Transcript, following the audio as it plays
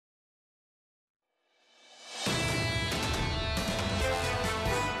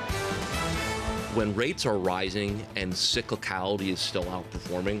When rates are rising and cyclicality is still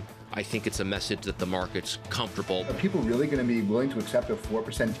outperforming, I think it's a message that the market's comfortable. Are people really going to be willing to accept a 4%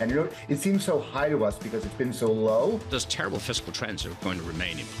 10-year note? It seems so high to us because it's been so low. Those terrible fiscal trends are going to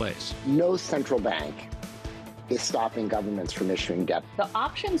remain in place. No central bank is stopping governments from issuing debt. The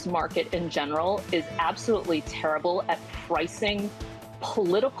options market in general is absolutely terrible at pricing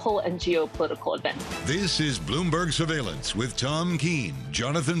political and geopolitical events. This is Bloomberg Surveillance with Tom Keene,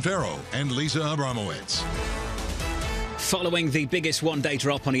 Jonathan Ferro, and Lisa Abramowicz. Following the biggest one-day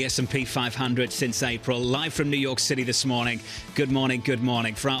drop on the S&P 500 since April, live from New York City this morning. Good morning, good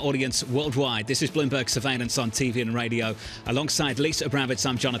morning. For our audience worldwide, this is Bloomberg Surveillance on TV and radio. Alongside Lisa Abramowicz,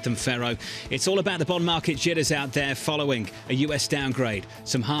 I'm Jonathan Ferro. It's all about the bond market jitters out there following a US downgrade,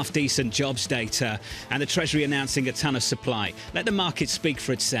 some half-decent jobs data, and the Treasury announcing a ton of supply. Let the market speak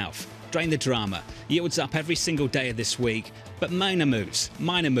for itself. Drain the drama. Yields up every single day of this week, but minor moves.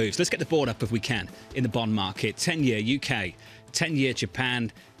 Let's get the board up if we can in the bond market. 10-year UK, 10-year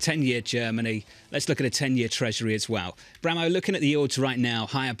Japan, 10-year Germany. Let's look at a 10-year Treasury as well. Bramo, looking at the yields right now,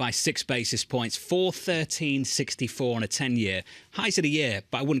 higher by 6 basis points, 413.64 on a 10-year. Highs of the year,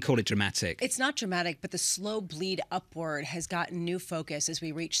 but I wouldn't call it dramatic. It's not dramatic, but the slow bleed upward has gotten new focus as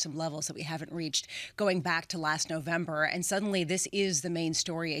we reach some levels that we haven't reached going back to last November. And suddenly this is the main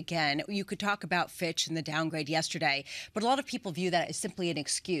story again. You could talk about Fitch and the downgrade yesterday, but a lot of people view that as simply an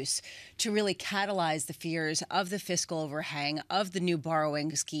excuse to really catalyze the fears of the fiscal overhang, of the new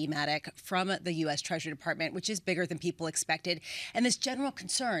borrowing schematic from the U.S. Treasury Department, which is bigger than people expected, and this general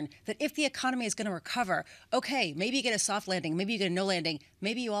concern that if the economy is going to recover, okay, maybe you get a soft landing, maybe you get a no landing,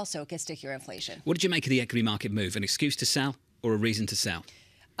 maybe you also get stickier inflation. What did you make of the equity market move? An excuse to sell or a reason to sell?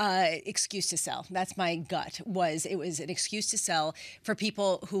 Excuse to sell. That's my gut. It was an excuse to sell for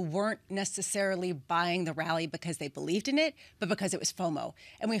people who weren't necessarily buying the rally because they believed in it, but because it was FOMO.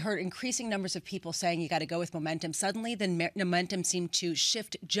 And we heard increasing numbers of people saying you got to go with momentum. Suddenly, the momentum seemed to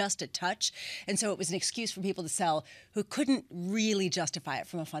shift just a touch. And so it was an excuse for people to sell who couldn't really justify it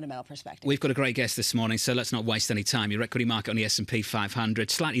from a fundamental perspective. We've got a great guest this morning, so let's not waste any time. Your equity market on the S&P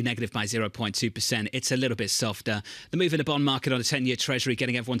 500, slightly negative by 0.2%. It's a little bit softer. The move in the bond market on a 10-year Treasury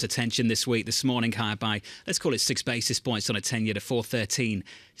getting everyone's attention this week. This morning, higher by, let's call it 6 basis points on a 10-year to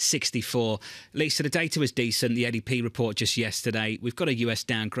 413.64. Lisa, the data was decent. The ADP report just yesterday. We've got a US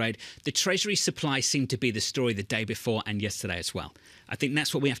downgrade. The Treasury supply seemed to be the story the day before and yesterday as well. I think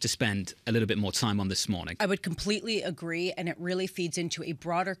that's what we have to spend a little bit more time on this morning. I would completely agree, and it really feeds into a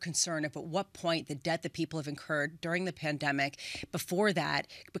broader concern of at what point the debt that people have incurred during the pandemic before that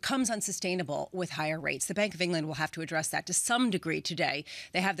becomes unsustainable with higher rates. The Bank of England will have to address that to some degree today.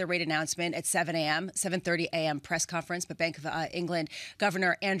 They have their rate announcement at 7 a.m., 7:30 a.m. press conference, but Bank of England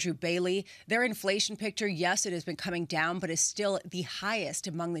Governor Andrew Bailey, their inflation picture, yes, it has been coming down, but is still the highest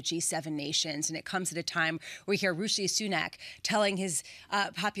among the G7 nations. And it comes at a time where we hear Rishi Sunak telling his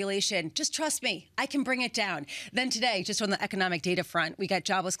population, just trust me, I can bring it down. Then today, just on the economic data front, we got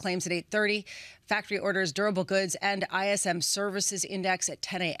jobless claims at 8:30, factory orders, durable goods, and ISM services index at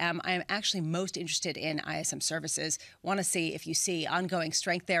 10 a.m. I am actually most interested in ISM services. Want to see if you see ongoing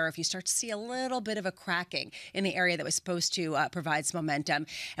strength there, or if you start to see a little bit of a cracking in the area that was supposed to provide some momentum.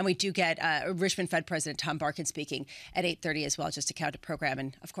 And we do get Richmond Fed President Tom Barkin speaking at 8:30 as well, just to counter program.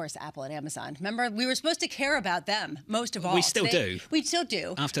 And of course, Apple and Amazon. Remember, we were supposed to care about them most of all. We still do. We still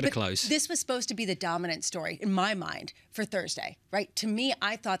do. After the close. This was supposed to be the dominant story, in my mind, for Thursday, right? To me,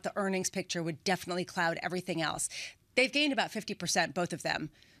 I thought the earnings picture would definitely cloud everything else. They've gained about 50%, both of them,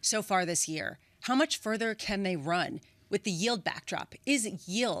 so far this year. How much further can they run with the yield backdrop? Is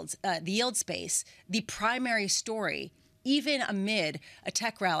yields, the yield space, the primary story, even amid a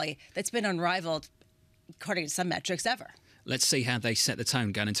tech rally that's been unrivaled, according to some metrics, ever? Let's see how they set the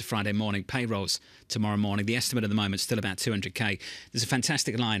tone going into Friday morning. Payrolls tomorrow morning. The estimate at the moment is still about 200K. There's a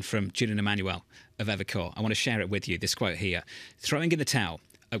fantastic line from Julian Emmanuel of Evercore. I want to share it with you. This quote here. Throwing in the towel,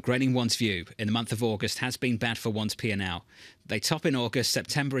 upgrading one's view in the month of August has been bad for one's P&L. They top in August,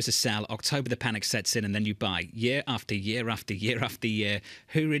 September is a sell, October the panic sets in, and then you buy. Year after year after year after year.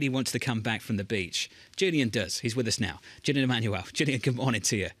 Who really wants to come back from the beach? Julian does. He's with us now. Julian Emmanuel. Julian, good morning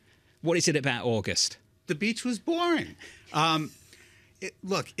to you. What is it about August? The beach was boring.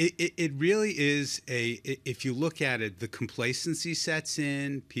 It really is if you look at it, the complacency sets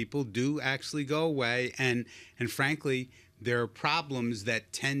in, people do actually go away, and frankly, there are problems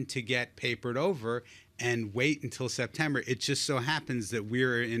that tend to get papered over and wait until September. It just so happens that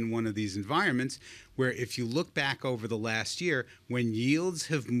we're in one of these environments where if you look back over the last year, when yields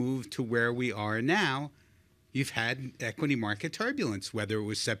have moved to where we are now, you've had equity market turbulence, whether it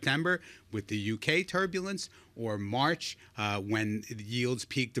was September with the UK turbulence or March when yields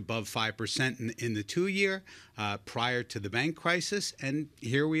peaked above 5% in the 2-year prior to the bank crisis. And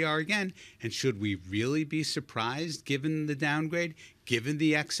here we are again. And should we really be surprised given the downgrade, given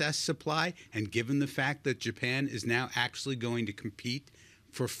the excess supply, and given the fact that Japan is now actually going to compete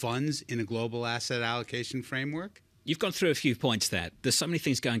for funds in a global asset allocation framework? You've gone through a few points there. There's so many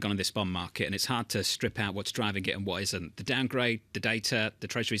things going on in this bond market, and it's hard to strip out what's driving it and what isn't. The downgrade, the data, the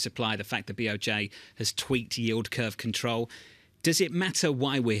Treasury supply, the fact that BOJ has tweaked yield curve control. Does it matter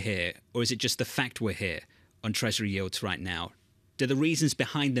why we're here, or is it just the fact we're here on Treasury yields right now? Do the reasons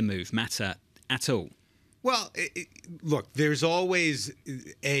behind the move matter at all? Well, look, there's always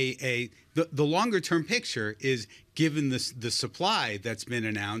the longer-term picture is, given the supply that's been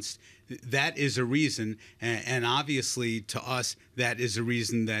announced, that is a reason, and obviously to us, that is a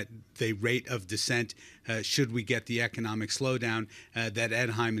reason that the rate of descent, should we get the economic slowdown that Ed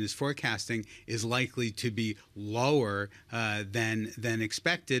Hyman is forecasting, is likely to be lower than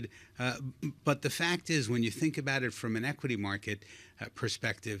expected. But the fact is, when you think about it from an equity market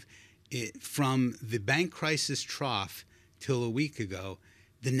perspective, from the bank crisis trough till a week ago,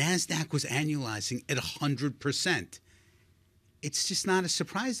 the NASDAQ was annualizing at 100%. It's just not a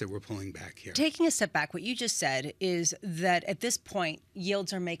surprise that we're pulling back here. Taking a step back, what you just said is that at this point,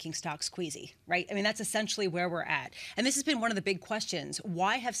 yields are making stocks squeezy, right? I mean, that's essentially where we're at. And this has been one of the big questions.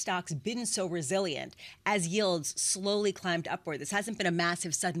 Why have stocks been so resilient as yields slowly climbed upward? This hasn't been a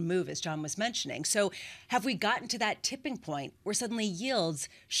massive sudden move, as John was mentioning. So have we gotten to that tipping point where suddenly yields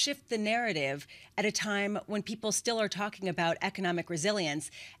shift the narrative at a time when people still are talking about economic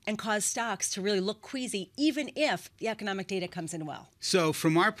resilience and cause stocks to really look queasy, even if the economic data comes in well? So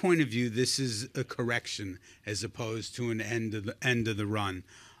from our point of view, this is a correction as opposed to an end of the run.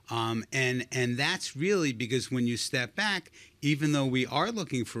 And that's really because when you step back, even though we are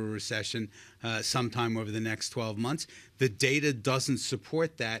looking for a recession sometime over the next 12 months, the data doesn't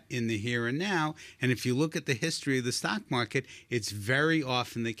support that in the here and now. And if you look at the history of the stock market, it's very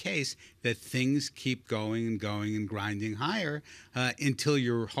often the case that things keep going and going and grinding higher until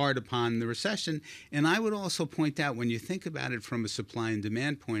you're hard upon the recession. And I would also point out, when you think about it from a supply and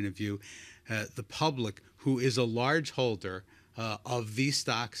demand point of view, the public, who is a large holder of these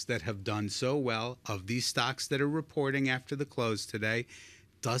stocks that have done so well, of these stocks that are reporting after the close today,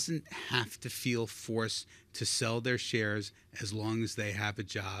 doesn't have to feel forced to sell their shares as long as they have a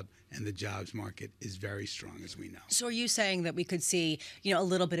job, and the jobs market is very strong, as we know. So are you saying that we could see, a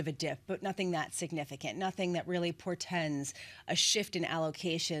little bit of a dip, but nothing that significant, nothing that really portends a shift in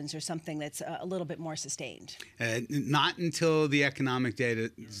allocations or something that's a little bit more sustained? Not until the economic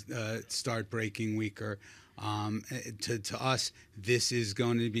data start breaking weaker. To us, this is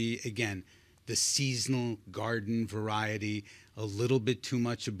going to be, again, the seasonal garden variety, a little bit too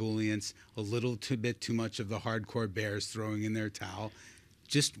much ebullience, a little bit too much of the hardcore bears throwing in their towel.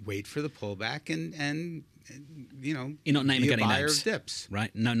 Just wait for the pullback and You're not naming be a any buyer names, of dips.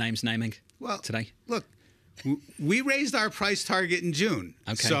 right? No names naming today? Look, we raised our price target in June.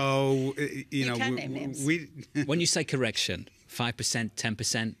 Okay. So, You can name names. When you say correction, 5%,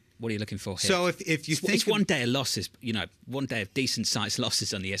 10%, what are you looking for here? So if you think it's 1 day of losses, 1 day of decent-sized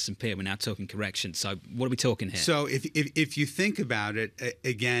losses on the S&P. We're now talking correction. So what are we talking here? So if you think about it,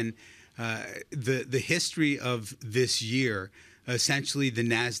 again, the history of this year, essentially the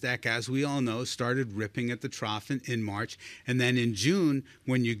NASDAQ, as we all know, started ripping at the trough in March. And then in June,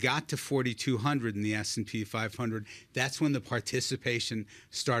 when you got to 4,200 in the S&P 500, that's when the participation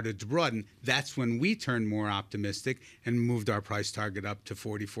started to broaden. That's when we turned more optimistic and moved our price target up to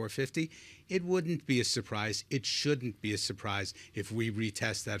 4,450. It wouldn't be a surprise. It shouldn't be a surprise if we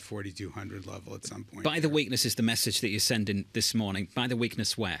retest that 4,200 level at some point. Buy the weakness is the message that you're sending this morning. Buy the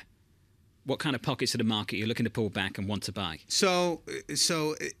weakness where? What kind of pockets of the market you're looking to pull back and want to buy? So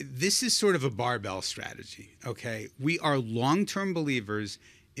this is sort of a barbell strategy, okay? We are long-term believers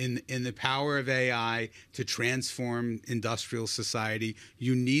in the power of AI to transform industrial society.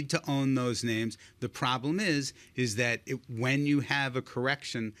 You need to own those names. The problem is that when you have a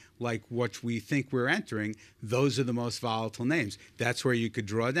correction like what we think we're entering, those are the most volatile names. That's where you could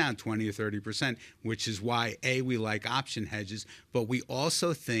draw down 20 or 30%, which is why, A, we like option hedges, but we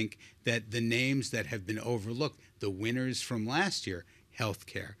also think that the names that have been overlooked, the winners from last year,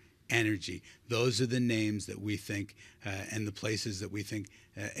 healthcare, energy, those are the names that we think and the places that we think,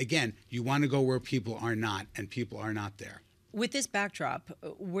 again, you want to go where people are not, and people are not there. With this backdrop,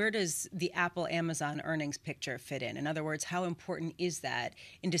 where does the Apple-Amazon earnings picture fit in? In other words, how important is that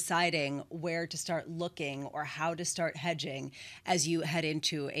in deciding where to start looking or how to start hedging as you head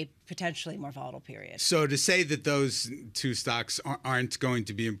into a potentially more volatile period? So to say that those two stocks aren't going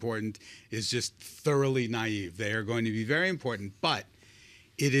to be important is just thoroughly naive. They are going to be very important, but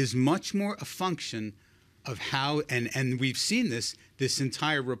it is much more a function of how, and we've seen this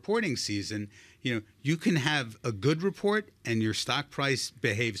entire reporting season. You can have a good report and your stock price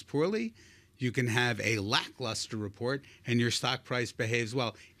behaves poorly. You can have a lackluster report and your stock price behaves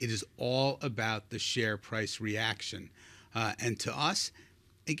well. It is all about the share price reaction. And to us,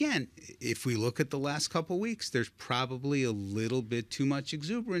 again, if we look at the last couple of weeks, there's probably a little bit too much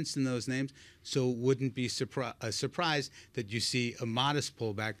exuberance in those names. So it wouldn't be a surprise that you see a modest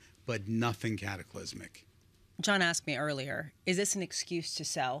pullback, but nothing cataclysmic. John asked me earlier, is this an excuse to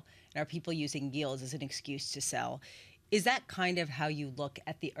sell? And are people using yields as an excuse to sell? Is that kind of how you look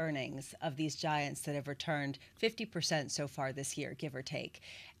at the earnings of these giants that have returned 50% so far this year, give or take?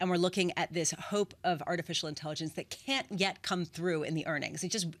 And we're looking at this hope of artificial intelligence that can't yet come through in the earnings. It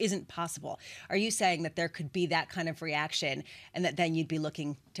just isn't possible. Are you saying that there could be that kind of reaction and that then you'd be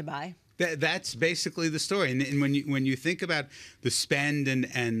looking to buy? That's basically the story. And when you think about the spend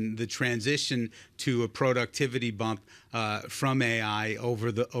and the transition to a productivity bump from AI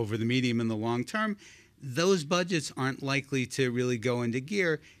over the medium and the long term, those budgets aren't likely to really go into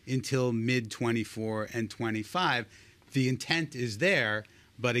gear until mid-24 and 25. The intent is there,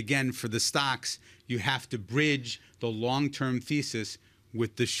 but again, for the stocks, you have to bridge the long-term thesis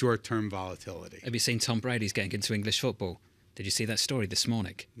with the short-term volatility. Have you seen Tom Brady's getting into English football? Did you see that story this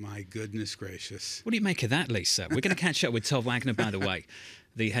morning? My goodness gracious. What do you make of that, Lisa? We're going to catch up with Todd Wagner, by the way,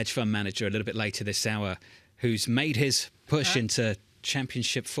 the hedge fund manager, a little bit later this hour, who's made his push into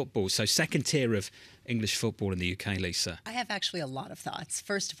championship football. So second tier of English football in the UK, Lisa. I have actually a lot of thoughts.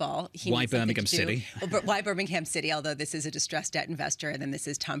 First of all, why Birmingham City? Why Birmingham City, although this is a distressed debt investor and then this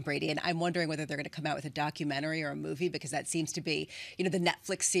is Tom Brady. And I'm wondering whether they're going to come out with a documentary or a movie, because that seems to be, the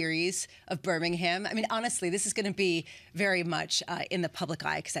Netflix series of Birmingham. I mean, honestly, this is going to be very much in the public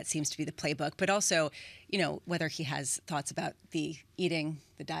eye because that seems to be the playbook. But also, whether he has thoughts about the eating,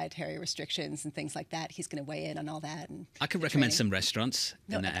 the dietary restrictions and things like that. He's going to weigh in on all that. And I could recommend some restaurants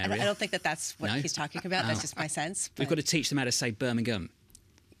in that area. I don't think that's what he's talking about. That's just my sense. We've got to teach them how to say Birmingham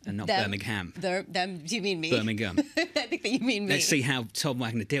and not Birmingham. Them, do you mean me? Birmingham. I think that you mean me. Let's see how Tom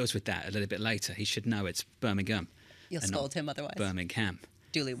Wagner deals with that a little bit later. He should know it's Birmingham. You'll scold him otherwise. Birmingham.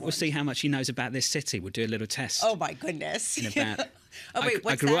 Duly warned. We'll see how much he knows about this city. We'll do a little test. Oh, my goodness. In about,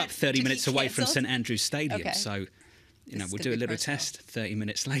 I grew up 30 minutes away from St Andrews Stadium, so we'll do a little test 30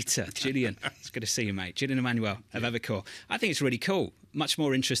 minutes later. Gillian, it's good to see you, mate. Gillian Emmanuel of Evercore. I think it's really cool. Much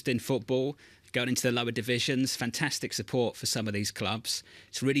more interest in football, going into the lower divisions, fantastic support for some of these clubs.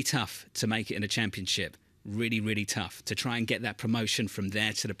 It's really tough to make it in a championship. Really, really tough to try and get that promotion from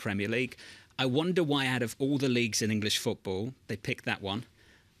there to the Premier League. I wonder why out of all the leagues in English football, they picked that one.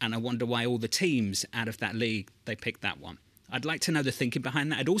 And I wonder why all the teams out of that league, they picked that one. I'd like to know the thinking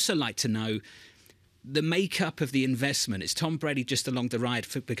behind that. I'd also like to know the makeup of the investment. Is Tom Brady just along the ride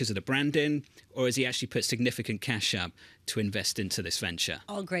because of the branding, or has he actually put significant cash up to invest into this venture?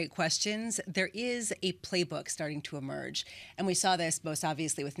 All great questions. There is a playbook starting to emerge, and we saw this most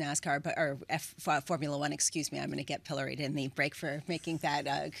obviously with NASCAR, or Formula One. Excuse me, I'm going to get pilloried in the break for making that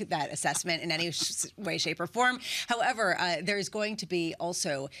assessment in any way, shape, or form. However, there's going to be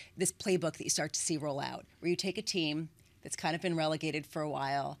also this playbook that you start to see roll out, where you take a team that's kind of been relegated for a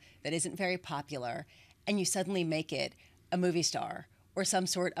while, that isn't very popular, and you suddenly make it a movie star or some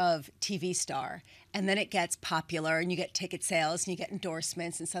sort of TV star. And then it gets popular and you get ticket sales and you get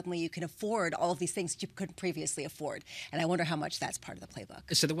endorsements, and suddenly you can afford all of these things that you couldn't previously afford. And I wonder how much that's part of the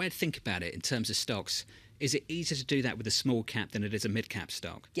playbook. So the way to think about it in terms of stocks, is it easier to do that with a small cap than it is a mid cap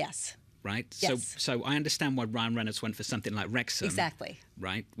stock? Yes. Right? Yes. So I understand why Ryan Reynolds went for something like Wrexham. Exactly.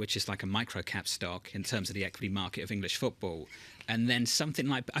 Right? Which is like a micro cap stock in terms of the equity market of English football. And then something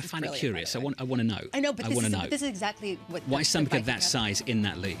like, I find it curious. I want to know. I know, but this is exactly what. Why something of that size in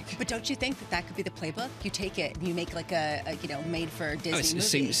that league? But don't you think that could be the playbook? You take it and you make like a made for Disney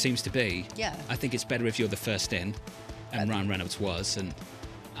movie. It seems to be. Yeah. I think it's better if you're the first in, and Ryan Reynolds was, and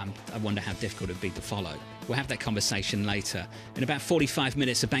I wonder how difficult it would be to follow. We'll have that conversation later. In about 45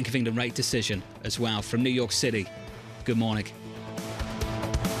 minutes, a Bank of England rate decision as well from New York City. Good morning.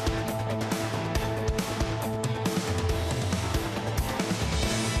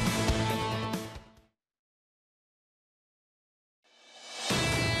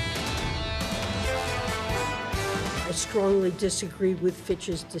 I strongly disagree with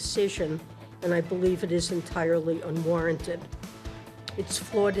Fitch's decision. and I believe it is entirely unwarranted. Its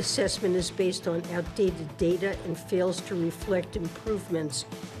flawed assessment is based on outdated data and fails to reflect improvements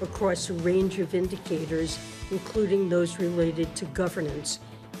across a range of indicators, including those related to governance,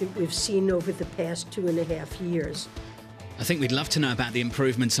 that we've seen over the past 2.5 years. I think we'd love to know about the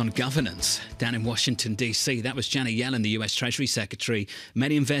improvements on governance down in Washington, D.C. That was Janet Yellen, the U.S. Treasury Secretary.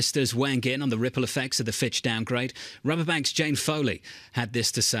 Many investors weighing in on the ripple effects of the Fitch downgrade. Rubberbank's Jane Foley had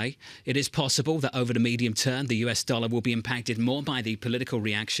this to say. It is possible that over the medium term, the U.S. dollar will be impacted more by the political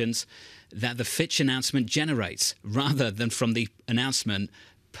reactions that the Fitch announcement generates, rather than from the announcement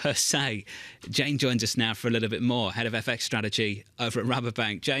per se. Jane joins us now for a little bit more, head of FX strategy over at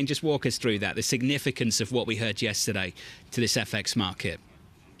Rubberbank. Jane, just walk us through that, the significance of what we heard yesterday to this FX market.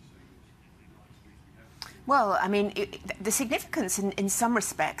 Well, I mean, the significance in some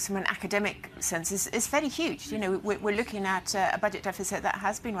respects, from an academic sense, is fairly huge. You know, we're looking at a budget deficit that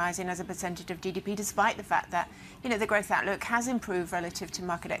has been rising as a percentage of GDP, despite the fact that, you know, the growth outlook has improved relative to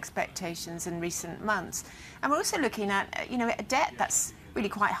market expectations in recent months. And we're also looking at, you know, a debt that's really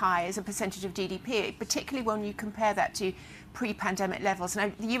quite high as a percentage of GDP, particularly when you compare that to pre-pandemic levels.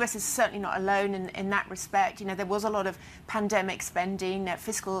 Now, the US is certainly not alone in that respect. You know, there was a lot of pandemic spending,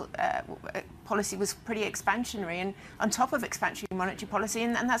 fiscal policy was pretty expansionary, and on top of expansionary monetary policy,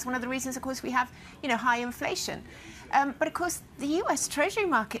 and that's one of the reasons, of course, we have, you know, high inflation. But of course, the US Treasury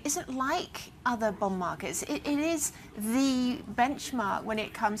market isn't like other bond markets. It is the benchmark when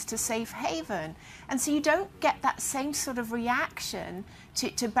it comes to safe haven. And so you don't get that same sort of reaction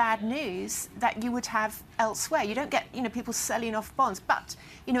to bad news that you would have elsewhere. You don't get, you know, people selling off bonds. But,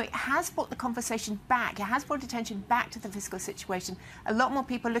 you know, it has brought the conversation back. It has brought attention back to the fiscal situation. A lot more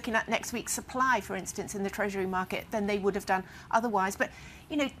people looking at next week's supply, for instance, in the Treasury market than they would have done otherwise. But,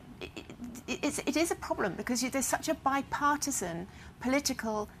 you know, it is a problem because there's such a bipartisan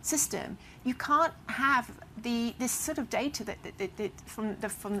political system. You can't have this sort of data that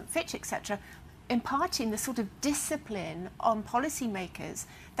from Fitch, etc., imparting the sort of discipline on policymakers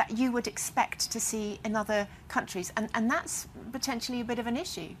that you would expect to see in other countries. And that's potentially a bit of an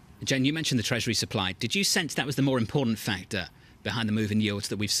issue. Jane, you mentioned the Treasury supply. Did you sense that was the more important factor behind the move in yields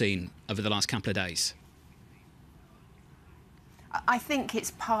that we've seen over the last couple of days? I think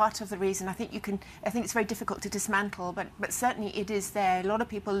it's part of the reason. I think it's very difficult to dismantle, but certainly it is there. A lot of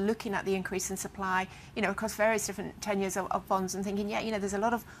people looking at the increase in supply, you know, across various different tenures of bonds and thinking, yeah, you know, there's a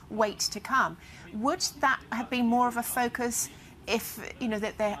lot of weight to come. Would that have been more of a focus if, you know,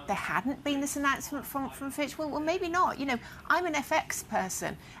 that there hadn't been this announcement from Fitch? Well, maybe not. You know, I'm an FX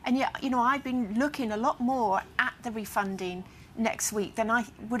person, and yet, you know, I've been looking a lot more at the refunding next week than I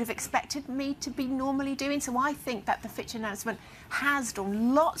would have expected me to be normally doing. So I think that the Fitch announcement has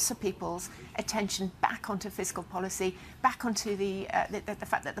drawn lots of people's attention back onto fiscal policy, back onto the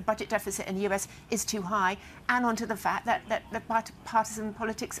fact that the budget deficit in the US is too high, and onto the fact that the partisan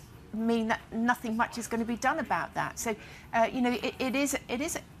politics mean that nothing much is going to be done about that. So, you know, it is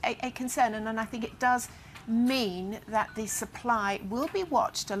a concern, and I think it does mean that the supply will be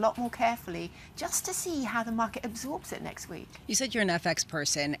watched a lot more carefully just to see how the market absorbs it next week. You said you're an FX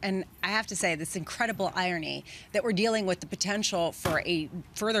person, and I have to say this incredible irony that we're dealing with the potential for a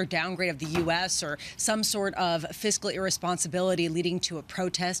further downgrade of the U.S. or some sort of fiscal irresponsibility leading to a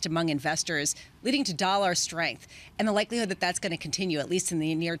protest among investors, leading to dollar strength, and the likelihood that that's going to continue, at least in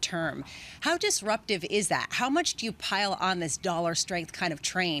the near term. How disruptive is that? How much do you pile on this dollar strength kind of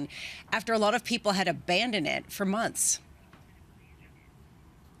train after a lot of people had abandoned it for months?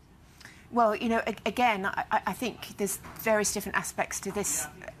 Well, you know, again, I think there's various different aspects to this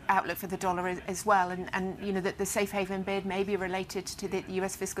outlook for the dollar as well, and you know, that the safe haven bid may be related to the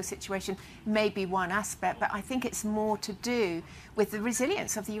US fiscal situation, may be one aspect, but I think it's more to do with the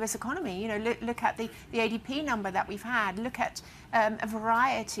resilience of the US economy. You know, look at the ADP number that we've had, look at a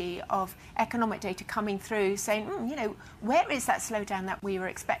variety of economic data coming through saying, you know, where is that slowdown that we were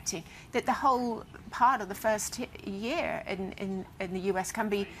expecting? That the whole part of the first year in the US can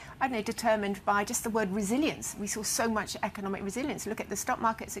be, I don't know, determined by just the word resilience. We saw so much economic resilience. Look at the stock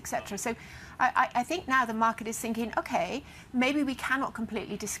markets, etc. So I think now the market is thinking, okay, maybe we cannot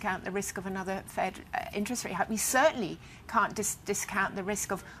completely discount the risk of another Fed interest rate hike. We certainly can't discount the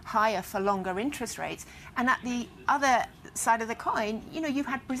risk of higher for longer interest rates. And at the other side of the coin, you know, you've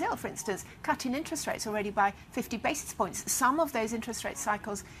had Brazil, for instance, cutting interest rates already by 50 basis points. Some of those interest rate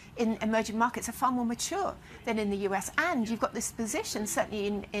cycles in emerging markets are far more mature than in the US. And you've got this position,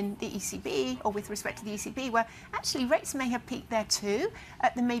 certainly in the ECB, or with respect to the ECB, where actually rates may have peaked there too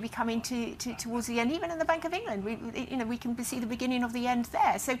at the may be coming towards the end. Even in the Bank of England, we can see the beginning of the end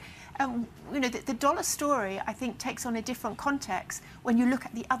there. So, the dollar story, I think, takes on a different context when you look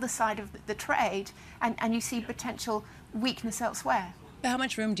at the other side of the trade and you see potential weakness elsewhere. But how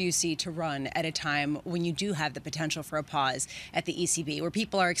much room do you see to run at a time when you do have the potential for a pause at the ECB, where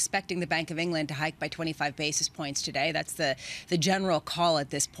people are expecting the Bank of England to hike by 25 basis points today? That's the general call at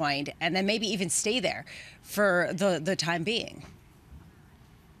this point, and then maybe even stay there for the time being.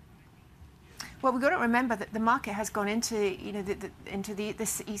 Well, we've got to remember that the market has gone into,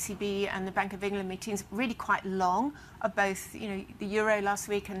 this ECB and the Bank of England meetings really quite long, of both, the euro last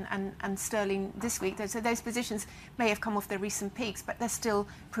week and sterling this week. So those positions may have come off their recent peaks, but they're still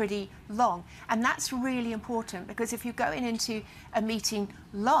pretty long. And that's really important, because if you're going into a meeting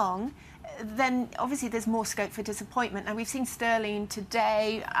long, then obviously there's more scope for disappointment. And we've seen sterling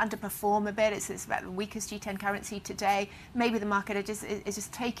today underperform a bit. It's about the weakest G10 currency today. Maybe the market is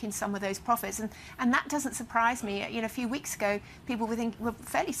just taking some of those profits. And that doesn't surprise me. A few weeks ago, people were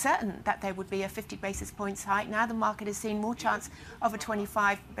fairly certain that there would be a 50 basis points hike. Now the market is seeing more chance of a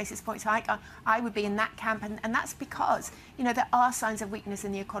 25 basis points hike. I would be in that camp. And that's because, there are signs of weakness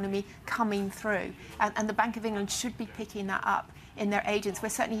in the economy coming through. And the Bank of England should be picking that up in their agents. We're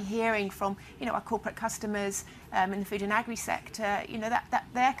certainly hearing from, our corporate customers in the food and agri sector, that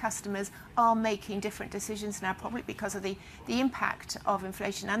their customers are making different decisions now, probably because of the impact of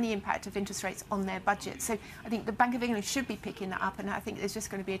inflation and the impact of interest rates on their budget. So I think the Bank of England should be picking that up, and I think there's just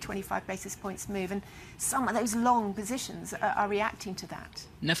going to be a 25 basis points move, and some of those long positions are reacting to that.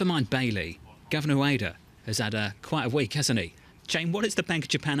 Never mind Bailey. Governor Ueda has had quite a week, hasn't he? Jane, what is the Bank of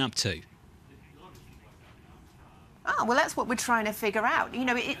Japan up to? Oh, well, that's what we're trying to figure out.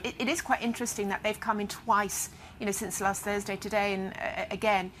 It is quite interesting that they've come in twice, since last Thursday, today, and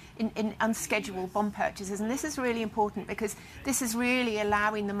again, in unscheduled bond purchases. And this is really important, because this is really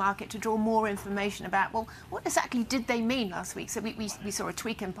allowing the market to draw more information about, well, what exactly did they mean last week? So we saw a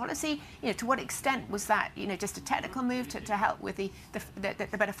tweak in policy. To what extent was that, just a technical move to help with the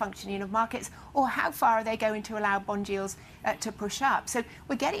better functioning of markets? Or how far are they going to allow bond yields to push up? So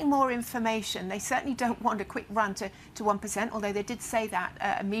we're getting more information. They certainly don't want a quick run to 1%, although they did say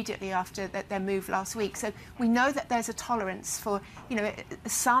that immediately after their move last week. So we know that there's a tolerance for,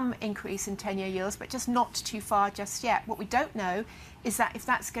 some increase in 10-year yields, but just not too far just yet. What we don't know is that if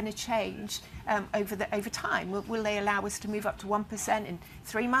that's going to change over time. Will they allow us to move up to 1% in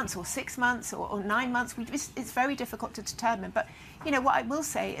 3 months or 6 months or 9 months? It's very difficult to determine. But, what I will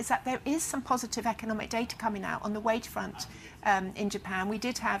say is that there is some positive economic data coming out on the wage front in Japan. We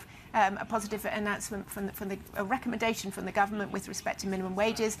did have a positive announcement a recommendation from the government with respect to minimum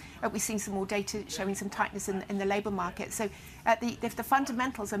wages. We've seen some more data showing some tightness in the labour market. So if the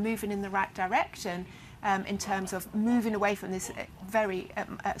fundamentals are moving in the right direction, in terms of moving away from this very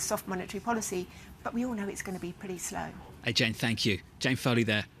soft monetary policy, but we all know it's going to be pretty slow. Hey, Jane, thank you. Jane Foley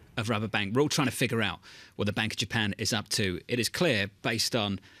there of Rubber Bank. We're all trying to figure out what the Bank of Japan is up to. It is clear, based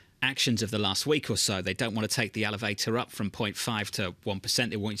on actions of the last week or so, they don't want to take the elevator up from 0.5 to 1%.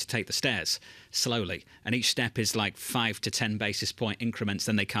 They want you to take the stairs slowly. And each step is like 5 to 10 basis point increments.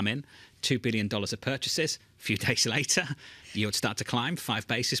 Then they come in, $2 billion of purchases. A few days later, yields start to climb, 5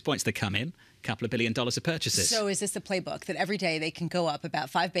 basis points. They come in, couple of $1 billion of purchases. So is this the playbook, that every day they can go up about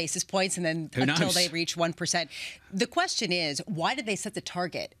 5 basis points and then until they reach 1%? The question is, why did they set the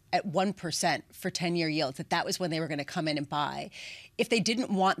target at 1% for 10-year yields, that was when they were going to come in and buy, if they didn't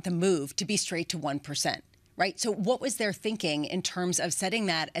want the move to be straight to 1%? Right? So what was their thinking in terms of setting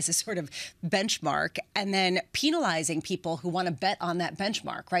that as a sort of benchmark and then penalizing people who want to bet on that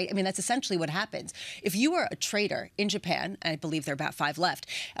benchmark, right? I mean, that's essentially what happens. If you are a trader in Japan, I believe there are about 5 left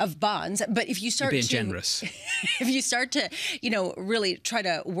of bonds, but if you start generous, if you start to, really try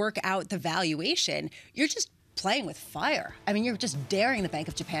to work out the valuation, you're just playing with fire. I mean, you're just daring the Bank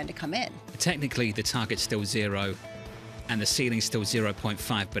of Japan to come in. Technically, the target's still 0 and the ceiling's still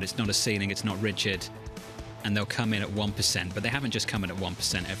 0.5, but it's not a ceiling, it's not rigid. And they'll come in at 1%, but they haven't just come in at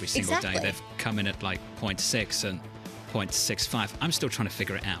 1% every single day. They've come in at like 0.6 and 0.65. I'm still trying to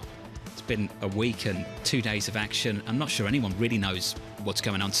figure it out. It's been a week and 2 days of action. I'm not sure anyone really knows what's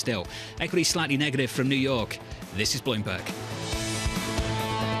going on still. Equity slightly negative from New York. This is Bloomberg.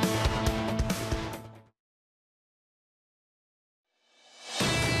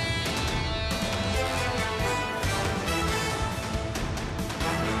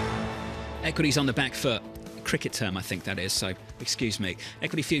 Equities on the back foot. Cricket term, I think that is, so excuse me.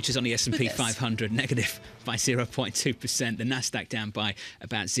 Equity futures on the S&P 500 negative by 0.2%. The Nasdaq down by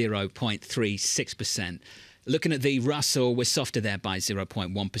about 0.36%. Looking at the Russell, we're softer there by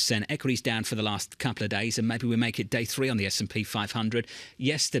 0.1%. Equities down for the last couple of days, and maybe we make it day 3 on the S&P 500.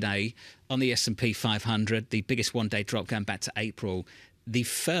 Yesterday, on the S&P 500, the biggest one-day drop going back to April, the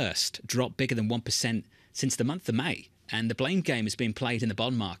first drop bigger than 1% since the month of May. And the blame game has been played in the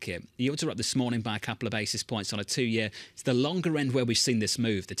bond market. Yields are up this morning by a couple of basis points on a 2-year. It's the longer end where we've seen this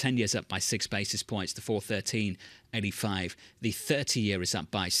move. The 10-year's up by 6 basis points to 413.85. The 30-year is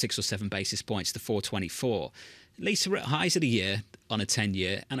up by 6 or 7 basis points to 424. Lisa, we're at highs of the year on a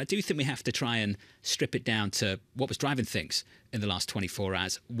 10-year, and I do think we have to try and strip it down to what was driving things in the last 24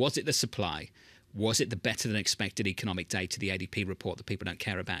 hours. Was it the supply? Was it the better-than-expected economic data, the ADP report that people don't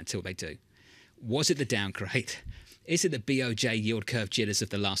care about until they do? Was it the downgrade? Is it the BOJ yield curve jitters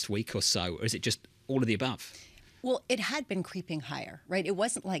of the last week or so, or is it just all of the above? Well, it had been creeping higher, right? It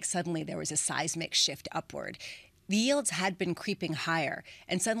wasn't like suddenly there was a seismic shift upward. The yields had been creeping higher,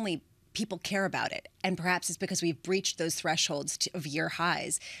 and suddenly people care about it. And perhaps it's because we've breached those thresholds of year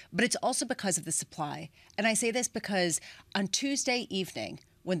highs, but it's also because of the supply. And I say this because on Tuesday evening,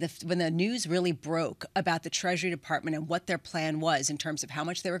 when the news really broke about the Treasury Department and what their plan was in terms of how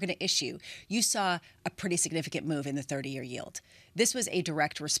much they were going to issue, you saw a pretty significant move in the 30-year yield. This was a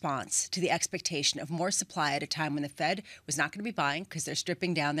direct response to the expectation of more supply at a time when the Fed was not going to be buying because they're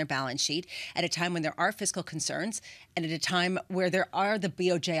stripping down their balance sheet, at a time when there are fiscal concerns, and at a time where there are the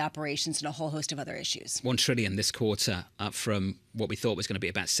BOJ operations and a whole host of other issues. $1 trillion this quarter, up from what we thought was going to be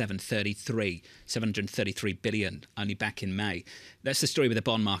about 733 billion only back in May. That's the story with the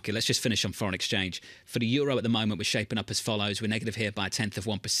bond market. Let's just finish on foreign exchange. For the euro at the moment, we're shaping up as follows. We're negative here by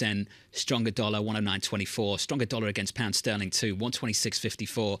 1/10%. Stronger dollar, 109.24. Stronger dollar against pound sterling too,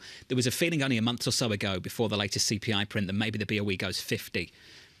 126.54. There was a feeling only a month or so ago before the latest CPI print that maybe the BOE goes 50.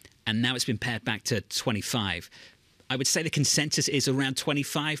 And now it's been pared back to 25. I would say the consensus is around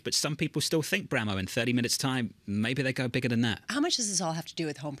 25, but some people still think, Bramo, in 30 minutes' time, maybe they go bigger than that. How much does this all have to do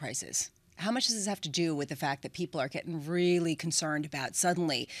with home prices? How much does this have to do with the fact that people are getting really concerned about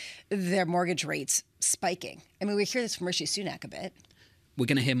suddenly their mortgage rates spiking? I mean, we hear this from Rishi Sunak a bit. We're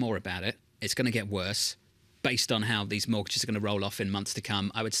going to hear more about it. It's going to get worse based on how these mortgages are going to roll off in months to come.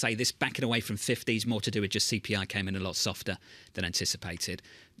 I would say this backing away from 50 is more to do with just CPI came in a lot softer than anticipated.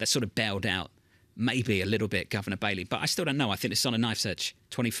 That sort of bailed out maybe a little bit Governor Bailey, but I still don't know. I think it's on a knife's edge,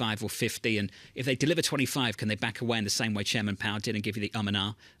 25 or 50. And if they deliver 25, can they back away in the same way Chairman Powell did and give you the and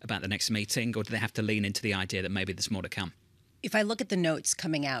ah about the next meeting? Or do they have to lean into the idea that maybe there's more to come? If I look at the notes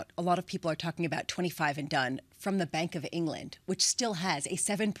coming out, a lot of people are talking about 25 and done from the Bank of England, which still has a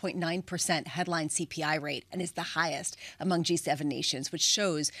 7.9% headline CPI rate and is the highest among G7 nations, which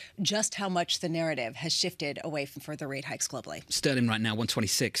shows just how much the narrative has shifted away from further rate hikes globally. Sterling right now,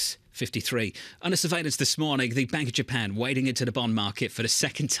 126.53. Under surveillance this morning, the Bank of Japan wading into the bond market for the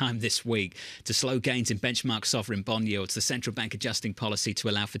second time this week to slow gains in benchmark sovereign bond yields. The central bank adjusting policy to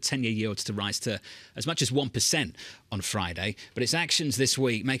allow for 10-year yields to rise to as much as 1% on Friday. But its actions this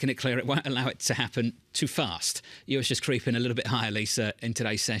week making it clear it won't allow it to happen too fast. Yours just creeping a little bit higher, Lisa, in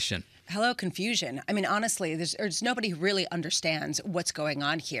today's session. Hello, confusion. I mean, honestly, there's nobody who really understands what's going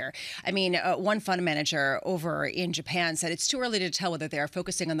on here. I mean, one fund manager over in Japan said it's too early to tell whether they are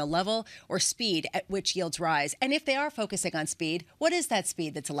focusing on the level or speed at which yields rise. And if they are focusing on speed, what is that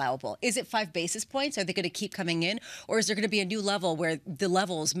speed that's allowable? Is it 5 basis points? Are they going to keep coming in? Or is there going to be a new level where the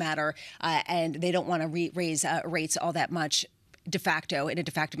levels matter and they don't want to raise rates all that much? In a de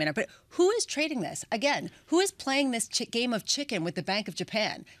facto manner. But who is trading this? Again, who is playing this game of chicken with the Bank of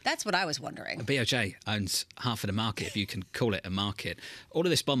Japan? That's what I was wondering. The BOJ owns half of the market, if you can call it a market. All of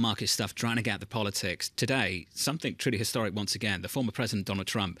this bond market stuff drowning out the politics. Today, something truly historic once again. The former President Donald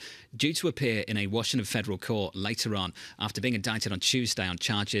Trump, due to appear in a Washington federal court later on after being indicted on Tuesday on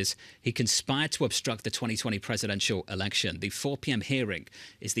charges he conspired to obstruct the 2020 presidential election. The 4 p.m. hearing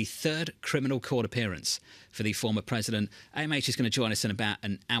is the third criminal court appearance for the former president. AMH is going to join us in about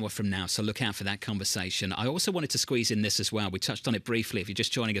an hour from now, so look out for that conversation. I also wanted to squeeze in this as well. We touched on it briefly. If you're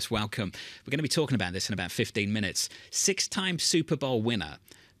just joining us, welcome. We're going to be talking about this in about 15 minutes. 6-time Super Bowl winner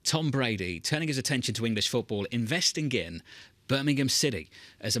Tom Brady turning his attention to English football, investing in Birmingham City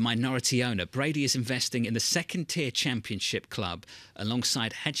as a minority owner. Brady is investing in the second-tier championship club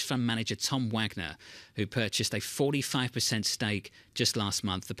alongside hedge fund manager Tom Wagner, who purchased a 45% stake just last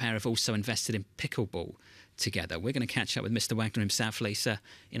month. The pair have also invested in pickleball together. We're going to catch up with Mr. Wagner himself, Lisa,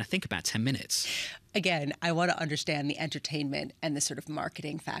 in I think about 10 minutes. Again, I want to understand the entertainment and the sort of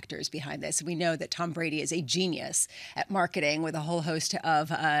marketing factors behind this. We know that Tom Brady is a genius at marketing with a whole host of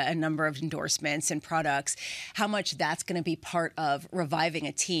a number of endorsements and products. How much that's going to be part of reviving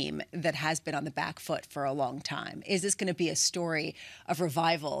a team that has been on the back foot for a long time? Is this going to be a story of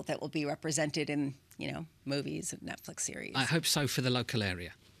revival that will be represented in, movies and Netflix series? I hope so for the local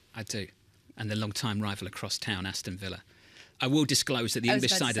area. I do. And the long-time rival across town, Aston Villa. I will disclose that the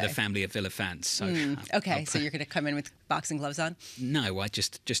English side of the family are Villa fans. So so you're going to come in with boxing gloves on? No, I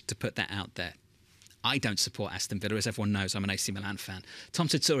just to put that out there. I don't support Aston Villa. As everyone knows, I'm an AC Milan fan. Tom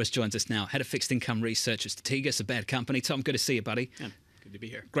Tsouras joins us now, head of fixed income research at Strategas, a Baird company. Tom, good to see you, buddy. Yeah. Good to be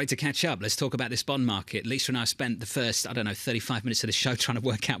here. Great to catch up. Let's talk about this bond market. Lisa and I spent the first, 35 minutes of the show trying to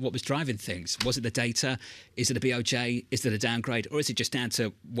work out what was driving things. Was it the data? Is it a BOJ? Is it a downgrade? Or is it just down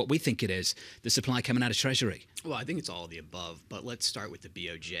to what we think it is, the supply coming out of Treasury? Well, I think it's all of the above, but let's start with the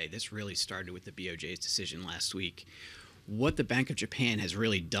BOJ. This really started with the BOJ's decision last week. What the Bank of Japan has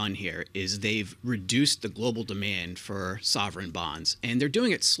really done here is they've reduced the global demand for sovereign bonds. And they're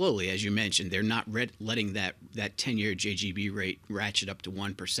doing it slowly, as you mentioned. They're not letting that 10-year JGB rate ratchet up to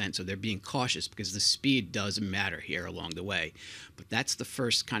 1%. So they're being cautious because the speed does matter here along the way. But that's the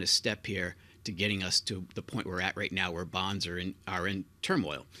first kind of step here to getting us to the point we're at right now where bonds are in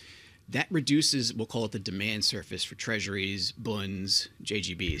turmoil. That reduces, we'll call it the demand surface for treasuries, bunds,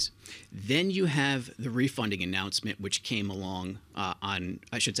 JGBs. Then you have the refunding announcement, which came along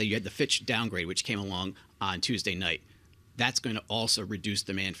you had the Fitch downgrade, which came along on Tuesday night. That's going to also reduce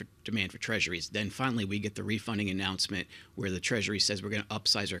demand for treasuries. Then finally, we get the refunding announcement where the Treasury says we're going to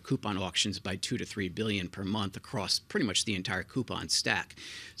upsize our coupon auctions by $2 to $3 billion per month across pretty much the entire coupon stack.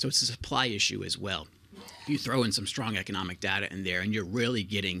 So it's a supply issue as well. You throw in some strong economic data in there, and you're really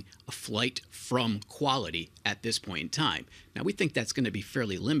getting a flight from quality at this point in time. Now, we think that's going to be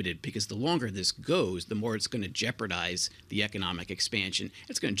fairly limited because the longer this goes, the more it's going to jeopardize the economic expansion.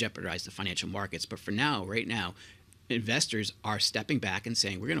 It's going to jeopardize the financial markets. But for now, right now, investors are stepping back and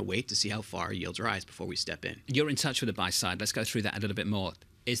saying, we're going to wait to see how far yields rise before we step in. You're in touch with the buy side. Let's go through that a little bit more.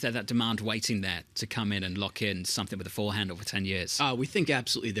 Is there that demand waiting there to come in and lock in something with a forehand over 10 years? We think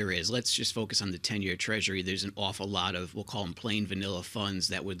absolutely there is. Let's just focus on the 10-year Treasury. There's an awful lot of, we'll call them plain vanilla funds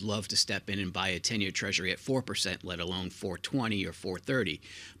that would love to step in and buy a 10-year Treasury at 4%, let alone 4.20 or 4.30.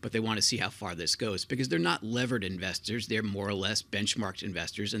 But they want to see how far this goes because they're not levered investors. They're more or less benchmarked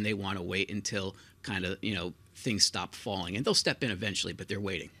investors, and they want to wait until kind of, things stop falling. And they'll step in eventually, but they're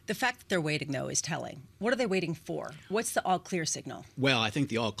waiting. The fact that they're waiting, though, is telling. What are they waiting for? What's the all-clear signal? Well, I think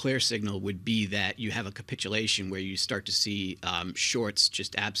the all-clear signal would be that you have a capitulation where you start to see shorts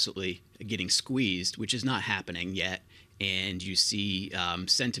just absolutely getting squeezed, which is not happening yet. And you see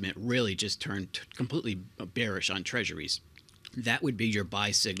sentiment really just turn completely bearish on treasuries. That would be your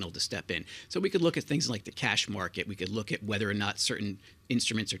buy signal to step in. So we could look at things like the cash market. We could look at whether or not certain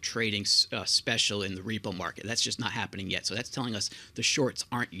instruments are trading special in the repo market. That's just not happening yet. So that's telling us the shorts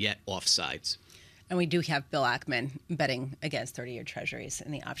aren't yet offsides. And we do have Bill Ackman betting against 30-year treasuries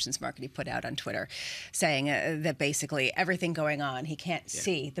in the options market. He put out on Twitter saying that basically everything going on, he can't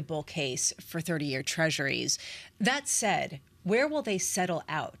see the bull case for 30-year treasuries. That said, where will they settle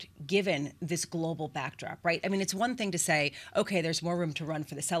out given this global backdrop, right? I mean, it's one thing to say, okay, there's more room to run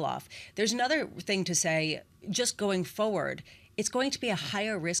for the sell-off. There's another thing to say, just going forward, it's going to be a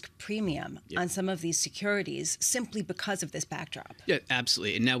higher risk premium on some of these securities simply because of this backdrop. Yeah,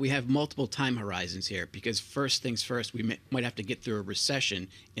 absolutely. And now we have multiple time horizons here because first things first, we might have to get through a recession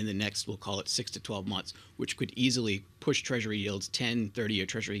in the next, we'll call it 6 to 12 months, which could easily push Treasury yields, 10, 30-year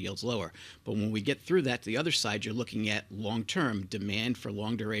Treasury yields lower. But when we get through that, to the other side, you're looking at long-term demand for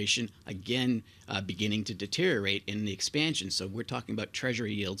long duration, again, beginning to deteriorate in the expansion. So we're talking about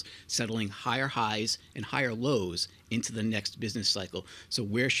Treasury yields settling higher highs and higher lows into the next business cycle. So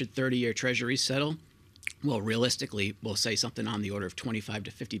where should 30-year Treasuries settle? Well, realistically, we'll say something on the order of 25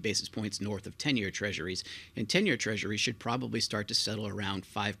 to 50 basis points north of 10-year Treasuries. And 10-year Treasuries should probably start to settle around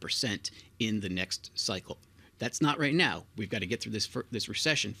 5% in the next cycle. That's not right now. We've got to get through this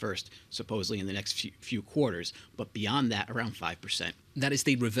recession first, supposedly in the next few quarters. But beyond that, around 5%. That is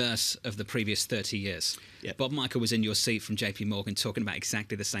the reverse of the previous 30 years. Yep. Bob Michael was in your seat from JP Morgan talking about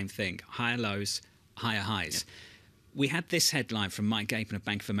exactly the same thing. Higher lows, higher highs. Yep. We had this headline from Mike Gapin of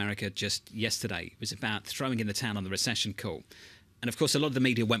Bank of America just yesterday. It was about throwing in the towel on the recession call. And of course, a lot of the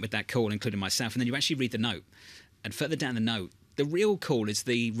media went with that call, including myself. And then you actually read the note. And further down the note, the real call is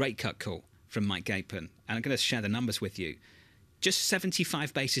the rate cut call from Mike Gapin. And I'm going to share the numbers with you. Just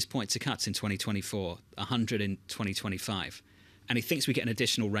 75 basis points of cuts in 2024, 100 in 2025. and he thinks we get an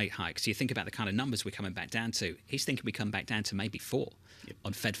additional rate hike. So you think about the kind of numbers we're coming back down to. He's thinking we come back down to maybe 4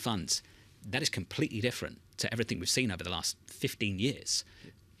 on Fed funds. That is completely different to everything we've seen over the last 15 years.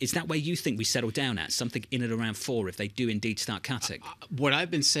 Is that where you think we settle down at? Something in and around 4 if they do indeed start cutting? What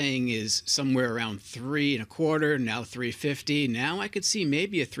I've been saying is somewhere around 3.25, now 3.50. Now I could see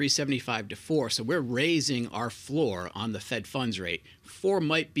maybe a 3.75 to 4. So we're raising our floor on the Fed funds rate. 4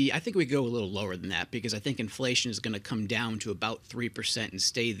 might be, I think we go a little lower than that because I think inflation is going to come down to about 3% and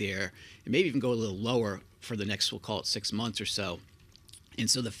stay there, and maybe even go a little lower for the next, we'll call it 6 months or so. And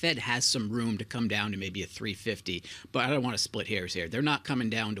so the Fed has some room to come down to maybe a 3.50, but I don't want to split hairs here. They're not coming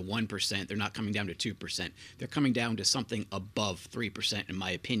down to 1%. They're not coming down to 2%. They're coming down to something above 3%, in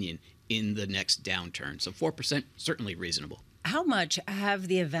my opinion, in the next downturn. So 4%, certainly reasonable. How much have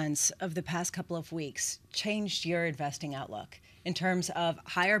the events of the past couple of weeks changed your investing outlook in terms of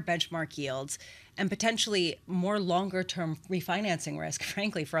higher benchmark yields and potentially more longer-term refinancing risk,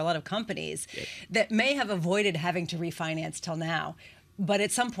 frankly, for a lot of companies that may have avoided having to refinance till now, but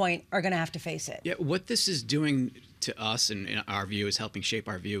at some point are going to have to face it? Yeah, what this is doing to us, and in our view, is helping shape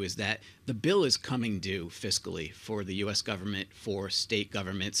our view, is that the bill is coming due fiscally for the U.S. government, for state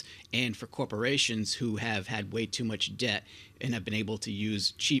governments, and for corporations who have had way too much debt and have been able to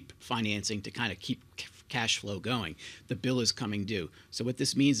use cheap financing to kind of keep cash flow going. The bill is coming due. So what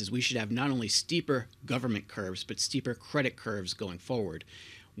this means is we should have not only steeper government curves, but steeper credit curves going forward.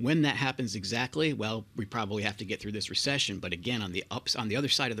 When that happens exactly, well, we probably have to get through this recession. But again, on the other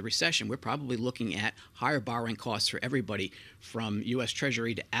side of the recession, we're probably looking at higher borrowing costs for everybody, from U.S.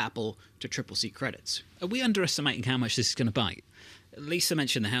 Treasury to Apple to CCC credits. Are we underestimating how much this is going to bite? Lisa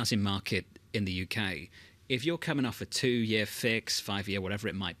mentioned the housing market in the UK. If you're coming off a 2-year fix, 5-year, whatever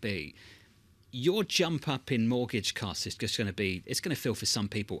it might be, your jump up in mortgage costs is just going to be, it's going to feel for some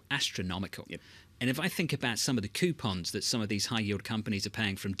people astronomical. Yep. And if I think about some of the coupons that some of these high-yield companies are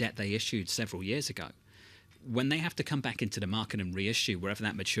paying from debt they issued several years ago, when they have to come back into the market and reissue, wherever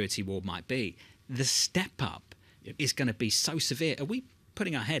that maturity wall might be, the step up is going to be so severe. Are we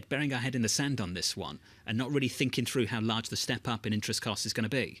burying our head in the sand on this one and not really thinking through how large the step up in interest costs is going to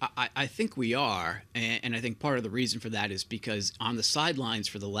be? I think we are, and I think part of the reason for that is because on the sidelines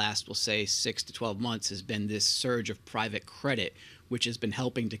for the last, we'll say, 6 to 12 months has been this surge of private credit, which has been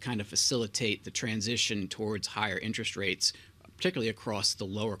helping to kind of facilitate the transition towards higher interest rates, particularly across the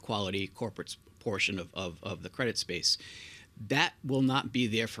lower quality corporate portion of the credit space. That will not be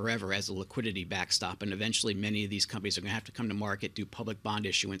there forever as a liquidity backstop, and eventually many of these companies are going to have to come to market, do public bond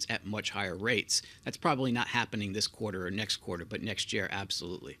issuance at much higher rates. That's probably not happening this quarter or next quarter, but next year,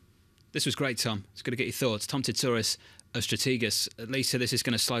 absolutely. This was great, Tom. It's good to get your thoughts. Tom Titsouris of Strategas. Lisa, this is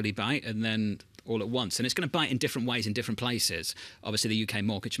going to slowly bite and then all at once. And it's going to bite in different ways in different places. Obviously, the UK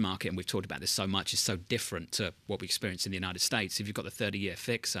mortgage market, and we've talked about this so much, is so different to what we experience in the United States. If you've got the 30-year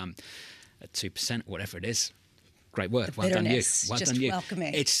fix at 2%, whatever it is, great work. Well done you. Well just done you.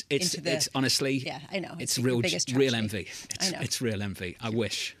 Welcoming it's honestly, yeah, I know. It's real envy. I know. It's real envy. I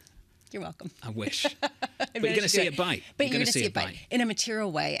wish. You're welcome. I wish. But you're going to see it bite. But you're going to see it bite in a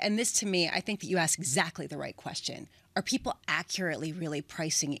material way. And this, to me, I think that you ask exactly the right question. Are people accurately really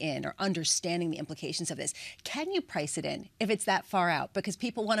pricing in or understanding the implications of this? Can you price it in if it's that far out? Because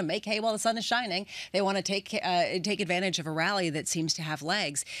people want to make hay while the sun is shining. They want to take advantage of a rally that seems to have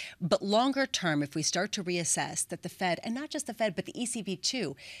legs. But longer term, if we start to reassess that the Fed, and not just the Fed, but the ECB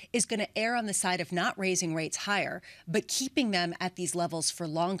too, is going to err on the side of not raising rates higher, but keeping them at these levels for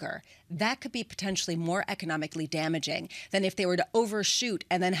longer, that could be potentially more economically damaging than if they were to overshoot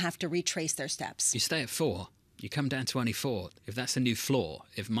and then have to retrace their steps. You stay at 4. You come down to only 4. If that's the new floor,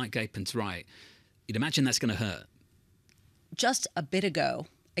 if Mike Gapen's right, you'd imagine that's going to hurt. Just a bit ago,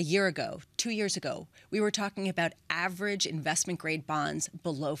 a year ago, 2 years ago, we were talking about average investment-grade bonds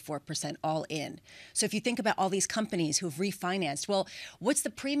below 4% all in. So if you think about all these companies who have refinanced, well, what's the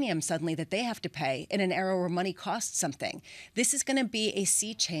premium suddenly that they have to pay in an era where money costs something? This is going to be a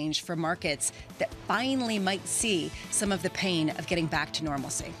sea change for markets that finally might see some of the pain of getting back to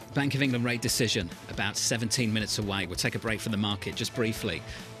normalcy. Bank of England rate decision about 17 minutes away. We'll take a break from the market just briefly.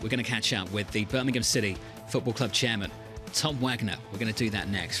 We're going to catch up with the Birmingham City Football Club chairman, Tom Wagner. We're going to do that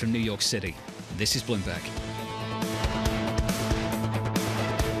next from New York City. This is Bloomberg.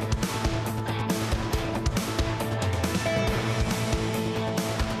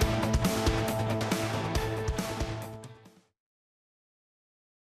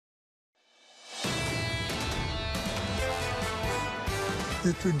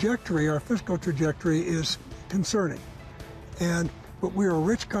 The trajectory, our fiscal trajectory, is concerning. But we're a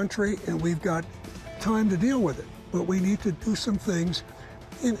rich country and we've got time to deal with it. But we need to do some things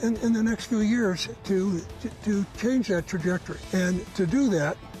in the next few years to change that trajectory. And to do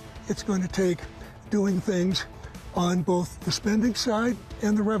that, it's going to take doing things on both the spending side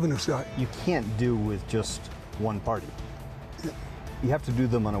and the revenue side. You can't do with just one party. You have to do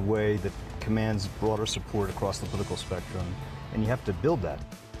them in a way that commands broader support across the political spectrum, and you have to build that.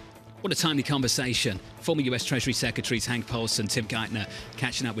 What a timely conversation. Former US Treasury Secretaries Hank Paulson, Tim Geithner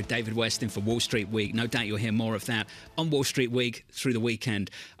catching up with David Westin for Wall Street Week. No doubt you'll hear more of that on Wall Street Week through the weekend.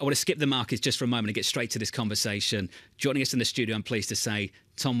 I want to skip the markets just for a moment and get straight to this conversation. Joining us in the studio, I'm pleased to say,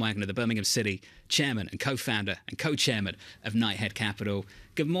 Tom Wagner, the Birmingham City chairman and co-founder and co-chairman of Knighthead Capital.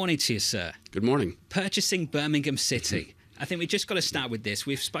 Good morning to you, sir. Good morning. Purchasing Birmingham City. I think we've just got to start with this.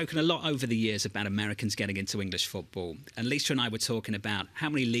 We've spoken a lot over the years about Americans getting into English football. And Lisa and I were talking about how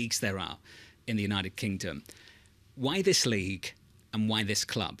many leagues there are in the United Kingdom. Why this league and why this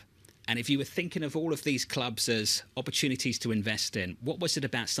club? And if you were thinking of all of these clubs as opportunities to invest in, what was it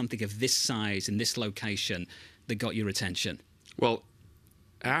about something of this size in this location that got your attention? Well,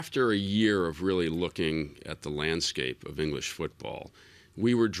 after a year of really looking at the landscape of English football,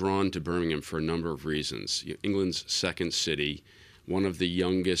 we were drawn to Birmingham for a number of reasons. England's second city, one of the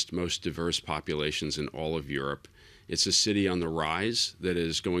youngest, most diverse populations in all of Europe. It's a city on the rise that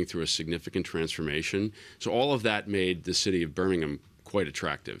is going through a significant transformation. So all of that made the city of Birmingham quite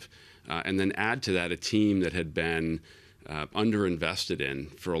attractive. And then add to that a team that had been underinvested in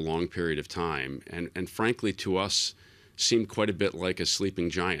for a long period of time. And frankly, to us, seemed quite a bit like a sleeping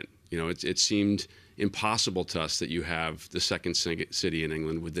giant. You know, it seemed impossible to us that you have the second city in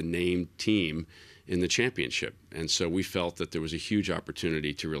England with the named team in the championship. And so we felt that there was a huge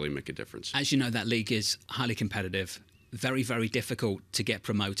opportunity to really make a difference. As you know, that league is highly competitive, very, very difficult to get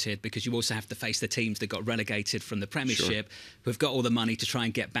promoted because you also have to face the teams that got relegated from the Premiership who've got all the money to try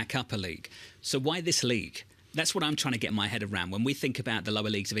and get back up a league. So why this league? That's what I'm trying to get my head around. When we think about the lower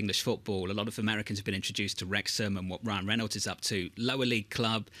leagues of English football, a lot of Americans have been introduced to Wrexham and what Ryan Reynolds is up to. Lower league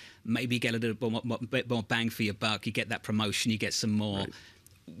club, maybe you get a little bit more bang for your buck. You get that promotion, you get some more. Right.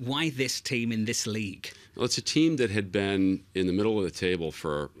 Why this team in this league? Well, it's a team that had been in the middle of the table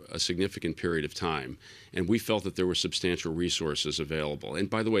for a significant period of time, and we felt that there were substantial resources available. And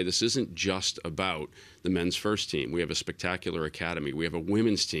by the way, this isn't just about the men's first team. We have a spectacular academy. We have a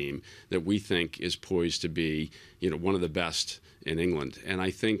women's team that we think is poised to be, one of the best in England. And I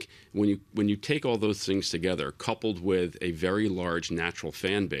think when you take all those things together, coupled with a very large natural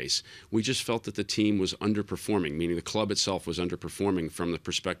fan base, we just felt that the team was underperforming, meaning the club itself was underperforming from the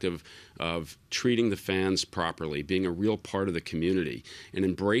perspective of treating the fans properly, being a real part of the community, and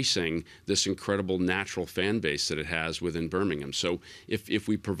embracing this incredible natural fan base that it has within Birmingham. So if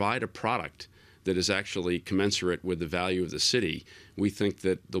we provide a product that is actually commensurate with the value of the city, we think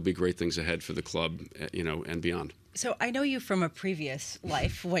that there'll be great things ahead for the club, and beyond. So I know you from a previous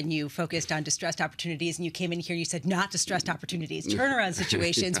life when you focused on distressed opportunities and you came in here and you said not distressed opportunities, turnaround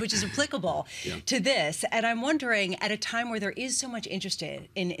situations, which is applicable to this. And I'm wondering, at a time where there is so much interest in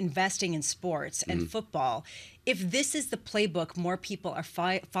investing in sports and football, if this is the playbook more people are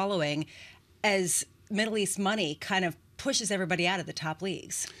following as Middle East money kind of pushes everybody out of the top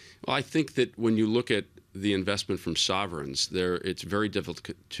leagues. Well, I think that when you look at the investment from sovereigns, it's very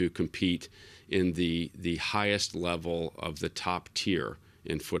difficult to compete in the highest level of the top tier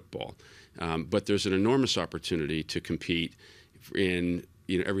in football. But there's an enormous opportunity to compete in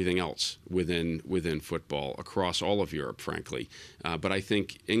everything else within football across all of Europe, frankly. But I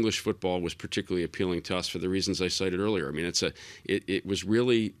think English football was particularly appealing to us for the reasons I cited earlier. I mean, it was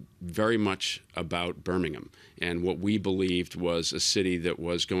really very much about Birmingham and what we believed was a city that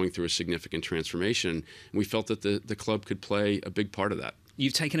was going through a significant transformation. And we felt that the club could play a big part of that.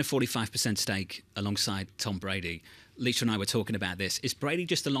 You've taken a 45% stake alongside Tom Brady. Lisa and I were talking about this. Is Brady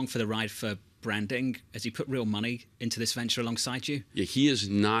just along for the ride for branding? Has he put real money into this venture alongside you? Yeah, he is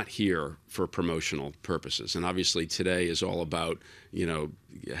not here for promotional purposes. And obviously today is all about,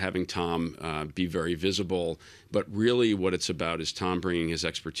 having Tom be very visible. But really what it's about is Tom bringing his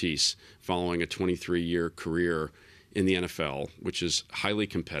expertise following a 23-year career in the NFL, which is highly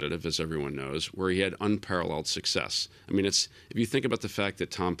competitive, as everyone knows, where he had unparalleled success. I mean, if you think about the fact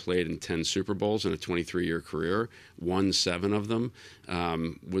that Tom played in 10 Super Bowls in a 23-year career, won 7 of them,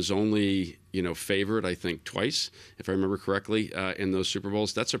 was only, favored, I think, twice, if I remember correctly, in those Super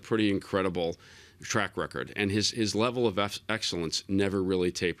Bowls. That's a pretty incredible track record. And his level of excellence never really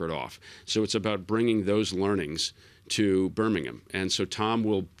tapered off. So it's about bringing those learnings to Birmingham. And so Tom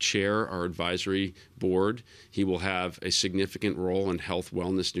will chair our advisory board. He will have a significant role in health,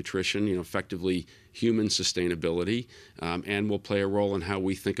 wellness, nutrition, effectively human sustainability, and will play a role in how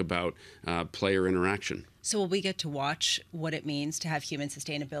we think about player interaction. So will we get to watch what it means to have human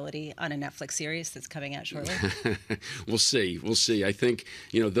sustainability on a Netflix series that's coming out shortly? We'll see. We'll see. I think,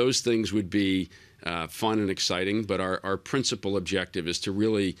 those things would be fun and exciting, but our principal objective is to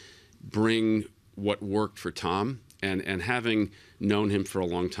really bring what worked for Tom. And having known him for a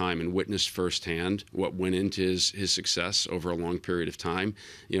long time and witnessed firsthand what went into his success over a long period of time,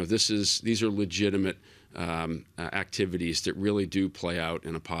 these are legitimate activities that really do play out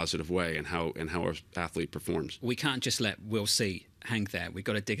in a positive way and how our athlete performs. We can't just let we'll see hang there. We've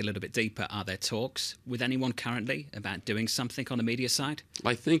got to dig a little bit deeper. Are there talks with anyone currently about doing something on the media side?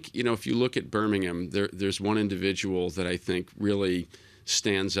 I think, if you look at Birmingham, there's one individual that I think really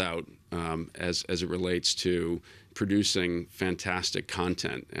stands out as it relates to producing fantastic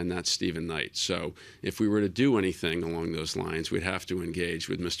content, and that's Stephen Knight. So if we were to do anything along those lines, we'd have to engage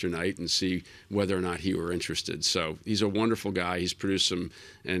with Mr. Knight and see whether or not he were interested. So he's a wonderful guy. He's produced some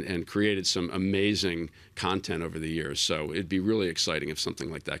and created some amazing content over the years. So it'd be really exciting if something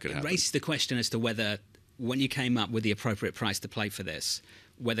like that could happen. It raises the question as to whether, when you came up with the appropriate price to play for this,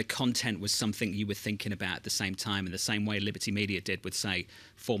 whether content was something you were thinking about at the same time in the same way Liberty Media did with, say,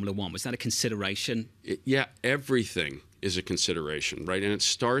 Formula One. Was that a consideration? Yeah, everything is a consideration, right? And it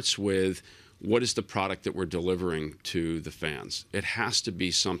starts with what is the product that we're delivering to the fans. It has to be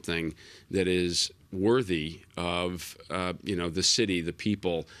something that is worthy of, the city, the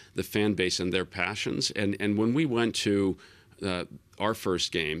people, the fan base, and their passions. And when we went to our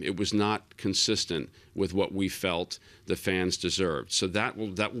first game, it was not consistent with what we felt the fans deserved. So that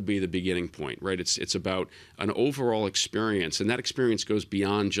will be the beginning point, right? It's about an overall experience, and that experience goes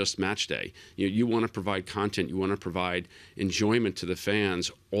beyond just match day. You want to provide content, you want to provide enjoyment to the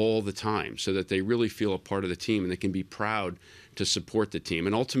fans all the time, so that they really feel a part of the team and they can be proud to support the team.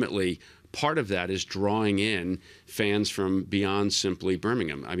 And ultimately, part of that is drawing in fans from beyond simply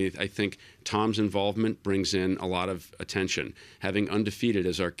Birmingham. I mean, I think Tom's involvement brings in a lot of attention. Having Undefeated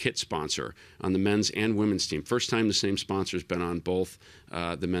as our kit sponsor on the men's and women's team. First time the same sponsor's been on both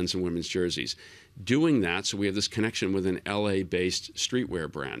the men's and women's jerseys. Doing that, so we have this connection with an LA-based streetwear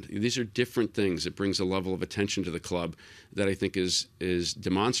brand. These are different things. It brings a level of attention to the club that I think is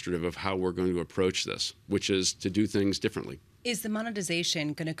demonstrative of how we're going to approach this, which is to do things differently. Is the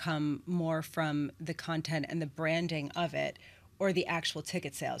monetization going to come more from the content and the branding of it, or the actual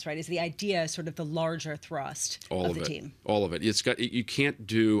ticket sales, right? Is the idea sort of the larger thrust of the team? All of it. You can't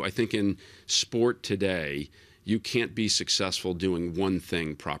do, I think in sport today, you can't be successful doing one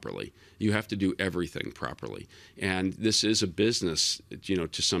thing properly. You have to do everything properly. And this is a business,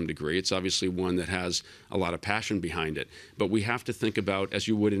 to some degree. It's obviously one that has a lot of passion behind it. But we have to think about, as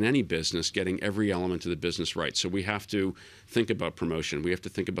you would in any business, getting every element of the business right. So we have to think about promotion. We have to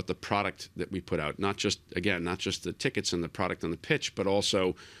think about the product that we put out. Not just the tickets and the product on the pitch, but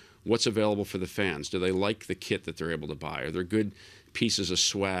also what's available for the fans. Do they like the kit that they're able to buy? Are there good pieces of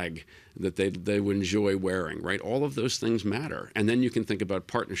swag that they would enjoy wearing, right? All of those things matter. And then you can think about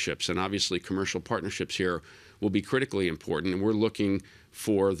partnerships, and obviously commercial partnerships here will be critically important, and we're looking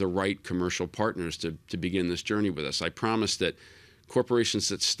for the right commercial partners to begin this journey with us. I promise that corporations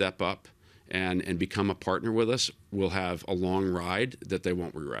that step up and become a partner with us will have a long ride that they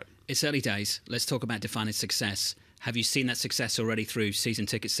won't regret. It's early days. Let's talk about defining success. Have you seen that success already through season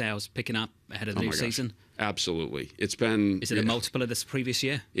ticket sales picking up ahead of the new season? Absolutely. It's been... Is it a multiple of this previous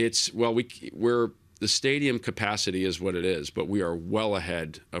year? We're the stadium capacity is what it is, but we are well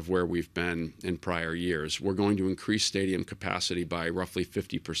ahead of where we've been in prior years. We're going to increase stadium capacity by roughly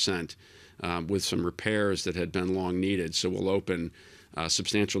 50% with some repairs that had been long needed. So we'll open a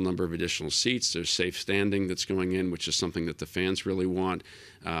substantial number of additional seats. There's safe standing that's going in, which is something that the fans really want.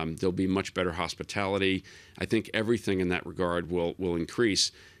 There'll be much better hospitality. I think everything in that regard will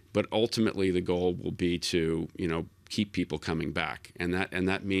increase, but ultimately the goal will be to, keep people coming back. And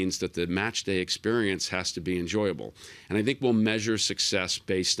that means that the match day experience has to be enjoyable. And I think we'll measure success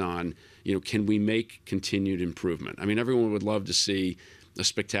based on, can we make continued improvement? I mean, everyone would love to see a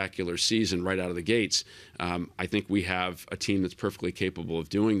spectacular season right out of the gates. I think we have a team that's perfectly capable of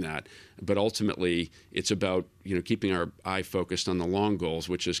doing that. But ultimately, it's about keeping our eye focused on the long goals,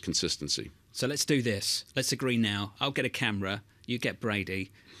 which is consistency. So let's do this. Let's agree now. I'll get a camera. You get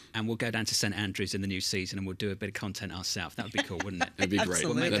Brady. And we'll go down to St Andrews in the new season and we'll do a bit of content ourselves. That would be cool, wouldn't it? That'd be great.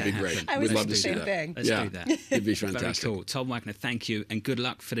 That'd be great. We'd love to see that. Let's do that. It'd be fantastic. Very cool. Tom Wagner, thank you and good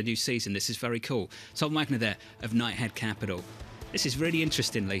luck for the new season. This is very cool. Tom Wagner there of Knighthead Capital. This is really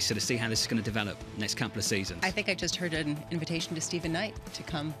interesting, Lisa, to see how this is going to develop next couple of seasons. I think I just heard an invitation to Stephen Knight to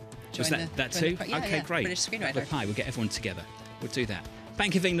come join that too? Okay, great. British screenwriter. We'll get everyone together. We'll do that.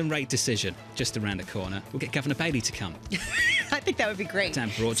 Bank of England rate decision just around the corner. We'll get Governor Bailey to come. I think that would be great.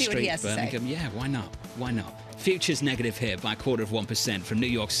 Down Broad See Street, what he has Birmingham. Yeah, why not? Why not? Futures negative here by 0.25% from New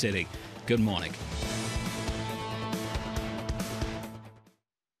York City. Good morning.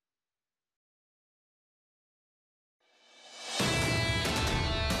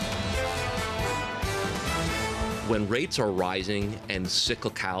 When rates are rising and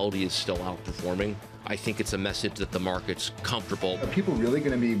cyclicality is still outperforming, I think it's a message that the market's comfortable. Are people really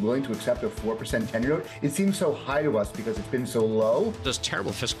going to be willing to accept a 4% 10-year note? It seems so high to us because it's been so low. Those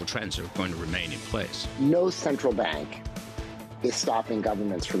terrible fiscal trends are going to remain in place. No central bank is stopping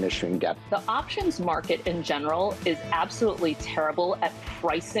governments from issuing debt. The options market in general is absolutely terrible at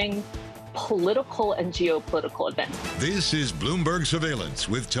pricing political and geopolitical events. This is Bloomberg Surveillance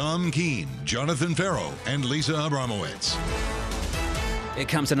with Tom Keene, Jonathan Ferro, and Lisa Abramowicz. Here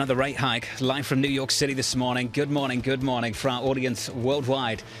comes another rate hike, live from New York City this morning. Good morning for our audience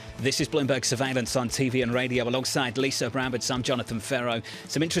worldwide. This is Bloomberg Surveillance on TV and radio alongside Lisa Abramowicz. I'm Jonathan Ferro.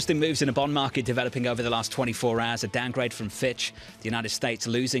 Some interesting moves in the bond market developing over the last 24 hours. A downgrade from Fitch. The United States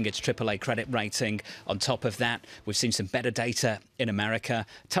losing its AAA credit rating. On top of that, we've seen some better data in America.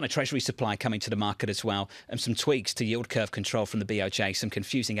 A ton of Treasury supply coming to the market as well. And some tweaks to yield curve control from the BOJ. Some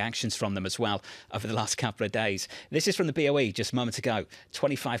confusing actions from them as well over the last couple of days. This is from the BOE just moments ago.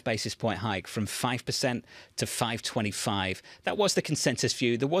 25 basis point hike from 5% to 5.25. That was the consensus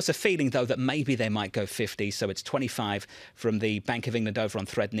view. There was a feeling, though, that maybe they might go 50, so it's 25 from the Bank of England over on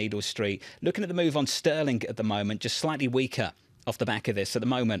Threadneedle Street. Looking at the move on sterling at the moment, just slightly weaker off the back of this. At the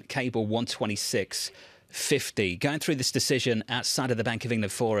moment, cable 126.50. Going through this decision outside of the Bank of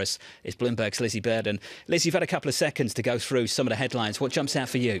England for us is Bloomberg's Lizzie Burden. Liz, you've had a couple of seconds to go through some of the headlines. What jumps out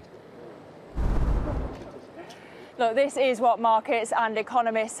for you? Look, this is what markets and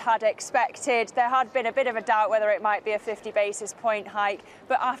economists had expected. There had been a bit of a doubt whether it might be a 50 basis point hike,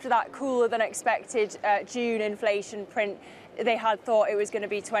 but after that cooler than expected June inflation print, they had thought it was going to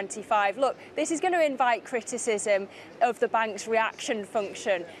be 25. Look, this is going to invite criticism of the bank's reaction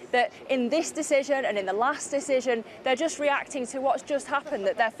function, that in this decision and in the last decision, they're just reacting to what's just happened,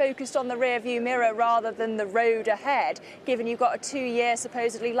 that they're focused on the rearview mirror rather than the road ahead, given you've got a 2-year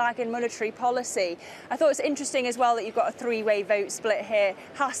supposedly lag in monetary policy. I thought it's interesting as well that you've got a three-way vote split here.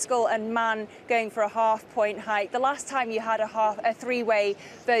 Haskell and Mann going for a half-point hike. The last time you had a three-way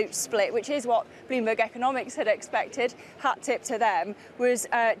vote split, which is what Bloomberg Economics had expected, hat tip to them, was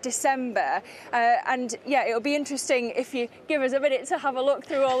December. And yeah, it'll be interesting if you give us a minute to have a look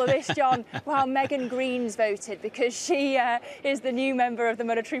through all of this, John, while Megan Green's voted, because she is the new member of the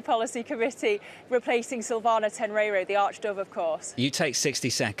Monetary Policy Committee, replacing Silvana Tenreiro, the archdove, of course. You take 60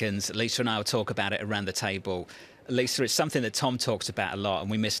 seconds. Lisa and I will talk about it around the table. Lisa, it's something that Tom talks about a lot,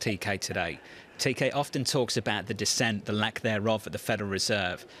 and we miss TK today. TK often talks about the dissent, the lack thereof at the Federal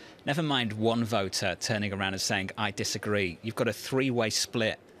Reserve. Never mind one voter turning around and saying, I disagree. You've got a three-way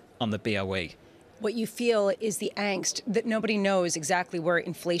split on the BOE. What you feel is the angst that nobody knows exactly where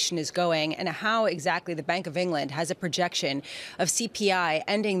inflation is going and how exactly the Bank of England has a projection of CPI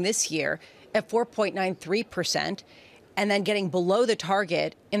ending this year at 4.93% and then getting below the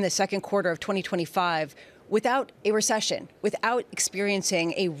target in the second quarter of 2025 without a recession, without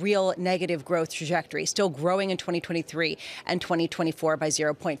experiencing a real negative growth trajectory, still growing in 2023 and 2024 by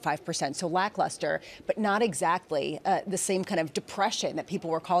 0.5%. So lackluster, but not exactly the same kind of depression that people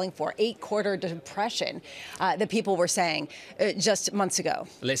were calling for, 8-quarter depression that people were saying just months ago.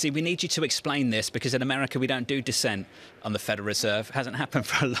 Lizzie, we need you to explain this, because in America we don't do dissent on the Federal Reserve. It hasn't happened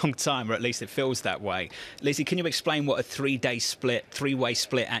for a long time, or at least it feels that way. Lizzie, can you explain what a three-way split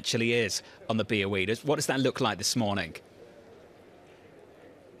actually is on the BOE? What does that look like this morning?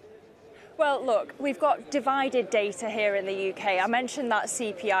 Well, look, we've got divided data here in the UK. I mentioned that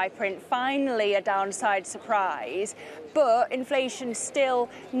CPI print, finally a downside surprise, but inflation still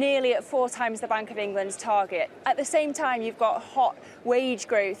nearly at 4 times the Bank of England's target. At the same time, you've got hot wage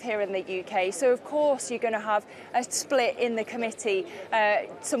growth here in the UK, so of course you're going to have a split in the committee,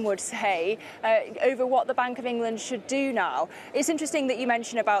 some would say, over what the Bank of England should do now. It's interesting that you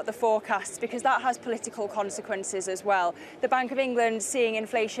mention about the forecasts, because that has political consequences as well. The Bank of England seeing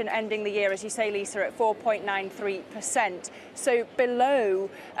inflation ending the year, as you say, Lisa, at 4.93%, so below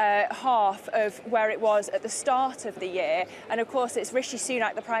half of where it was at the start of the year. year. And of course, it's Rishi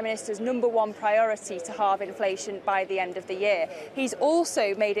Sunak, the Prime Minister's #1 priority to halve inflation by the end of the year. He's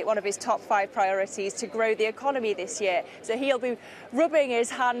also made it one of his top 5 priorities to grow the economy this year. So he'll be rubbing his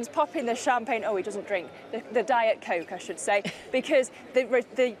hands, popping the champagne. Oh, he doesn't drink the Diet Coke, I should say, because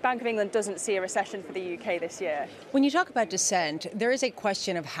the Bank of England doesn't see a recession for the UK this year. When you talk about dissent, there is a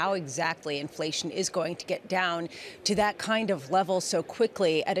question of how exactly inflation is going to get down to that kind of level so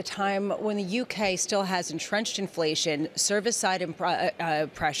quickly at a time when the UK still has entrenched inflation, service-side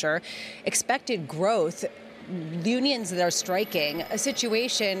pressure, expected growth, unions that are striking, a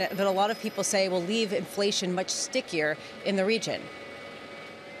situation that a lot of people say will leave inflation much stickier in the region.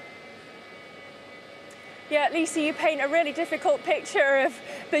 Yeah, Lisa, you paint a really difficult picture of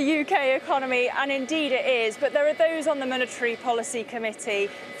the UK economy, and indeed it is. But there are those on the Monetary Policy Committee,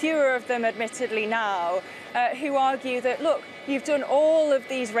 fewer of them admittedly now, who argue that, look, you've done all of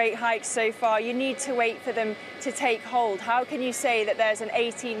these rate hikes so far. You need to wait for them to take hold. How can you say that there's an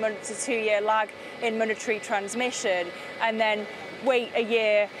 18-month to 2-year lag in monetary transmission and then wait a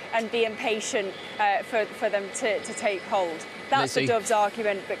year and be impatient for them to take hold? That's Lizzie, the Dove's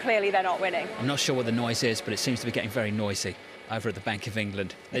argument, but clearly they're not winning. I'm not sure what the noise is, but it seems to be getting very noisy over at the Bank of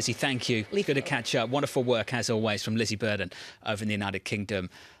England. Lizzie, thank you. Good to catch up. Wonderful work, as always, from Lizzie Burden over in the United Kingdom.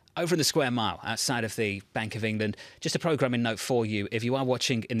 Over in the Square Mile, outside of the Bank of England, just a programming note for you. If you are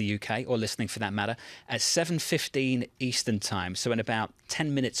watching in the UK, or listening for that matter, at 7:15 Eastern Time, so in about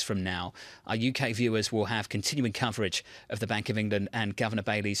 10 minutes from now, our UK viewers will have continuing coverage of the Bank of England and Governor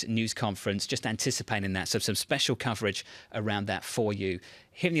Bailey's news conference, just anticipating that. So some special coverage around that for you.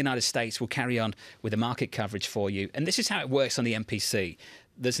 Here in the United States, we'll carry on with the market coverage for you. And this is how it works on the MPC.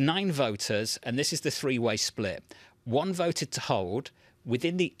 There's 9 voters, and this is the 3-way split. 1 voted to hold.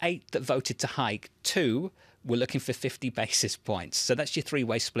 Within the 8 that voted to hike, 2 were looking for 50 basis points. So that's your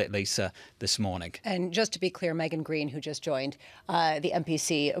 3-way split, Lisa, this morning. And just to be clear, Megan Green, who just joined the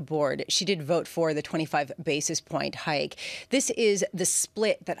MPC board, she did vote for the 25 basis point hike. This is the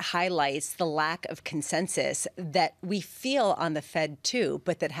split that highlights the lack of consensus that we feel on the Fed too,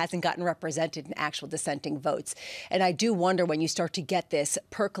 but that hasn't gotten represented in actual dissenting votes. And I do wonder when you start to get this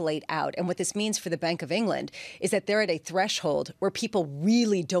percolate out. And what this means for the Bank of England is that they're at a threshold where people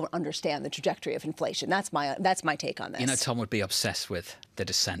really don't understand the trajectory of inflation. That's my take on this. You know, Tom would be obsessed with the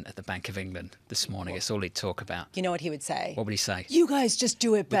dissent at the Bank of England this morning. It's all he'd talk about. You know what he would say? What would he say? You guys just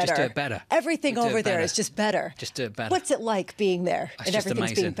do it better. We'll just do it better. Everything We'll over there is just better. Just do it better. What's it like being there That's and just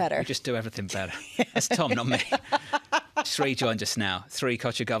everything's amazing. being better? We just do everything better. That's Tom, not me. Sri joined us now. Sri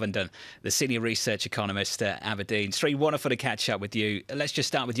Kochagovendon, the senior research economist at Aberdeen. Sri, wonderful to catch up with you. Let's just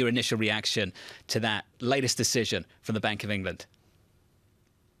start with your initial reaction to that latest decision from the Bank of England.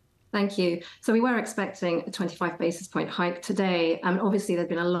 Thank you. So we were expecting a 25 basis point hike today. Obviously, there's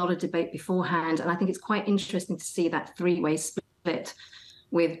been a lot of debate beforehand, and I think it's quite interesting to see that 3-way split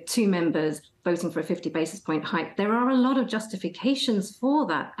with 2 members voting for a 50 basis point hike. There are a lot of justifications for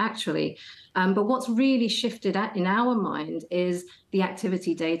that, actually. But what's really shifted in our mind is the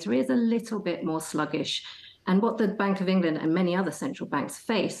activity data is a little bit more sluggish. And what the Bank of England and many other central banks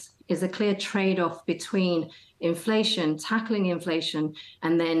face is a clear trade-off between inflation, tackling inflation,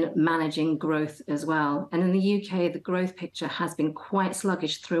 and then managing growth as well. And in the UK, the growth picture has been quite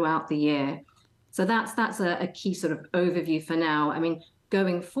sluggish throughout the year. So that's a key sort of overview for now. I mean,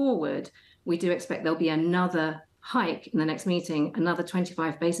 going forward, we do expect there'll be another hike in the next meeting. Another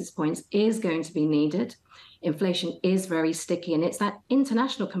 25 basis points is going to be needed. Inflation is very sticky, and it's that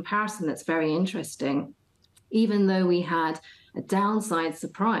international comparison that's very interesting. Even though we had a downside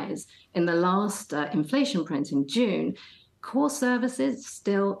surprise in the last inflation print in June, core services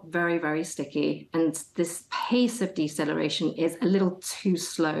still very, very sticky. And this pace of deceleration is a little too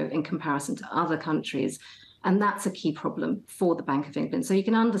slow in comparison to other countries. And that's a key problem for the Bank of England. So you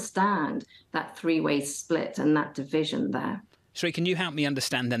can understand that 3-way split and that division there. Sri, can you help me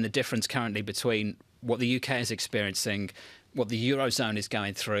understand then the difference currently between what the UK is experiencing, what the Eurozone is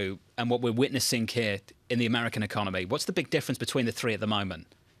going through, and what we're witnessing here in the American economy? What's the big difference between the 3 at the moment?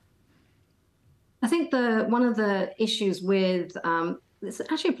 I think one of the issues with this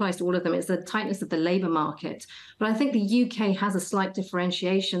actually applies to all of them, is the tightness of the labour market. But I think the UK has a slight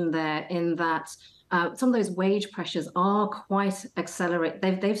differentiation there in that some of those wage pressures are quite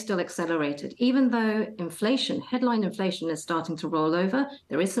accelerated. They've still accelerated, even though headline inflation is starting to roll over.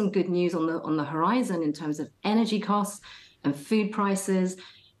 There is some good news on the horizon in terms of energy costs and food prices.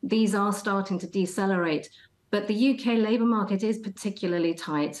 These are starting to decelerate. But the UK labour market is particularly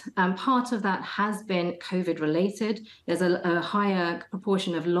tight. Part of that has been COVID related. There's a higher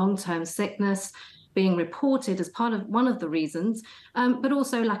proportion of long-term sickness. being reported as part of one of the reasons, but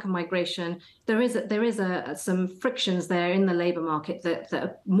also lack of migration. There is some frictions there in the labour market that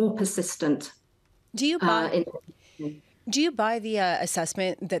are more persistent. Do you buy? Do you buy the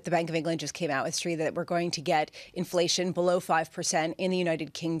assessment that the Bank of England just came out with, Sri, that we're going to get inflation below 5% in the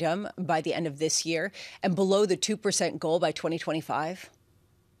United Kingdom by the end of this year and below the 2% goal by 2025?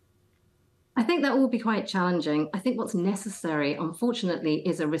 I think that will be quite challenging. I think what's necessary, unfortunately,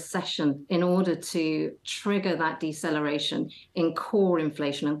 is a recession in order to trigger that deceleration in core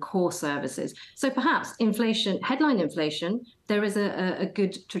inflation and core services. So perhaps inflation, headline inflation, there is a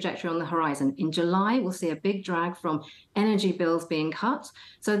good trajectory on the horizon. In July, we'll see a big drag from energy bills being cut.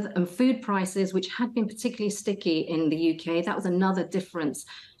 And food prices, which had been particularly sticky in the UK, that was another difference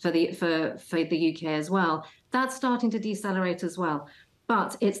for the UK as well. That's starting to decelerate as well.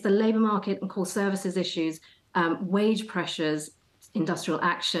 But it's the labour market and core services issues, wage pressures, industrial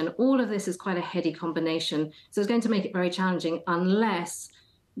action. All of this is quite a heady combination. So it's going to make it very challenging unless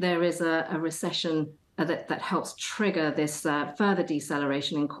there is a recession that helps trigger this further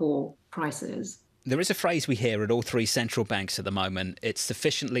deceleration in core prices. There is a phrase we hear at all three central banks at the moment. It's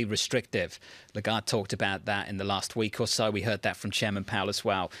sufficiently restrictive. Lagarde talked about that in the last week or so. We heard that from Chairman Powell as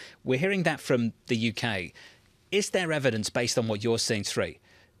well. We're hearing that from the UK. Is there evidence, based on what you're seeing, Sri,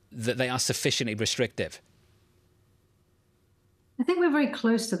 that they are sufficiently restrictive? I think we're very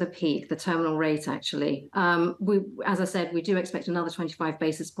close to the peak, the terminal rate, actually. As I said, we do expect another 25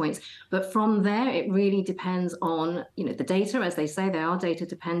 basis points. But from there, it really depends on, the data. As they say, they are data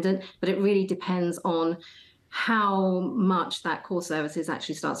dependent, but it really depends on how much that core services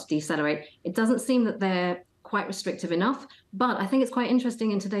actually starts to decelerate. It doesn't seem that they're quite restrictive enough. But I think it's quite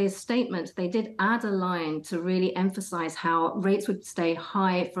interesting in today's statement, they did add a line to really emphasize how rates would stay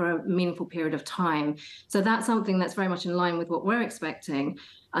high for a meaningful period of time. So that's something that's very much in line with what we're expecting.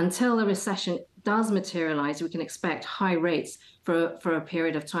 Until the recession does materialize, we can expect high rates for a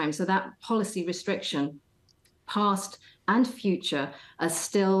period of time. So that policy restriction, past and future, are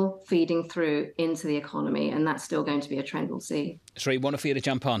still feeding through into the economy. And that's still going to be a trend we'll see. Sri, wonderful for you to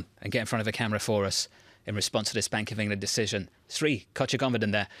jump on and get in front of a camera for us in response to this Bank of England decision. Sri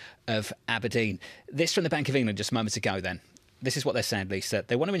Kochagovindan there of Aberdeen. This from the Bank of England just moments ago then. This is what they're saying, Lisa.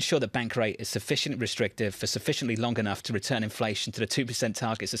 They want to ensure that bank rate is sufficiently restrictive for sufficiently long enough to return inflation to the 2%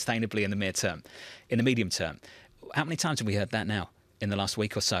 target sustainably in the medium term. How many times have we heard that now in the last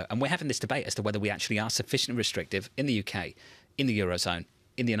week or so? And we're having this debate as to whether we actually are sufficiently restrictive in the UK, in the Eurozone,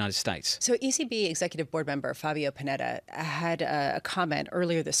 in the United States. So ECB Executive Board member Fabio Panetta had a comment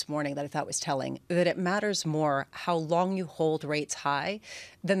earlier this morning that I thought was telling, that it matters more how long you hold rates high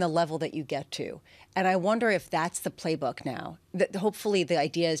than the level that you get to. And I wonder if that's the playbook now, that hopefully the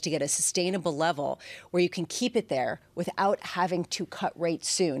idea is to get a sustainable level where you can keep it there without having to cut rates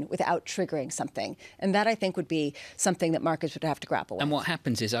soon, without triggering something. And that, I think, would be something that markets would have to grapple with. And what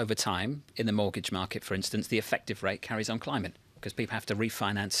happens is, over time, in the mortgage market, for instance, the effective rate carries on climbing, because people have to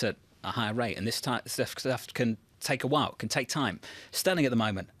refinance at a higher rate. And this stuff can take a while, can take time. Sterling at the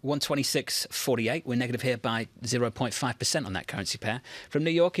moment, 126.48. We're negative here by 0.5% on that currency pair. From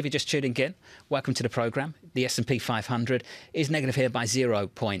New York, if you're just tuning in, welcome to the programme. The S&P 500 is negative here by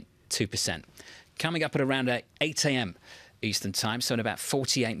 0.2%. Coming up at around 8 a.m. Eastern Time, so in about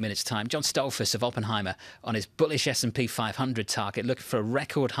 48 minutes' time, John Stolfus of Oppenheimer on his bullish S&P 500 target, looking for a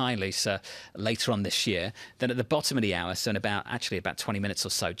record high, Lisa, later on this year. Then at the bottom of the hour, so in about 20 minutes or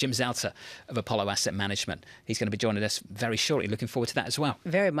so, Jim Zelter of Apollo Asset Management. He's going to be joining us very shortly. Looking forward to that as well.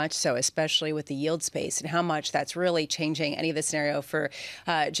 Very much so, especially with the yield space and how much that's really changing any of the scenario for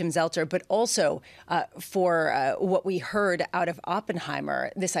Jim Zelter, but also for what we heard out of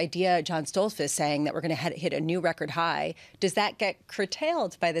Oppenheimer, this idea, John Stolfus saying that we're going to hit a new record high. Does that get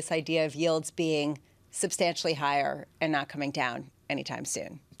curtailed by this idea of yields being substantially higher and not coming down anytime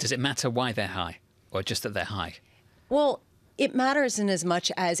soon? Does it matter why they're high, or just that they're high? Well, it matters in as much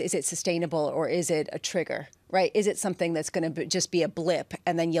as, is it sustainable or is it a trigger, right? Is it something that's going to just be a blip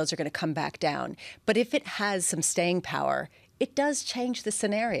and then yields are going to come back down? But if it has some staying power, it does change the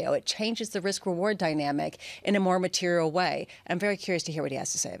scenario. It changes the risk-reward dynamic in a more material way. I'm very curious to hear what he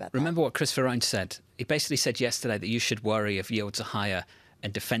has to say about that. Remember what Chris Verone said? He basically said yesterday that you should worry if yields are higher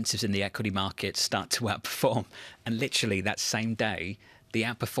and defensives in the equity market start to outperform. And literally that same day, the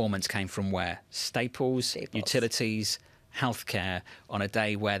outperformance came from where? Staples. Utilities, healthcare, on a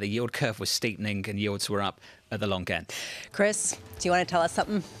day where the yield curve was steepening and yields were up at the long end. Chris, do you want to tell us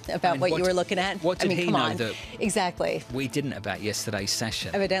something about what you were looking at? What did he know that exactly we didn't about yesterday's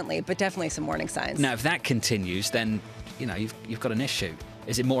session? Evidently, but definitely some warning signs. Now, if that continues, then you've got an issue.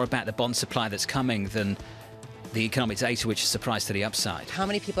 Is it more about the bond supply that's coming than the economic data, which is surprised to the upside. How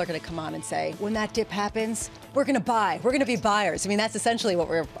many people are going to come on and say, when that dip happens, we're going to buy. We're going to be buyers. I mean, that's essentially what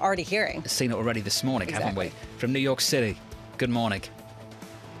we're already hearing. Seen it already this morning, haven't we? From New York City, good morning.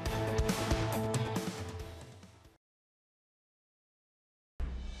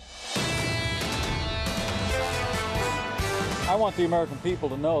 I want the American people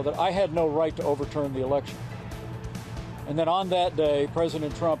to know that I had no right to overturn the election. And then on that day,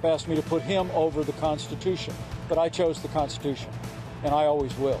 President Trump asked me to put him over the Constitution. But I chose the Constitution, and I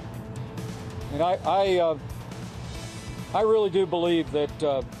always will. And I really do believe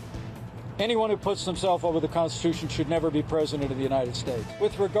that anyone who puts themselves over the Constitution should never be president of the United States.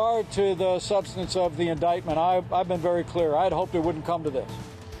 With regard to the substance of the indictment, I've been very clear. I had hoped it wouldn't come to this.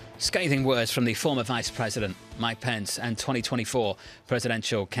 Scathing words from the former Vice President Mike Pence and 2024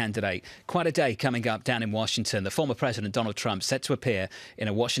 presidential candidate. Quite a day coming up down in Washington. The former President Donald Trump set to appear in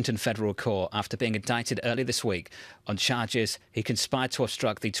a Washington federal court after being indicted earlier this week on charges he conspired to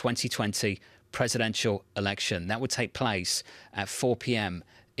obstruct the 2020 presidential election. That would take place at 4 p.m.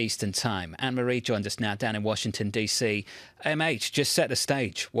 Eastern Time. Anne-Marie joined us now down in Washington, D.C. AMH, just set the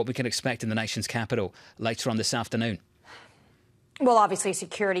stage. What we can expect in the nation's capital later on this afternoon. Well, obviously,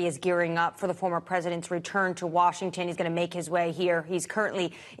 security is gearing up for the former president's return to Washington. He's going to make his way here. He's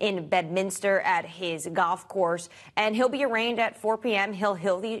currently in Bedminster at his golf course, and he'll be arraigned at 4 p.m. He'll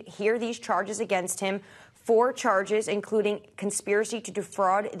hear these charges against him. 4 charges, including conspiracy to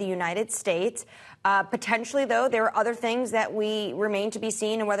defraud the United States. Potentially, though, there are other things that we remain to be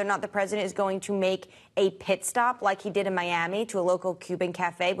seen, and whether or not the president is going to make a pit stop like he did in Miami to a local Cuban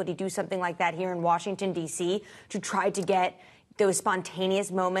cafe. Would he do something like that here in Washington, D.C., to try to get those spontaneous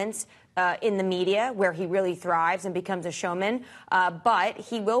moments in the media where he really thrives and becomes a showman? But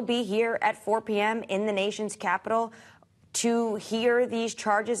he will be here at 4 p.m. in the nation's capital to hear these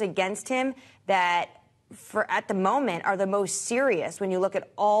charges against him that, at the moment, are the most serious when you look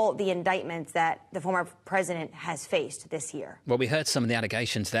at all the indictments that the former president has faced this year. Well, we heard some of the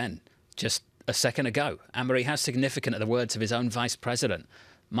allegations then, just a second ago. Anne-Marie, how significant are the words of his own vice president,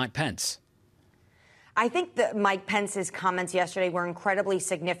 Mike Pence? I think that Mike Pence's comments yesterday were incredibly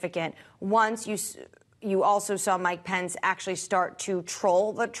significant. Once you also saw Mike Pence actually start to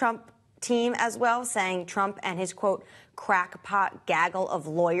troll the Trump team as well, saying Trump and his, quote, crackpot gaggle of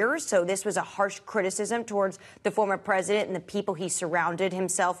lawyers. So this was a harsh criticism towards the former president and the people he surrounded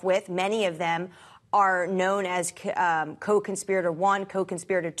himself with. Many of them are known as co-conspirator 1,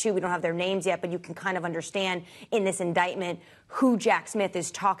 co-conspirator 2. We don't have their names yet, but you can kind of understand in this indictment who Jack Smith is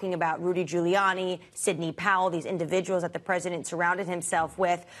talking about: Rudy Giuliani, Sidney Powell, these individuals that the president surrounded himself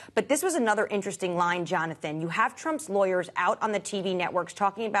with. But this was another interesting line, Jonathan. You have Trump's lawyers out on the TV networks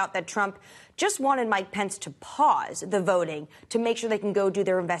talking about that Trump just wanted Mike Pence to pause the voting to make sure they can go do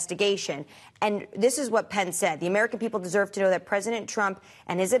their investigation. And this is what Pence said: the American people deserve to know that President Trump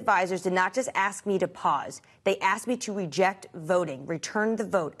and his advisors did not just ask me to pause. They asked me to reject voting, return the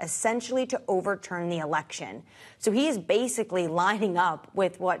vote, essentially to overturn the election. So he is basically lining up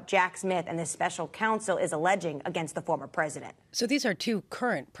with what Jack Smith and the special counsel is alleging against the former president. So these are 2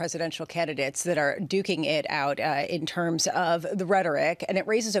 current presidential candidates that are duking it out in terms of the rhetoric. And it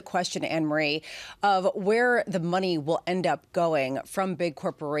raises a question, Anne-Marie, of where the money will end up going from big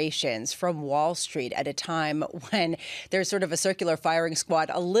corporations, from Wall Street, at a time when there's sort of a circular firing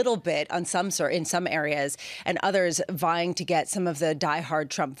squad a little bit in some areas, and others vying to get some of the diehard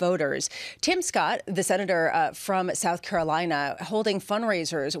Trump voters. Tim Scott, the senator from South Carolina, holding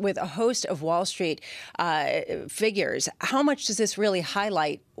fundraisers with a host of Wall Street figures. How much does this really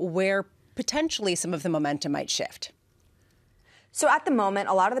highlight where potentially some of the momentum might shift? So at the moment,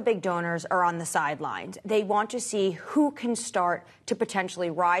 a lot of the big donors are on the sidelines. They want to see who can start to potentially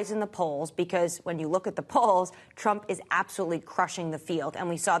rise in the polls, because when you look at the polls, Trump is absolutely crushing the field. And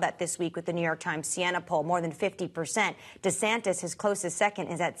we saw that this week with the New York Times Siena poll, more than 50%. DeSantis, his closest second,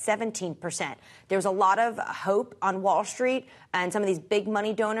 is at 17%. There's a lot of hope on Wall Street and some of these big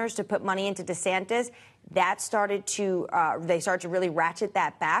money donors to put money into DeSantis. That started to really ratchet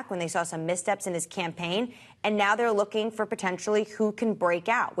that back when they saw some missteps in his campaign. And now they're looking for potentially who can break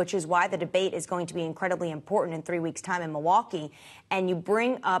out, which is why the debate is going to be incredibly important in 3 weeks' time in Milwaukee. And you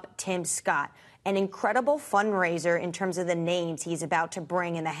bring up Tim Scott, an incredible fundraiser in terms of the names he's about to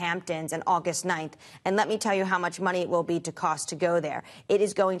bring in the Hamptons on August 9th. And let me tell you how much money it will be to cost to go there. It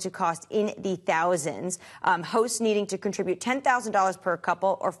is going to cost in the thousands. Hosts needing to contribute $10,000 per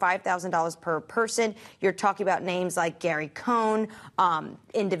couple or $5,000 per person. You're talking about names like Gary Cohn,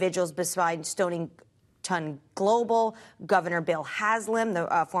 individuals beside Global, Governor Bill Haslam,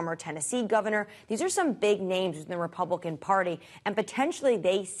 the former Tennessee governor. These are some big names in the Republican Party, and potentially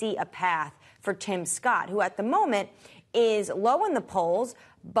they see a path for Tim Scott, who at the moment is low in the polls,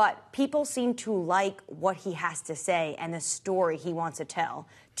 but people seem to like what he has to say and the story he wants to tell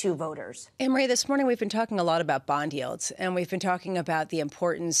to voters. Anne-Marie, this morning we've been talking a lot about bond yields, and we've been talking about the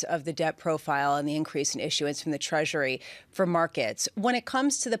importance of the debt profile and the increase in issuance from the Treasury for markets. When it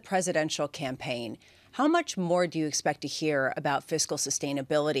comes to the presidential campaign, how much more do you expect to hear about fiscal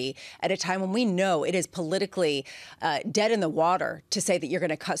sustainability at a time when we know it is politically dead in the water to say that you're going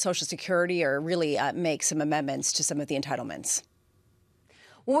to cut Social Security or really make some amendments to some of the entitlements?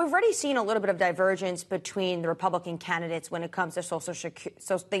 Well, we've already seen a little bit of divergence between the Republican candidates when it comes to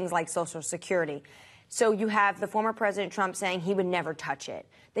things like Social Security. So you have the former President Trump saying he would never touch it.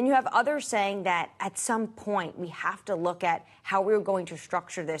 Then you have others saying that at some point we have to look at how we're going to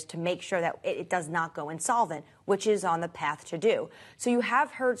structure this to make sure that it does not go insolvent, which is on the path to do. So you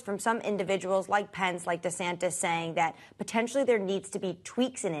have heard from some individuals like Pence, like DeSantis, saying that potentially there needs to be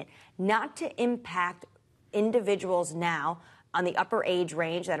tweaks in it, not to impact individuals now on the upper age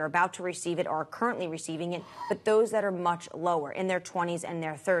range that are about to receive it or are currently receiving it, but those that are much lower in their 20s and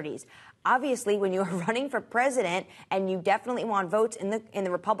their 30s. Obviously, when you're running for president and you definitely want votes in the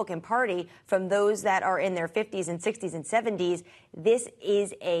Republican Party from those that are in their 50s and 60s and 70s, this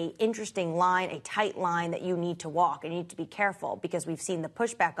is a interesting line, a tight line that you need to walk. And you need to be careful because we've seen the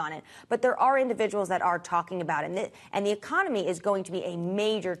pushback on it. But there are individuals that are talking about it. And the economy is going to be a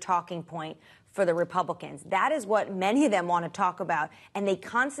major talking point for the Republicans. That is what many of them want to talk about. And they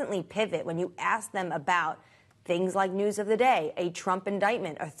constantly pivot when you ask them about things like news of the day, a Trump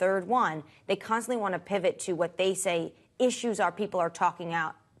indictment, a third one. They constantly want to pivot to what they say issues our people are talking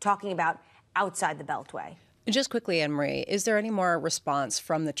about outside the Beltway. Just quickly, Anne-Marie, is there any more response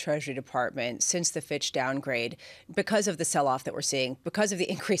from the Treasury Department since the Fitch downgrade because of the sell-off that we're seeing, because of the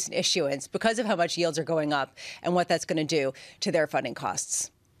increase in issuance, because of how much yields are going up and what that's going to do to their funding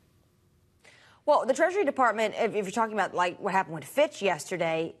costs? Well, the Treasury Department, if you're talking about like what happened with Fitch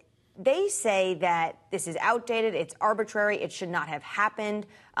yesterday, they say that this is outdated, it's arbitrary, it should not have happened.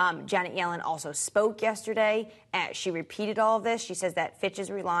 Janet Yellen also spoke yesterday. She repeated all of this. She says that Fitch is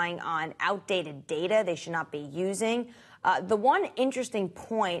relying on outdated data they should not be using. The one interesting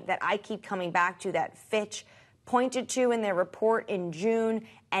point that I keep coming back to that Fitch pointed to in their report in June,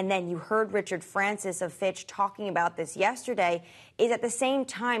 and then you heard Richard Francis of Fitch talking about this yesterday, is at the same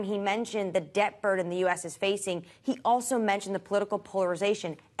time he mentioned the debt burden the U.S. is facing, he also mentioned the political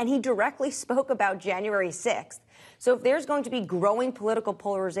polarization, and he directly spoke about January 6th. So if there's going to be growing political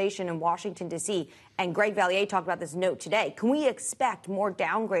polarization in Washington, D.C., and Greg Valliere talked about this note today, can we expect more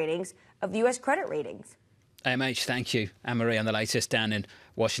downgradings of the U.S. credit ratings? AMH, thank you. Anne-Marie on the latest down in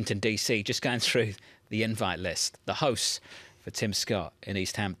Washington, D.C. Just going through the invite list. The hosts for Tim Scott in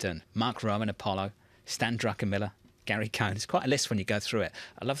East Hampton, Mark Rowan, Apollo, Stan Druckenmiller, Gary Cohn. It's quite a list when you go through it.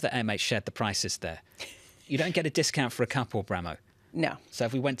 I love that AMH shared the prices there. You don't get a discount for a couple, Bramo. No. So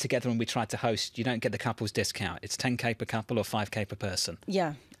if we went together and we tried to host, you don't get the couple's discount. It's 10K per couple or 5K per person.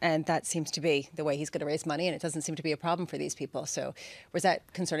 Yeah, and that seems to be the way he's going to raise money, and it doesn't seem to be a problem for these people. So was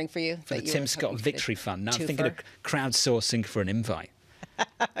that concerning for you? For the Tim Scott Victory Fund. No, I'm thinking of crowdsourcing for an invite.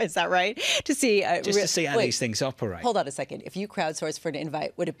 Is that right? To see just to see how these things operate. Hold on a second. If you crowdsource for an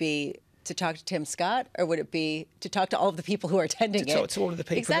invite, would it be to talk to Tim Scott, or would it be to talk to all of the people who are attending it? To talk to all of the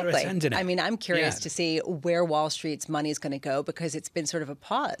people who are attending it. I mean, I'm curious to see where Wall Street's money is going to go, because it's been sort of a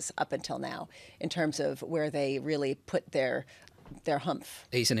pause up until now in terms of where they really put their humph.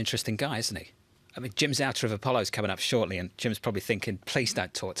 He's an interesting guy, isn't he? I mean, Jim's outer of Apollo's coming up shortly, and Jim's probably thinking, please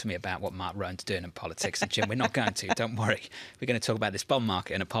don't talk to me about what Mark Rowan's doing in politics. And Jim, we're not going to. Don't worry. We're going to talk about this bond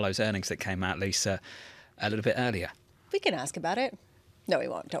market and Apollo's earnings that came out, Lisa, a little bit earlier. We can ask about it. No, he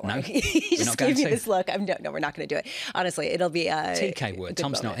won't. Don't worry. No? He just gave me this look. No, we're not going to do it. Honestly, it'll be TK would.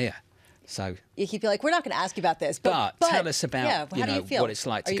 Tom's not here. So he'd be like, we're not going to ask you about this. But tell us about how do you feel? What it's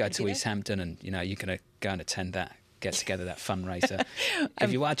like to go to East Hampton, and you're going to go and attend that. Get together, that fundraiser.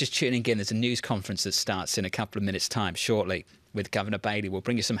 If you are just tuning in, there's a news conference that starts in a couple of minutes' time shortly with Governor Bailey. We'll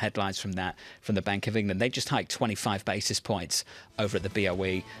bring you some headlines from that, from the Bank of England. They just hiked 25 basis points over at the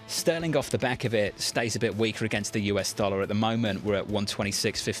BOE. Sterling off the back of it stays a bit weaker against the US dollar. At the moment, we're at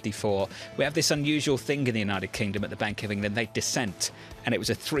 126.54. We have this unusual thing in the United Kingdom at the Bank of England. They dissent, and it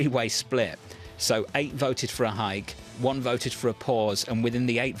was a three-way split. So 8 voted for a hike, 1 voted for a pause, and within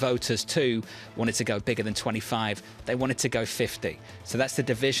the 8 voters, 2 wanted to go bigger than 25. They wanted to go 50. So that's the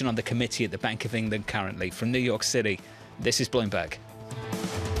division on the committee at the Bank of England currently. From New York City, this is Bloomberg.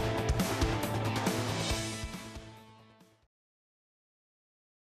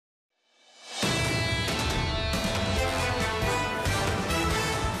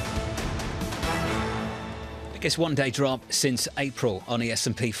 Biggest one-day drop since April on the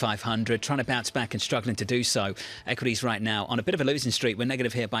S&P 500, trying to bounce back and struggling to do so. Equities right now on a bit of a losing streak. We're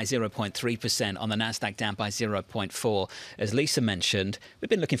negative here by 0.3%, on the Nasdaq down by 0.4%. As Lisa mentioned, we've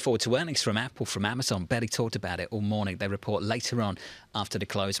been looking forward to earnings from Apple, from Amazon. Barely talked about it all morning. They report later on after the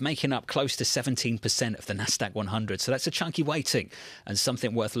close, making up close to 17% of the Nasdaq 100. So that's a chunky weighting and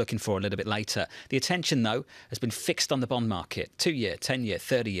something worth looking for a little bit later. The attention, though, has been fixed on the bond market. 2-year, 10-year,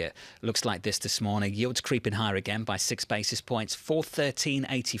 30-year. Looks like this morning. Yields creeping higher again by 6 basis points,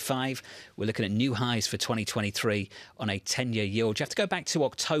 413.85. We're looking at new highs for 2023 on a 10-year yield. You have to go back to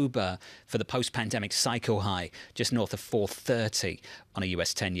October for the post-pandemic cycle high, just north of 430 on a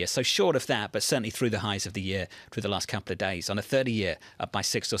US 10-year. So short of that, but certainly through the highs of the year, through the last couple of days. On a 30-year, up by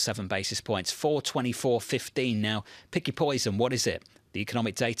 6 or 7 basis points, 424.15. Now, pick your poison. What is it? The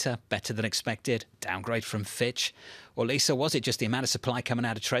economic data, better than expected, downgrade from Fitch? Or, Lisa, was it just the amount of supply coming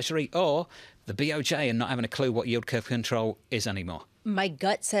out of Treasury, or the BOJ and not having a clue what yield curve control is anymore? My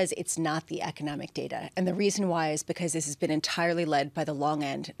gut says it's not the economic data. And the reason why is because this has been entirely led by the long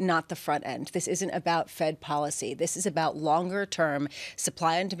end, not the front end. This isn't about Fed policy. This is about longer term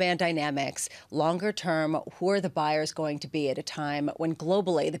supply and demand dynamics, longer term, who are the buyers going to be at a time when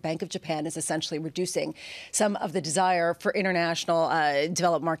globally the Bank of Japan is essentially reducing some of the desire for international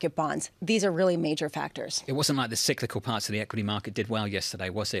developed market bonds. These are really major factors. It wasn't like the cyclical parts of the equity market did well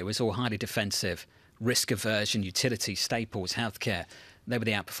yesterday, was it? It was all highly defensive. Risk aversion, utilities, staples, healthcare. They were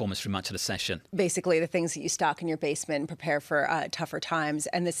the outperformers through much of the session. Basically, the things that you stock in your basement and prepare for tougher times.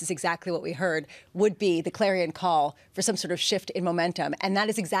 And this is exactly what we heard would be the clarion call for some sort of shift in momentum. And that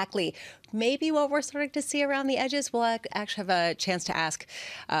is exactly maybe what we're starting to see around the edges. We'll actually have a chance to ask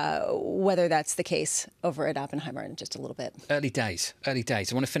whether that's the case over at Oppenheimer in just a little bit. Early days. I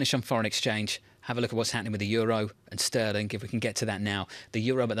want to finish on foreign exchange. Have a look at what's happening with the euro and sterling, if we can get to that now. The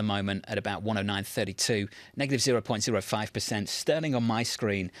euro at the moment at about 109.32, negative 0.05%. Sterling on my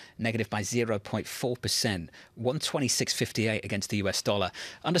screen, negative by 0.4%, 126.58 against the US dollar.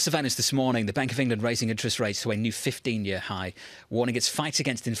 Under surveillance this morning, the Bank of England raising interest rates to a new 15-year high, warning its fight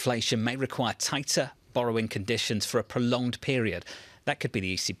against inflation may require tighter borrowing conditions for a prolonged period. That could be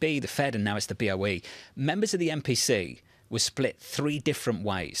the ECB, the Fed, and now it's the BOE. Members of the MPC were split 3 different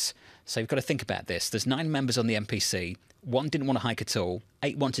ways. So you've got to think about this. There's 9 members on the MPC. 1 didn't want to hike at all.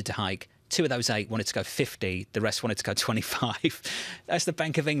 8 wanted to hike. 2 of those 8 wanted to go 50. The rest wanted to go 25. That's the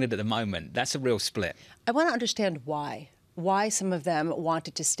Bank of England at the moment. That's a real split. I want to understand why some of them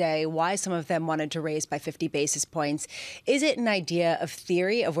wanted to stay, why some of them wanted to raise by 50 basis points. Is it an idea of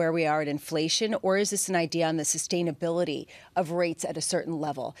theory of where we are at inflation, or is this an idea on the sustainability of rates at a certain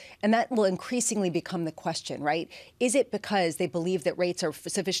level? And that will increasingly become the question, right? Is it because they believe that rates are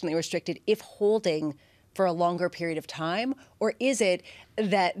sufficiently restricted if holding for a longer period of time? Or is it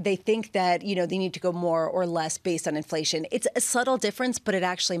that they think that, they need to go more or less based on inflation? It's a subtle difference, but it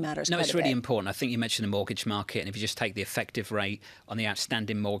actually matters quite a bit. No, it's really important. I think you mentioned the mortgage market, and if you just take the effective rate on the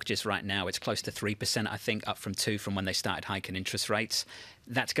outstanding mortgages right now, it's close to 3%, I think, up from 2% from when they started hiking interest rates.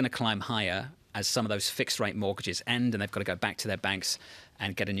 That's going to climb higher as some of those fixed rate mortgages end, and they've got to go back to their banks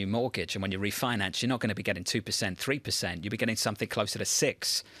and get a new mortgage. And when you refinance, you're not going to be getting 2%, 3%. You'll be getting something closer to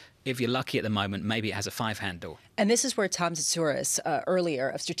 6%. If you're lucky at the moment, maybe it has a 5 handle. And this is where Tom Zitsouras earlier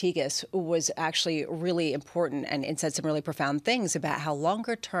of Strategas was actually really important and said some really profound things about how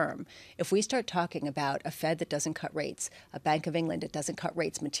longer term, if we start talking about a Fed that doesn't cut rates, a Bank of England that doesn't cut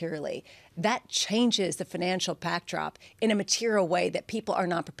rates materially, that changes the financial backdrop in a material way that people are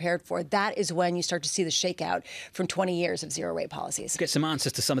not prepared for. That is when you start to see the shakeout from 20 years of zero rate policies. Get some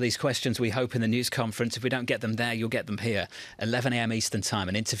answers to some of these questions, we hope, in the news conference. If we don't get them there, you'll get them here. 11 a.m. Eastern Time,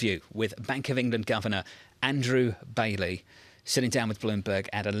 an interview with Bank of England Governor Andrew Bailey, sitting down with Bloomberg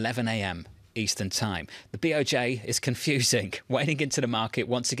at 11 a.m. Eastern Time. The BOJ is confusing, wading into the market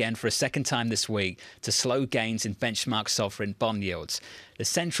once again for a second time this week to slow gains in benchmark sovereign bond yields. The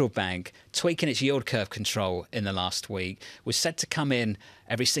central bank, tweaking its yield curve control in the last week, was said to come in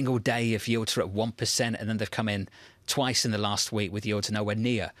every single day if yields are at 1%, and then they've come in twice in the last week with yields nowhere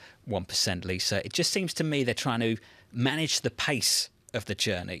near 1%, Lisa. It just seems to me they're trying to manage the pace of the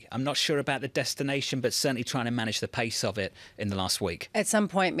journey. I'm not sure about the destination, but certainly trying to manage the pace of it in the last week. At some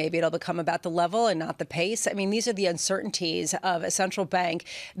point, maybe it'll become about the level and not the pace. I mean, these are the uncertainties of a central bank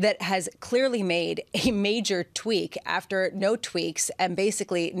that has clearly made a major tweak after no tweaks and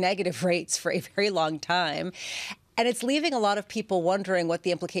basically negative rates for a very long time. And it's leaving a lot of people wondering what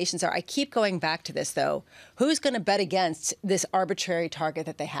the implications are. I keep going back to this, though. Who's going to bet against this arbitrary target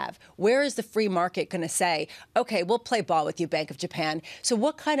that they have? Where is the free market going to say, OK, we'll play ball with you, Bank of Japan? So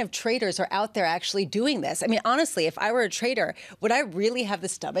what kind of traders are out there actually doing this? I mean, honestly, if I were a trader, would I really have the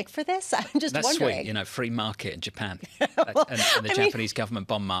stomach for this? I'm just That's wondering. Sweet, free market in Japan Well, and the Japanese government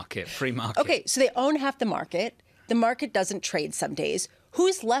bond market, free market. OK, so they own half the market. The market doesn't trade some days.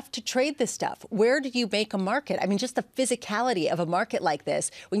 Who's left to trade this stuff? Where do you make a market? I mean, just the physicality of a market like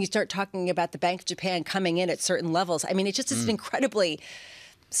this, when you start talking about the Bank of Japan coming in at certain levels, I mean, it just is an incredibly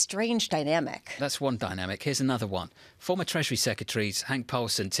strange dynamic. That's one dynamic. Here's another one. Former Treasury Secretaries Hank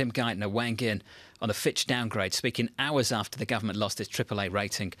Paulson, Tim Geithner weighing in on the Fitch downgrade, speaking hours after the government lost its AAA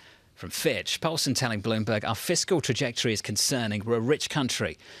rating from Fitch. Paulson telling Bloomberg, our fiscal trajectory is concerning. We're a rich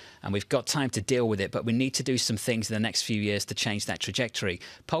country and we've got time to deal with it, but we need to do some things in the next few years to change that trajectory.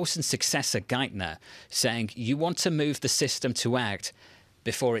 Paulson's successor, Geithner, saying, you want to move the system to act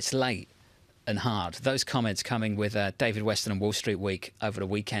before it's late and hard. Those comments coming with David Weston and Wall Street Week over the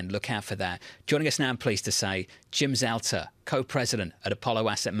weekend. Look out for that. Joining us now, I'm pleased to say, Jim Zelter, co-president at Apollo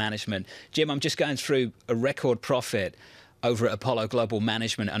Asset Management. Jim, I'm just going through a record profit over at Apollo Global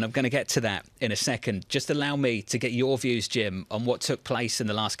Management, and I'm going to get to that in a second. Just allow me to get your views, Jim, on what took place in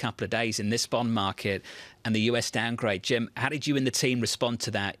the last couple of days in this bond market and the US downgrade. Jim, how did you and the team respond to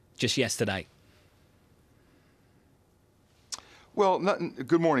that just yesterday? Well,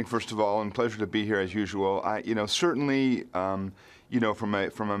 good morning, first of all, and pleasure to be here as usual. Certainly, from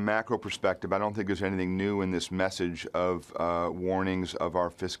a macro perspective, I don't think there's anything new in this message of warnings of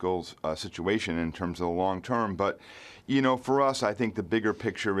our fiscal situation in terms of the long term. But, for us, I think the bigger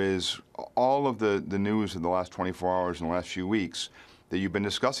picture is all of the news of the last 24 hours and the last few weeks that you've been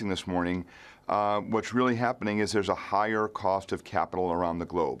discussing this morning. What's really happening is there's a higher cost of capital around the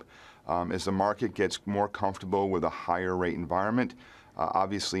globe. As the market gets more comfortable with a higher rate environment,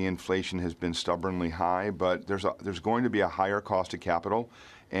 obviously inflation has been stubbornly high, but there's going to be a higher cost of capital.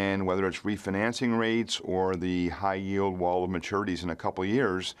 And whether it's refinancing rates or the high yield wall of maturities in a couple of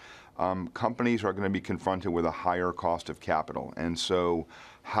years, companies are going to be confronted with a higher cost of capital. And so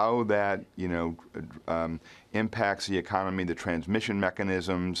how that impacts the economy, the transmission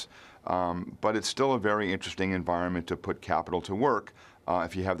mechanisms, but it's still a very interesting environment to put capital to work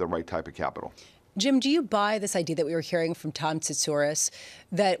if you have the right type of capital. Jim, do you buy this idea that we were hearing from Tom Tsouras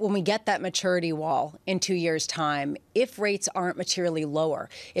that when we get that maturity wall in 2 years' time, if rates aren't materially lower,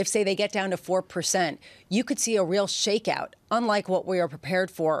 if, say, they get down to 4%, you could see a real shakeout, unlike what we are prepared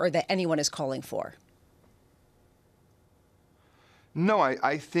for or that anyone is calling for? No,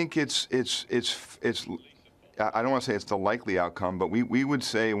 I think it's I don't want to say it's the likely outcome, but we would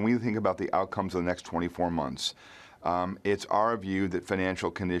say when we think about the outcomes of the next 24 months, it's our view that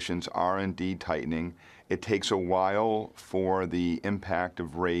financial conditions are indeed tightening. It takes a while for the impact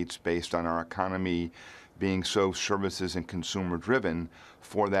of rates based on our economy being so services and consumer driven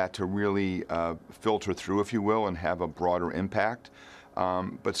for that to really filter through, if you will, and have a broader impact.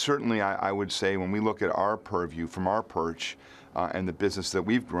 But certainly I would say when we look at our purview from our perch and the business that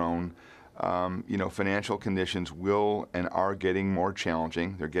we've grown, financial conditions will and are getting more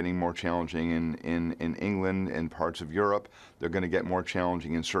challenging. They're getting more challenging in England and parts of Europe. They're going to get more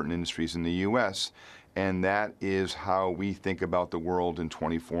challenging in certain industries in the U.S. And that is how we think about the world in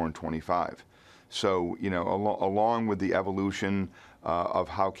 24 and 25. So, along with the evolution of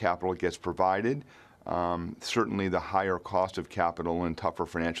how capital gets provided, certainly the higher cost of capital and tougher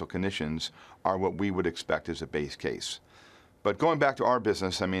financial conditions are what we would expect as a base case. But going back to our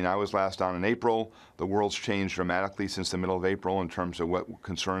business, I was last on in April. The world's changed dramatically since the middle of April in terms of what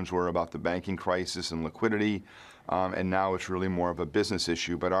concerns were about the banking crisis and liquidity. And now it's really more of a business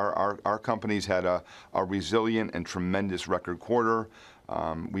issue. But our companies had a resilient and tremendous record quarter.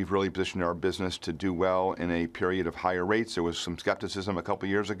 We've really positioned our business to do well in a period of higher rates. There was some skepticism a couple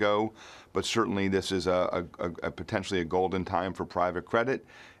years ago, but certainly this is a potentially a golden time for private credit.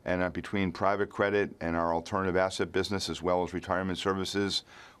 And between private credit and our alternative asset business, as well as retirement services,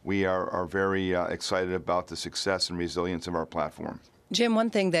 we are very excited about the success and resilience of our platform. Jim, one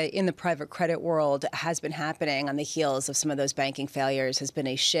thing that in the private credit world has been happening on the heels of some of those banking failures has been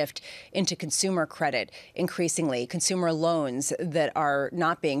a shift into consumer credit, increasingly consumer loans that are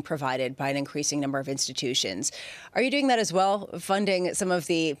not being provided by an increasing number of institutions. Are you doing that as well, funding some of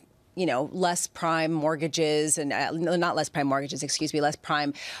the less prime mortgages and not less prime mortgages, excuse me, less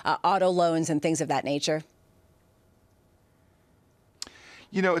prime auto loans and things of that nature?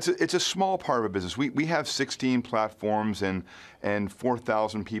 You know, it's a small part of a business. We have 16 platforms and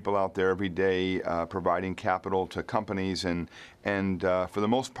 4,000 people out there every day providing capital to companies, and for the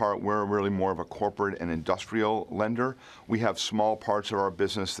most part, we're really more of a corporate and industrial lender. We have small parts of our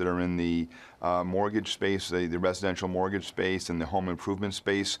business that are in the mortgage space, the residential mortgage space, and the home improvement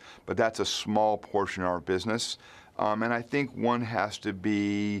space, but that's a small portion of our business. And I think one has to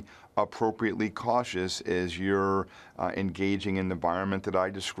be appropriately cautious as you're engaging in the environment that I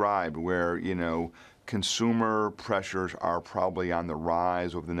described, where, you know, consumer pressures are probably on the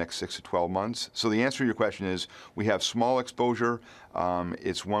rise over the next 6 to 12 months. So the answer to your question is we have small exposure.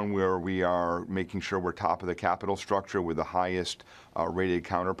 It's one where we are making sure we're top of the capital structure with the highest rated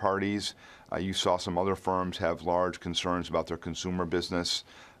counterparties. You saw some other firms have large concerns about their consumer business.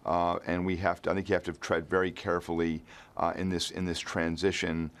 And I think you have to tread very carefully in this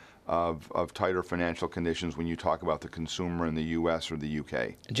transition of tighter financial conditions when you talk about the consumer in the U.S. or the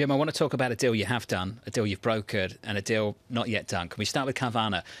U.K. Jim, I want to talk about a deal you have done, a deal you've brokered, and a deal not yet done. Can we start with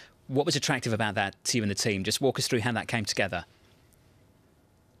Carvana? What was attractive about that to you and the team? Just walk us through how that came together.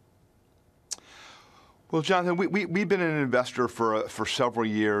 Well, Jonathan, we've been an investor for several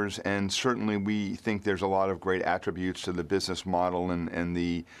years, and certainly we think there's a lot of great attributes to the business model and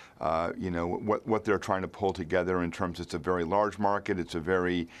the what they're trying to pull together in terms of it's a very large market.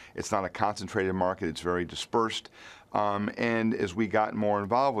 It's not a concentrated market. It's very dispersed. And as we got more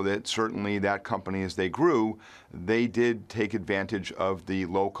involved with it, certainly that company, as they grew, they did take advantage of the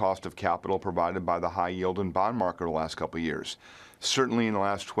low cost of capital provided by the high yield and bond market the last couple of years. Certainly in the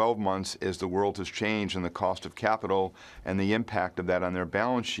last 12 months, as the world has changed and the cost of capital and the impact of that on their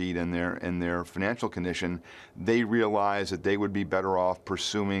balance sheet and their financial condition, they realized that they would be better off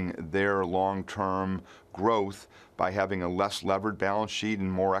pursuing their long-term growth by having a less levered balance sheet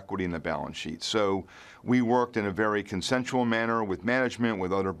and more equity in the balance sheet. So we worked in a very consensual manner with management,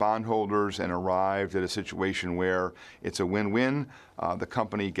 with other bondholders, and arrived at a situation where it's a win-win. The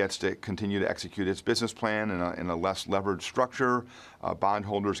company gets to continue to execute its business plan in a less levered structure.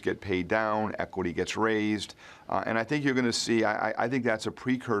 Bondholders get paid down, equity gets raised. And I think you're going to see, I think that's a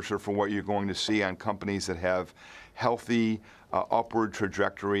precursor for what you're going to see on companies that have healthy upward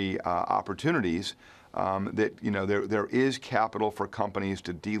trajectory opportunities. That there is capital for companies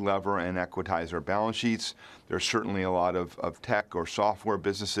to delever and equitize their balance sheets. There's certainly a lot of tech or software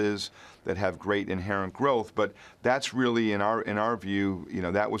businesses that have great inherent growth, but that's really in our view,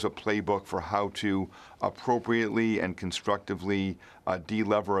 that was a playbook for how to appropriately and constructively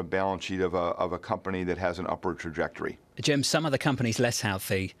delever a balance sheet of a company that has an upward trajectory. Jim, some other companies less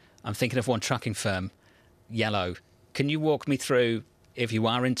healthy. I'm thinking of one trucking firm, Yellow. Can you walk me through, if you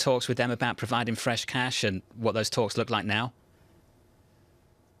are in talks with them about providing fresh cash, and what those talks look like now?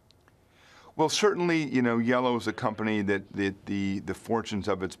 Well, certainly, Yellow is a company that the fortunes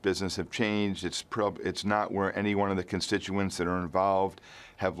of its business have changed. It's not where any one of the constituents that are involved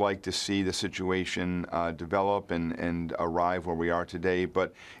have liked to see the situation develop and arrive where we are today.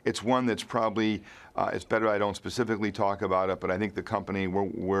 But it's one that's probably, it's better I don't specifically talk about it, but I think the company,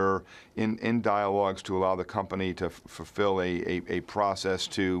 we're in dialogues to allow the company to fulfill a process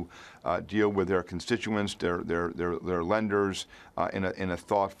to deal with their constituents, their lenders, in a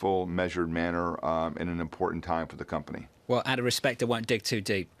thoughtful, measured manner in an important time for the company. Well, out of respect, I won't dig too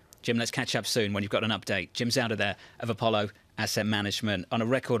deep. Jim, let's catch up soon when you've got an update. Jim's out of there of Apollo Asset Management on a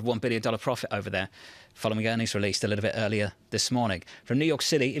record $1 billion profit over there following earnings released a little bit earlier this morning. From New York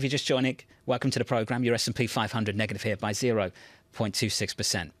City, if you're just joining, welcome to the programme. Your S&P 500 negative here by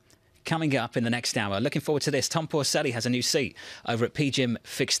 0.26%. Coming up in the next hour, looking forward to this. Tom Porcelli has a new seat over at PGIM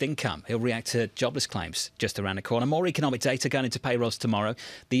Fixed Income. He'll react to jobless claims just around the corner. More economic data going into payrolls tomorrow.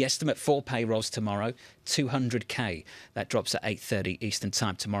 The estimate for payrolls tomorrow, 200K. That drops at 8:30 Eastern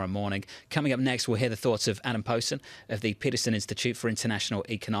Time tomorrow morning. Coming up next, we'll hear the thoughts of Adam Posen of the Peterson Institute for International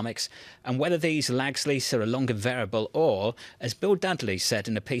Economics, and whether these lags, Lisa, are a longer variable or, as Bill Dudley said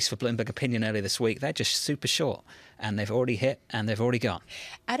in a piece for Bloomberg Opinion earlier this week, they're just super short. And they've already hit and they've already gone.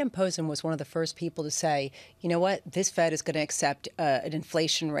 Adam Posen was one of the first people to say, you know what, this Fed is going to accept an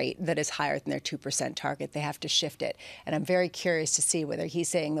inflation rate that is higher than their 2% target. They have to shift it. And I'm very curious to see whether he's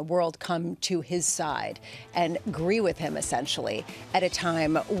saying the world come to his side and agree with him, essentially, at a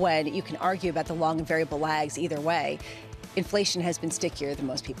time when you can argue about the long and variable lags either way. Inflation has been stickier than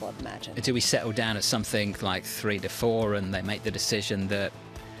most people have imagined. Do we settle down at something like 3 to 4 and they make the decision that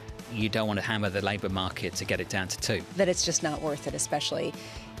you don't want to hammer the labour market to get it down to 2? That it's just not worth it, especially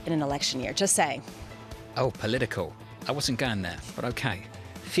in an election year. Just saying. Oh, political. I wasn't going there, but okay.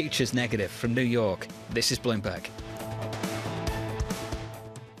 Futures negative from New York. This is Bloomberg.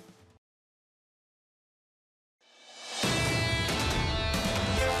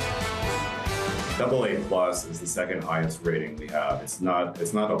 plus is the second highest rating we have. It's not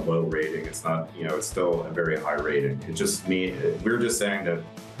a low rating. It's not, it's still a very high rating. It just we're just saying that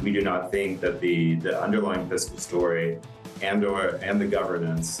we do not think that the underlying fiscal story and the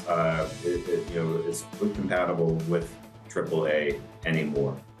governance is compatible with AAA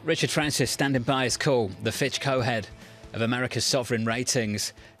anymore. Richard Francis standing by his call, the Fitch co-head of America's sovereign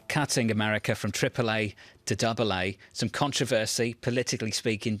ratings, cutting America from AAA to AA. Some controversy, politically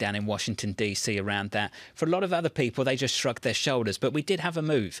speaking, down in Washington, D.C. around that. For a lot of other people, they just shrugged their shoulders. But we did have a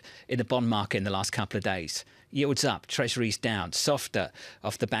move in the bond market in the last couple of days. Yields up, treasuries down, softer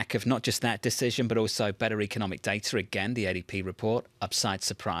off the back of not just that decision, but also better economic data. Again, the ADP report, upside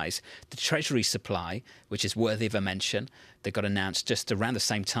surprise. The treasury supply, which is worthy of a mention, that got announced just around the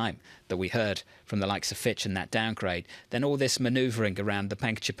same time that we heard from the likes of Fitch and that downgrade. Then all this manoeuvring around the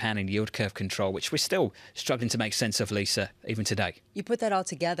Bank of Japan and yield curve control, which we're still struggling to make sense of, Lisa, even today. You put that all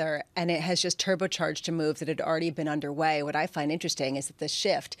together, and it has just turbocharged a move that had already been underway. What I find interesting is that the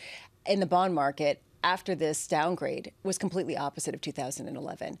shift in the bond market after this downgrade was completely opposite of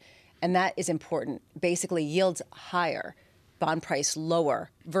 2011. And that is important. Basically, yields higher, bond price lower,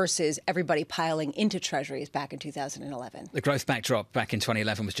 versus everybody piling into treasuries back in 2011. The growth backdrop back in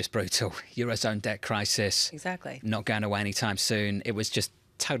 2011 was just brutal. Eurozone debt crisis. Exactly. Not going away anytime soon. It was just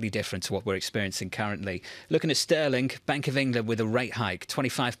totally different to what we're experiencing currently. Looking at sterling, Bank of England with a rate hike,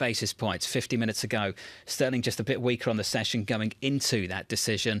 25 basis points 50 minutes ago. Sterling just a bit weaker on the session going into that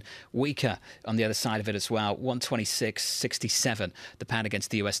decision. Weaker on the other side of it as well, 126.67, the pound against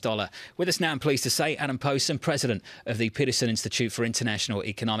the US dollar. With us now, I'm pleased to say, Adam Posen, president of the Peterson Institute for International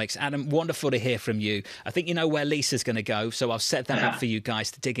Economics. Adam, wonderful to hear from you. I think you know where Lisa's going to go, so I'll set that up for you guys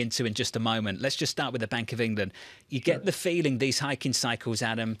to dig into in just a moment. Let's just start with the Bank of England. You get the feeling these hiking cycles,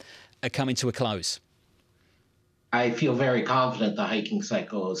 Adam, are coming to a close? I feel very confident the hiking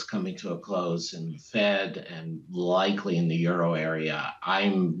cycle is coming to a close in the Fed and likely in the euro area.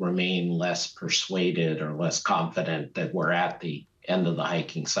 I remain less persuaded or less confident that we're at the end of the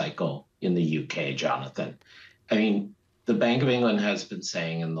hiking cycle in the UK, Jonathan. I mean, the Bank of England has been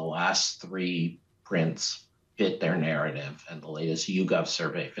saying in the last three prints fit their narrative, and the latest YouGov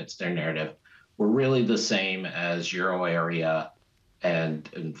survey fits their narrative. We're really the same as euro area and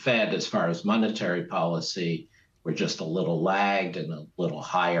Fed as far as monetary policy. We're just a little lagged and a little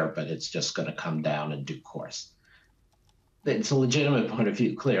higher, but it's just going to come down in due course. It's a legitimate point of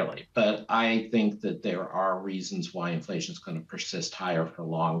view, clearly, but I think that there are reasons why inflation is going to persist higher for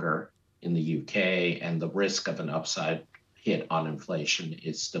longer in the UK, and the risk of an upside hit on inflation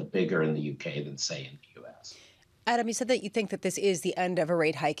is still bigger in the UK than, say, in the US. Adam, you said that you think that this is the end of a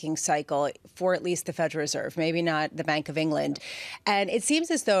rate hiking cycle for at least the Federal Reserve, maybe not the Bank of England. And it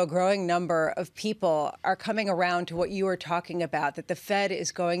seems as though a growing number of people are coming around to what you were talking about, that the Fed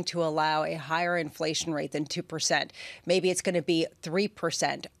is going to allow a higher inflation rate than 2%. Maybe it's going to be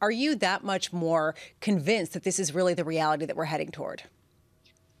 3%. Are you that much more convinced that this is really the reality that we're heading toward?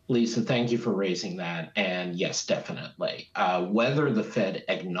 Lisa, thank you for raising that. And yes, definitely. Whether the Fed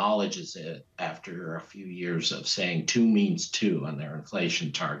acknowledges it after a few years of saying 2 means 2 on their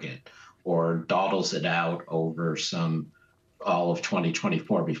inflation target, or dawdles it out over all of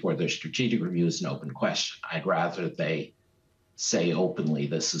 2024 before their strategic review, is an open question. I'd rather they say openly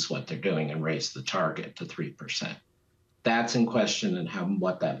this is what they're doing and raise the target to 3%. That's in question, and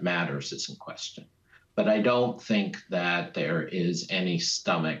what that matters is in question. But I don't think that there is any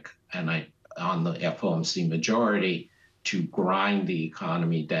stomach on the FOMC majority to grind the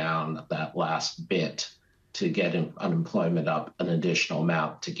economy down that last bit to get unemployment up an additional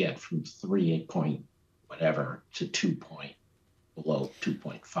amount to get from 3 point whatever to 2 point below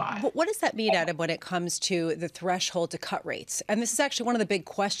 2.5. But what does that mean, Adam, when it comes to the threshold to cut rates? And this is actually one of the big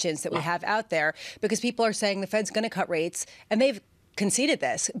questions that we have out there, because people are saying the Fed's going to cut rates, and they've conceded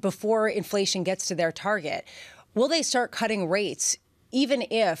this before inflation gets to their target. Will they start cutting rates even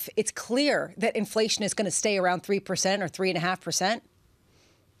if it's clear that inflation is going to stay around 3% or 3.5%?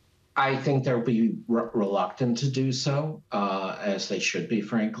 I think they'll be reluctant to do so, as they should be,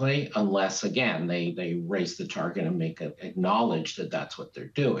 frankly, unless, again, they raise the target and acknowledge that that's what they're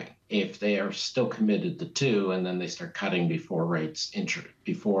doing. If they are still committed to 2 and then they start cutting before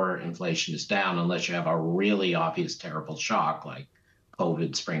inflation is down, unless you have a really obvious terrible shock like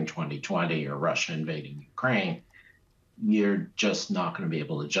COVID spring 2020 or Russia invading Ukraine, you're just not going to be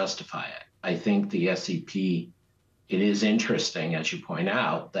able to justify it. I think the SEP, it is interesting, as you point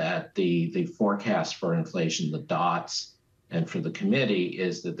out, that the forecast for inflation, the dots, and for the committee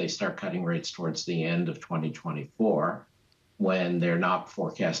is that they start cutting rates towards the end of 2024, when they're not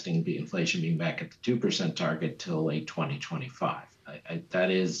forecasting the inflation being back at the 2% target till late 2025. That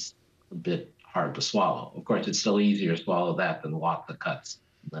is a bit hard to swallow. Of course, it's still easier to swallow that than walk the cuts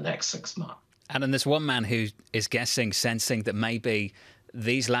in the next 6 months. And then there's one man who is guessing, sensing that maybe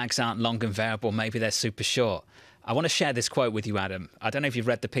these lags aren't long and variable, maybe they're super short. I want to share this quote with you, Adam. I don't know if you've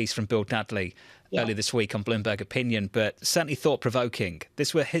read the piece from Bill Dudley earlier this week on Bloomberg Opinion, but certainly thought-provoking.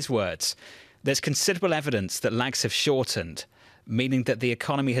 These were his words. There's considerable evidence that lags have shortened, meaning that the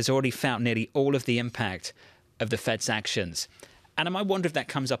economy has already felt nearly all of the impact of the Fed's actions. And I wonder if that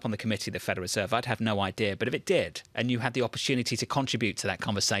comes up on the committee of the Federal Reserve. I'd have no idea. But if it did, and you had the opportunity to contribute to that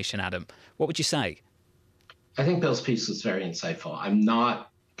conversation, Adam, what would you say? I think Bill's piece was very insightful. I'm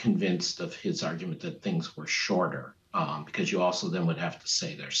not convinced of his argument that things were shorter, because you also then would have to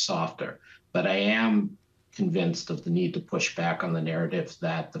say they're softer. But I am convinced of the need to push back on the narrative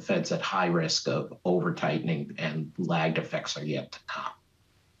that the Fed's at high risk of over-tightening and lagged effects are yet to come.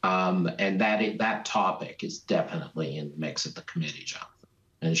 And that topic is definitely in the mix at the committee, Jonathan,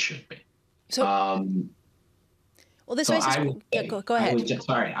 and it should be. So, well, this raises... Go ahead.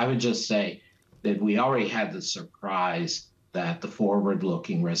 I would just say that we already had the surprise that the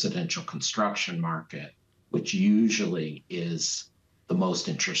forward-looking residential construction market, which usually is the most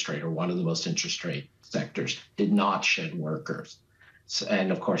interest rate or one of the most interest rate sectors, did not shed workers.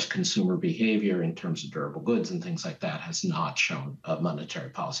 And of course, consumer behavior in terms of durable goods and things like that has not shown a monetary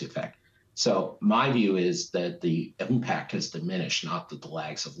policy effect. So my view is that the impact has diminished, not that the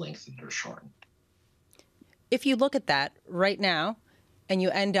lags have lengthened or shortened. If you look at that right now and you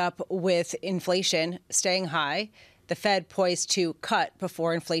end up with inflation staying high, the Fed poised to cut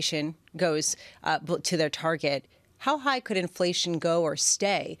before inflation goes to their target, how high could inflation go or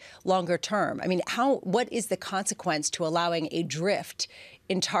stay longer term? I mean, what is the consequence to allowing a drift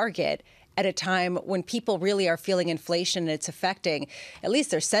in target at a time when people really are feeling inflation and it's affecting at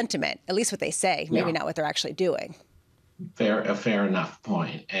least their sentiment, at least what they say, maybe not what they're actually doing? A fair enough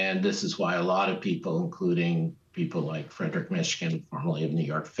point. And this is why a lot of people, including people like Frederick Mishkin, formerly of New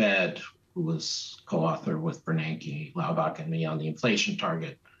York Fed, who was co-author with Bernanke, Laubach, and me on the inflation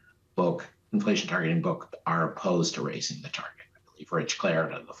targeting book, are opposed to raising the target. I believe Rich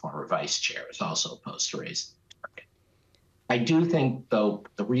Clarida, the former vice chair, is also opposed to raising the target. I do think, though,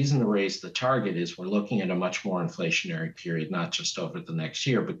 the reason to raise the target is we're looking at a much more inflationary period, not just over the next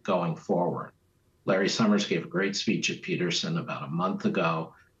year, but going forward. Larry Summers gave a great speech at Peterson about a month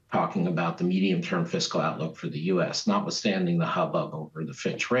ago, talking about the medium-term fiscal outlook for the U.S., notwithstanding the hubbub over the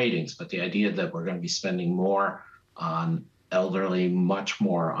Fitch ratings, but the idea that we're going to be spending more on elderly, much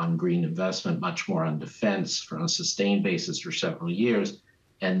more on green investment, much more on defense on a sustained basis for several years.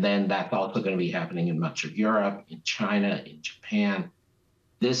 And then that's also going to be happening in much of Europe, in China, in Japan.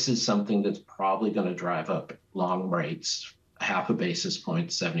 This is something that's probably going to drive up long rates, 0.5 basis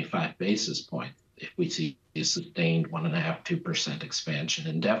point, 75 basis points, if we see a sustained 1.5–2% expansion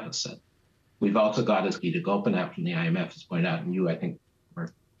in deficit. We've also got, as Gita Gopinath from the IMF has pointed out, and you, I think,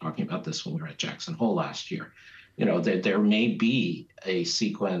 were talking about this when we were at Jackson Hole last year, that there may be a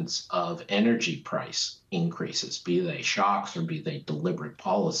sequence of energy price increases, be they shocks or be they deliberate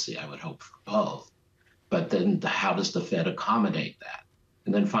policy. I would hope for both. But then how does the Fed accommodate that?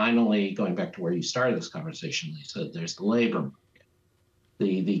 And then finally, going back to where you started this conversation, Lisa, there's the labor market.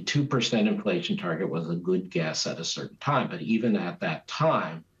 The 2% inflation target was a good guess at a certain time, but even at that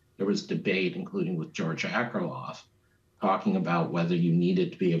time, there was debate, including with George Akerlof, talking about whether you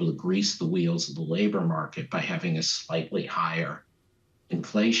needed to be able to grease the wheels of the labor market by having a slightly higher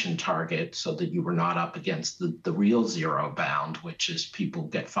inflation target so that you were not up against the real zero bound, which is people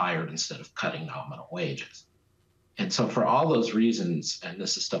get fired instead of cutting nominal wages. And so for all those reasons, and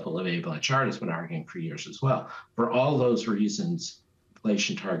this is stuff Olivier Blanchard has been arguing for years as well, for all those reasons,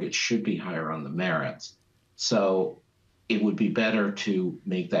 inflation targets should be higher on the merits. So it would be better to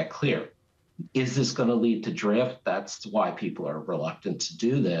make that clear. Is this going to lead to drift? That's why people are reluctant to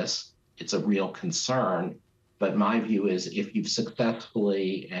do this. It's a real concern. But my view is if you've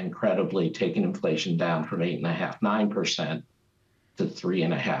successfully and credibly taken inflation down from 8.5%, 9% to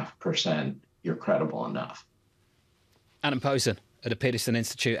 3.5%, you're credible enough. Adam Posen at the Peterson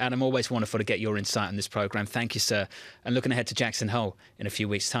Institute. Adam, always wonderful to get your insight on this programme. Thank you, sir. And looking ahead to Jackson Hole in a few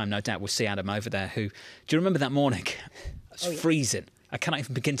weeks' time, no doubt we'll see Adam over there. Do you remember that morning? It was freezing. I cannot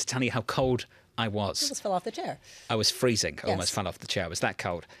even begin to tell you how cold I was. You almost fell off the chair. I was freezing. I almost fell off the chair. It was that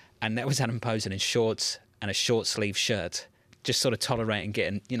cold. And there was Adam Posen in shorts and a short-sleeve shirt, just sort of tolerating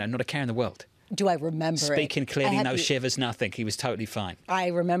getting, not a care in the world. Do I remember Speaking clearly, no shivers, nothing. He was totally fine. I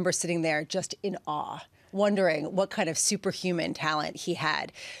remember sitting there just in awe, wondering what kind of superhuman talent he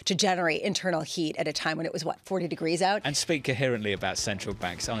had to generate internal heat at a time when it was, 40 degrees out? And speak coherently about central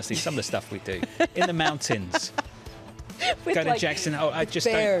banks. Honestly, some of the stuff we do in the mountains. Go to Jackson Hole. I just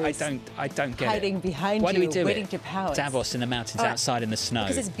don't. I don't get hiding it. behind Why do we you, do waiting it? to pounce. Davos in the mountains outside in the snow.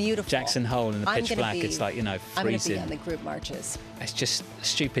 Because it's beautiful. Jackson Hole in the pitch black. It's like, you know, I'm going to freezing. be on the group marches. It's just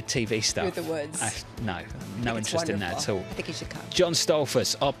stupid TV stuff. Through the woods. No interest in that at all. I think you should come. John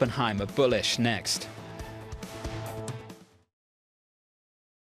Stolfus, Oppenheimer, bullish next.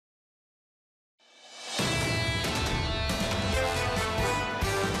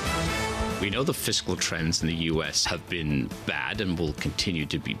 We know the fiscal trends in the U.S. have been bad and will continue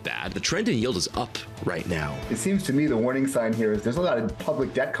to be bad. The trend in yield is up right now. It seems to me the warning sign here is there's a lot of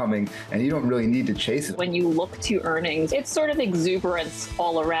public debt coming, and you don't really need to chase it. When you look to earnings, it's sort of exuberance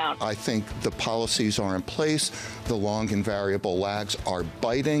all around. I think the policies are in place. The long and variable lags are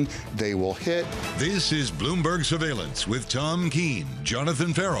biting. They will hit. This is Bloomberg Surveillance with Tom Keene,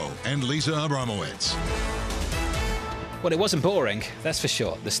 Jonathan Ferro, and Lisa Abramowicz. Well, it wasn't boring, that's for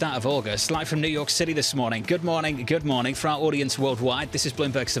sure. The start of August, live from New York City this morning. Good morning for our audience worldwide. This is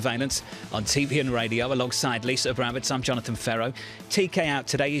Bloomberg Surveillance on TV and radio alongside Lisa Abramowicz. I'm Jonathan Ferro. TK out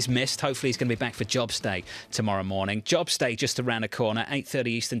today, he's missed. Hopefully he's going to be back for Jobs Day tomorrow morning. Jobs Day just around the corner, 8:30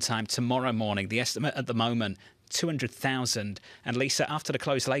 Eastern Time tomorrow morning. The estimate at the moment, 200,000. And Lisa, after the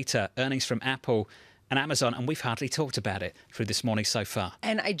close later, earnings from Apple and Amazon, and we've hardly talked about it through this morning so far.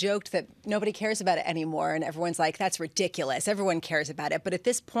 And I joked that nobody cares about it anymore, and everyone's like, that's ridiculous. Everyone cares about it. But at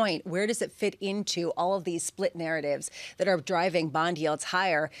this point, where does it fit into all of these split narratives that are driving bond yields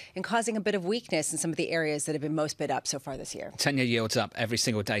higher and causing a bit of weakness in some of the areas that have been most bid up so far this year? 10-year yields up every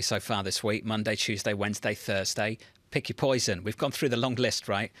single day so far this week, Monday, Tuesday, Wednesday, Thursday. Pick your poison. We've gone through the long list,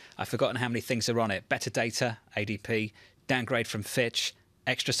 right? I've forgotten how many things are on it. Better data, ADP, downgrade from Fitch,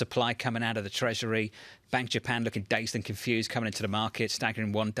 extra supply coming out of the Treasury, Bank Japan looking dazed and confused coming into the market,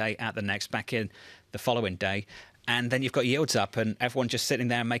 staggering one day, out the next, back in the following day. And then you've got yields up and everyone just sitting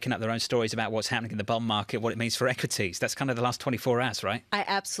there and making up their own stories about what's happening in the bond market, what it means for equities. That's kind of the last 24 hours, right? I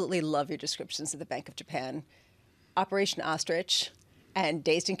absolutely love your descriptions of the Bank of Japan. Operation Ostrich and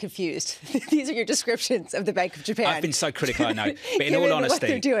dazed and confused. These are your descriptions of the Bank of Japan. I've been so critical, I know. But in all Given honesty, what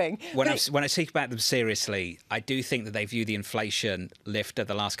they're doing. when I speak about them seriously, I do think that they view the inflation lift of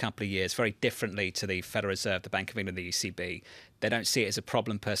the last couple of years very differently to the Federal Reserve, the Bank of England, the ECB. They don't see it as a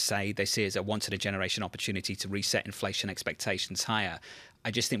problem per se. They see it as a once-in-a-generation opportunity to reset inflation expectations higher.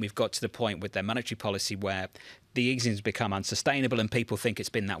 I just think we've got to the point with their monetary policy where the easing has become unsustainable and people think it's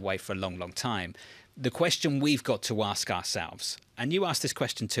been that way for a long, long time. The question we've got to ask ourselves, and you asked this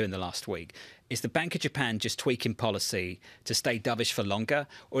question too in the last week, is the Bank of Japan just tweaking policy to stay dovish for longer?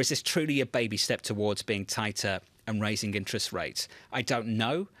 Or is this truly a baby step towards being tighter and raising interest rates? I don't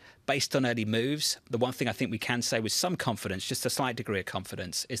know. Based on early moves, the one thing I think we can say with some confidence, just a slight degree of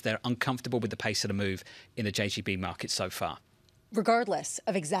confidence, is they're uncomfortable with the pace of the move in the JGB market so far. Regardless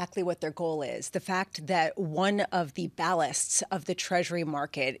of exactly what their goal is, the fact that one of the ballasts of the Treasury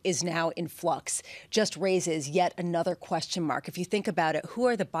market is now in flux just raises yet another question mark. If you think about it, who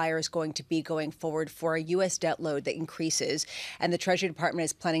are the buyers going to be going forward for a U.S. debt load that increases? And the Treasury Department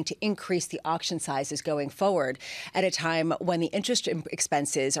is planning to increase the auction sizes going forward at a time when the interest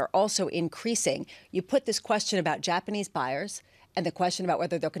expenses are also increasing. You put this question about Japanese buyers and the question about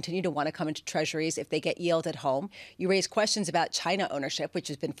whether they'll continue to want to come into treasuries if they get yield at home. You raise questions about China ownership, which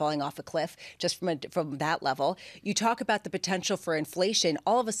has been falling off a cliff just from that level. You talk about the potential for inflation.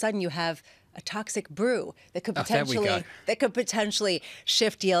 All of a sudden, you have a toxic brew that could potentially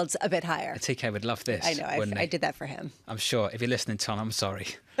shift yields a bit higher. TK would love this. I know. I did that for him. I'm sure. If you're listening, Tom, I'm sorry.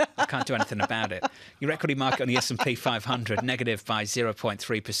 I can't do anything about it. Your equity market on the S&P 500, negative by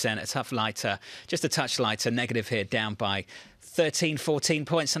 0.3%. A tough lighter, just a touch lighter, negative here, down by 13, 14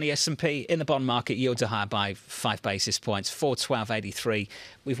 points on the S&P. In the bond market, yields are higher by 5 basis points, 412.83.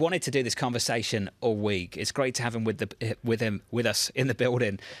 We've wanted to do this conversation all week. It's great to have him with us in the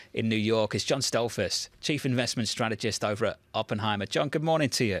building in New York. It's John Stolfus, Chief Investment Strategist over at Oppenheimer. John, good morning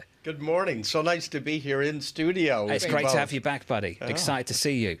to you. Good morning. So nice to be here in studio. It's great to have you back, buddy. Oh. Excited to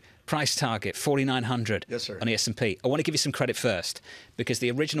see you. Price target, 4,900 on the S&P. I want to give you some credit first because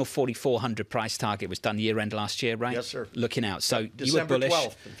the original 4,400 price target was done year-end last year, right? Yes, sir. Looking out. So December you were bullish.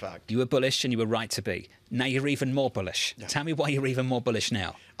 12th, in fact. You were bullish and you were right to be. Now you're even more bullish. Yeah. Tell me why you're even more bullish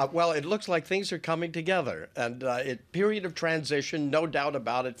now. Well, it looks like things are coming together. And period of transition, no doubt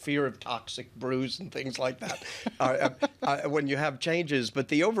about it, fear of toxic brews and things like that when you have changes. But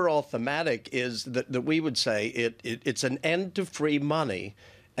the overall thematic is that we would say it's an end to free money,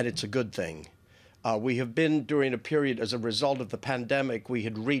 and it's a good thing. We have been during a period, as a result of the pandemic, we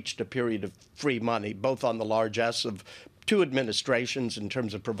had reached a period of free money, both on the largesse of two administrations in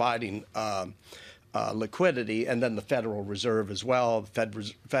terms of providing liquidity, and then the Federal Reserve as well,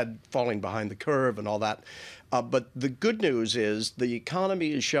 the Fed falling behind the curve and all that. But the good news is the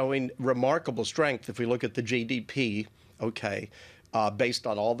economy is showing remarkable strength. If we look at the GDP, based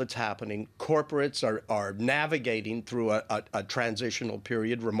on all that's happening, corporates are navigating through a transitional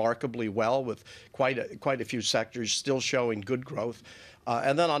period remarkably well, with quite a few sectors still showing good growth.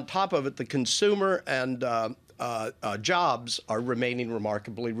 And then on top of it, the consumer and jobs are remaining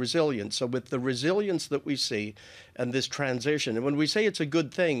remarkably resilient. So with the resilience that we see and this transition, and when we say it's a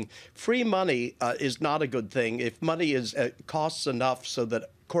good thing, free money is not a good thing. If money costs enough so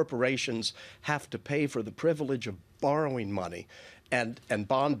that corporations have to pay for the privilege of borrowing money, and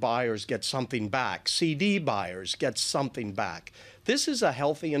bond buyers get something back, CD buyers get something back. This is a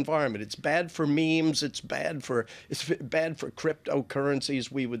healthy environment. It's bad for memes. It's bad for cryptocurrencies,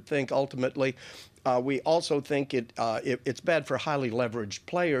 we would think, ultimately. We also think it's bad for highly leveraged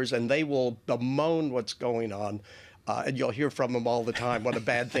players, and they will bemoan what's going on. And you'll hear from them all the time what a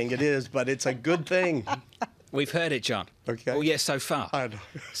bad thing it is, but it's a good thing. We've heard it, John. Okay. Oh, yes, so far. I know.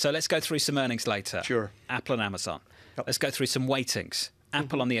 So let's go through some earnings later. Sure. Apple and Amazon. Yep. Let's go through some weightings.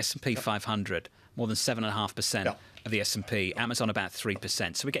 Apple on the S&P 500, more than 7.5% of the S&P. Amazon about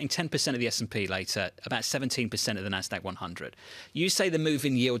 3%. So we're getting 10% of the S&P later, about 17% of the Nasdaq 100. You say the move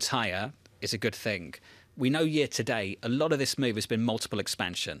in yields higher is a good thing. We know year to date, a lot of this move has been multiple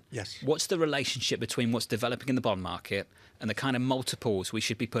expansion. Yes. What's the relationship between what's developing in the bond market and the kind of multiples we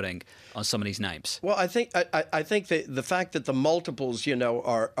should be putting on some of these names? Well, I think the fact that the multiples,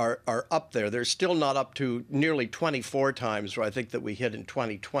 are up there. They're still not up to nearly 24 times, I think, that we hit in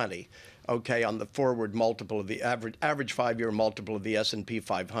 2020. On the forward multiple of the average 5-year multiple of the S&P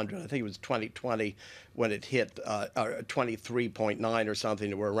 500. I think it was 2020 when it hit 23.9 or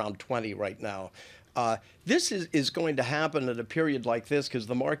something. We're around 20 right now. This is going to happen at a period like this because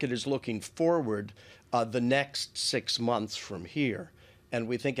the market is looking forward the next 6 months from here. And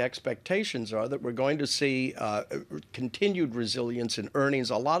we think expectations are that we're going to see continued resilience in earnings.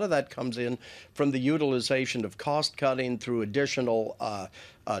 A lot of that comes in from the utilization of cost cutting through additional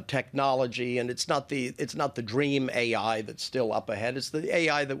technology, and it's not the dream AI that's still up ahead. It's the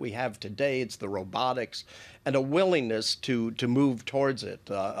AI that we have today. It's the robotics, and a willingness to move towards it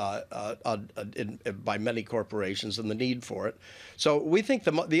by many corporations, and the need for it. So we think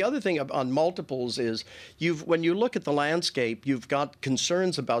the other thing on multiples is when you look at the landscape, you've got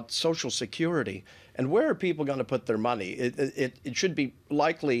concerns about Social Security. And where are people going to put their money? It should be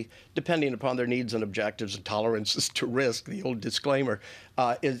likely, depending upon their needs and objectives and tolerances to risk, the old disclaimer,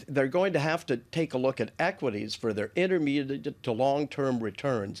 is they're going to have to take a look at equities for their intermediate to long-term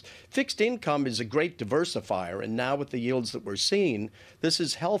returns. Fixed income is a great diversifier, and now with the yields that we're seeing, this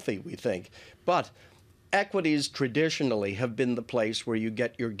is healthy, we think. But equities traditionally have been the place where you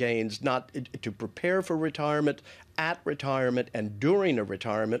get your gains, not to prepare for retirement, at retirement, and during a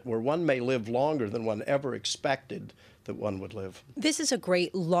retirement where one may live longer than one ever expected that one would live. This is a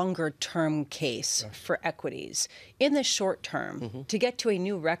great longer-term case for equities. In the short term, to get to a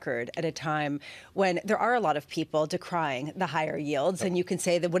new record at a time when there are a lot of people decrying the higher yields, and you can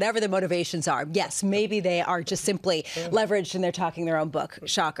say that whatever the motivations are, yes, maybe they are just simply leveraged and they're talking their own book,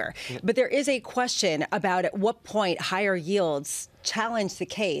 shocker. But there is a question about at what point higher yields challenge the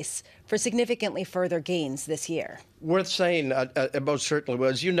case for significantly further gains this year. Worth saying, most certainly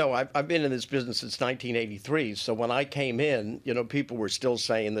was. I've been in this business since 1983. So when I came in, people were still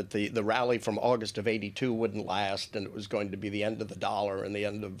saying that the rally from August of '82 wouldn't last, and it was going to be the end of the dollar and the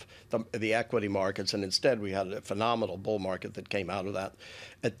end of the equity markets. And instead, we had a phenomenal bull market that came out of that.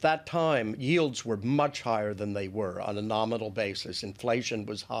 At that time, yields were much higher than they were on a nominal basis. Inflation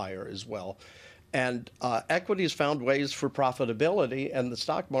was higher as well. And equities found ways for profitability, and the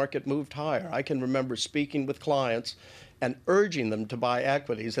stock market moved higher. I can remember speaking with clients and urging them to buy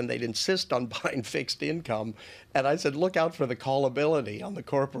equities, and they'd insist on buying fixed income. And I said, look out for the callability on the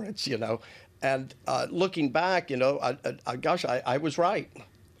corporates, And looking back, I was right.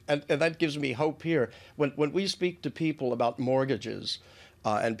 And that gives me hope here. When we speak to people about mortgages,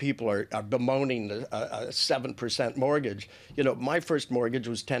 and people are bemoaning a 7% mortgage. My first mortgage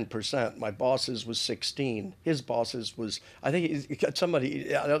was 10%. My boss's was 16. His boss's was, I think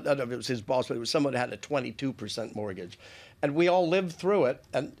somebody, I don't know if it was his boss, but it was someone who had a 22% mortgage. And we all lived through it.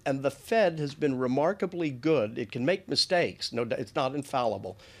 And the Fed has been remarkably good. It can make mistakes. No, it's not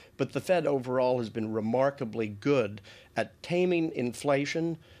infallible. But the Fed overall has been remarkably good at taming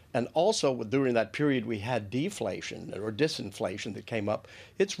inflation. And also, during that period, we had deflation or disinflation that came up.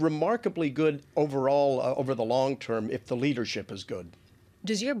 It's remarkably good overall over the long term if the leadership is good.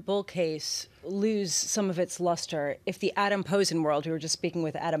 Does your bull case lose some of its luster if the Adam Posen world, we were just speaking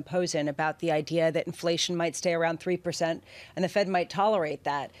with Adam Posen about the idea that inflation might stay around 3% and the Fed might tolerate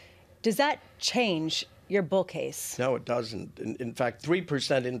that? Does that change your bull case? No, it doesn't. In fact,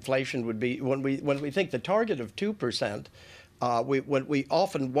 3% inflation would be, when we think the target of 2%, when we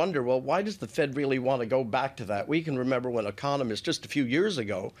often wonder, well, why does the Fed really want to go back to that? We can remember when economists just a few years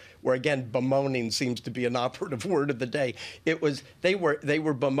ago, where again bemoaning seems to be an operative word of the day. It was they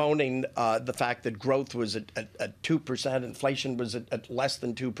were bemoaning the fact that growth was at 2%, inflation was at less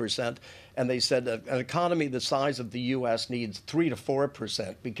than 2%, and they said an economy the size of the U.S. needs 3 to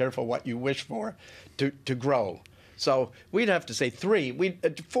 4%. Be careful what you wish for to grow. So we'd have to say 3.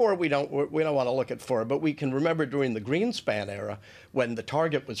 4, we don't want to look at 4, but we can remember during the Greenspan era when the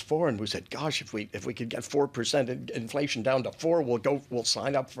target was 4, and we said, gosh, if we could get 4% inflation down to 4, we'll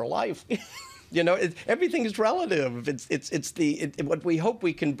sign up for life. You know, everything is relative. What we hope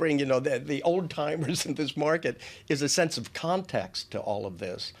we can bring, you know, the old timers in this market is a sense of context to all of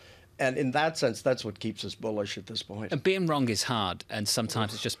this. And in that sense, that's what keeps us bullish at this point. And being wrong is hard, and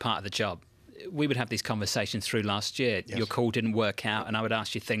sometimes it's just part of the job. We would have these conversations through last year. Yes. Your call didn't work out, and I would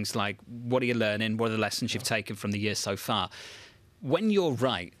ask you things like, what are you learning? What are the lessons you've taken from the year so far? When you're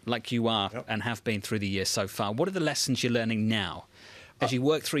right, like you are and have been through the year so far, what are the lessons you're learning now as you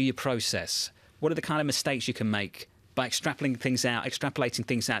work through your process? What are the kind of mistakes you can make by extrapolating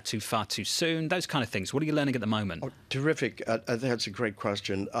things out too far too soon, those kind of things? What are you learning at the moment? Oh, terrific. That's a great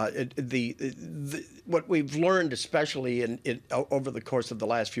question. What we've learned, especially over the course of the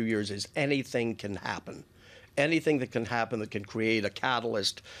last few years, is anything can happen. Anything that can happen that can create a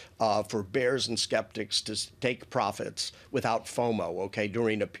catalyst for bears and skeptics to take profits without FOMO, okay,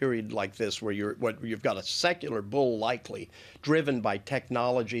 during a period like this where you've got a secular bull likely driven by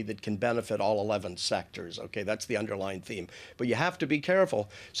technology that can benefit all 11 sectors, okay, that's the underlying theme. But you have to be careful.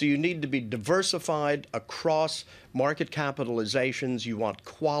 So you need to be diversified across market capitalizations. You want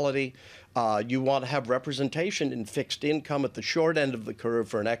quality. You want to have representation in fixed income at the short end of the curve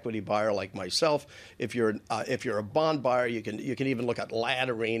for an equity buyer like myself. If you're a bond buyer, you can even look at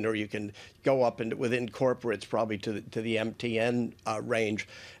laddering, or you can go up within corporates probably to the MTN range,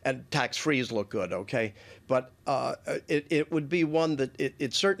 and tax-frees look good, okay? But it would be one that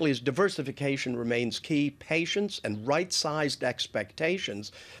it certainly is. Diversification remains key. Patience and right-sized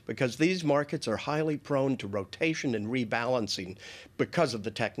expectations, because these markets are highly prone to rotation and rebalancing because of the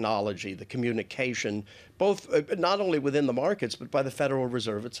technology, the communication, both not only within the markets, but by the Federal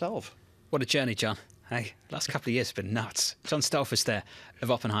Reserve itself. What a journey, John. Hey, last couple of years have been nuts. John Stolfus there of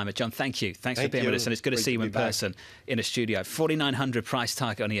Oppenheimer. John, thank you. Thanks for being with us, and it's good to see you in person in a studio. 4,900 price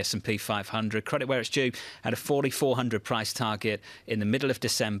target on the S&P 500. Credit where it's due, at a 4,400 price target in the middle of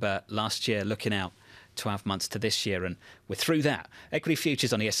December last year, looking out 12 months to this year, and we're through that. Equity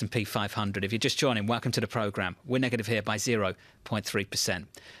futures on the S&P 500. If you're just joining, welcome to the programme. We're negative here by 0.3%.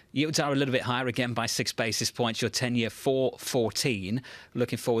 Yields are a little bit higher again by 6 basis points. Your 10-year 4.14.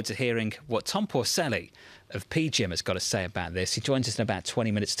 Looking forward to hearing what Tom Porcelli of PGIM has got to say about this. He joins us in about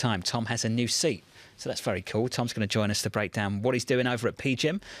 20 minutes' time. Tom has a new seat, so that's very cool. Tom's going to join us to break down what he's doing over at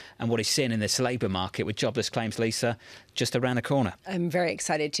PGIM and what he's seeing in this labour market with jobless claims, Lisa, just around the corner. I'm very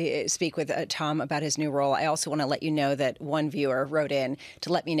excited to speak with Tom about his new role. I also want to let you know that one viewer wrote in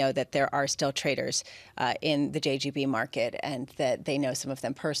to let me know that there are still traders in the JGB market, and that they know some of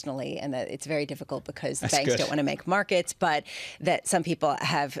them personally, and that it's very difficult because the banks don't want to make markets, but that some people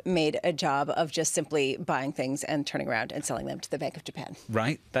have made a job of just simply buying things and turning around and selling them to the Bank of Japan.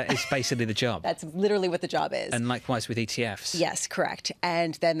 Right? That is basically the job. That's literally what the job is. And likewise with ETFs. Yes, correct.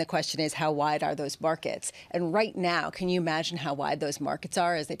 And then the question is, how wide are those markets? And right now, can you imagine how wide those markets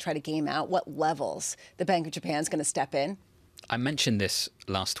are as they try to game out what levels the Bank of Japan is going to step in? I mentioned this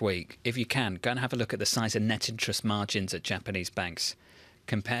last week. If you can, go and have a look at the size of net interest margins at Japanese banks.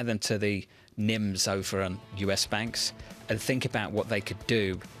 Compare them to the NIMs over on US banks, and think about what they could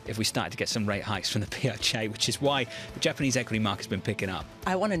do if we started to get some rate hikes from the BOJ, which is why the Japanese equity market's been picking up.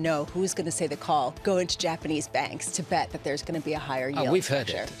 I want to know who's going to say the call, go into Japanese banks to bet that there's going to be a higher yield. Oh, we've heard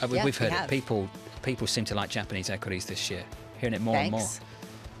it. We've heard it. People seem to like Japanese equities this year. Hearing it more and more.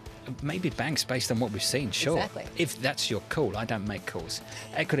 Maybe banks based on what we've seen, sure. Exactly. If that's your call, I don't make calls.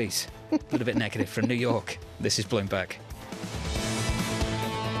 Equities, a little bit negative from New York. This is Bloomberg.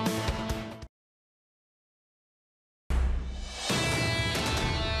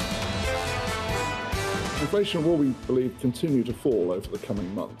 Inflation will, we believe, continue to fall over the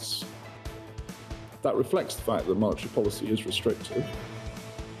coming months. That reflects the fact that monetary policy is restrictive.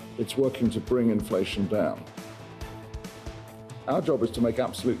 It's working to bring inflation down. Our job is to make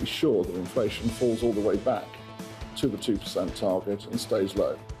absolutely sure that inflation falls all the way back to the 2% target and stays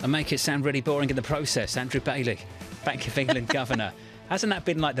low. And make it sound really boring in the process. Andrew Bailey, Bank of England governor. Hasn't that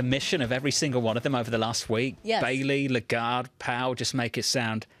been like the mission of every single one of them over the last week? Yes. Bailey, Lagarde, Powell, just make it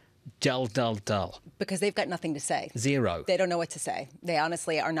sound dull, dull, dull. Because they've got nothing to say. Zero. They don't know what to say. They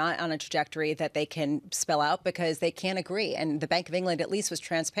honestly are not on a trajectory that they can spell out because they can't agree. And the Bank of England at least was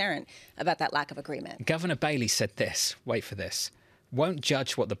transparent about that lack of agreement. Governor Bailey said this, wait for this, won't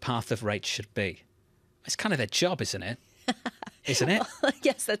judge what the path of rates should be. It's kind of their job, isn't it? Isn't it? Well,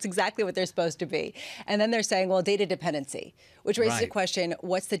 yes, that's exactly what they're supposed to be. And then they're saying, well, data dependency, which raises the question,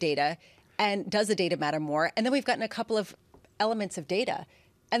 what's the data? And does the data matter more? And then we've gotten a couple of elements of data.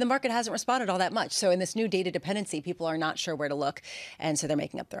 And the market hasn't responded all that much. So in this new data dependency, people are not sure where to look. And so they're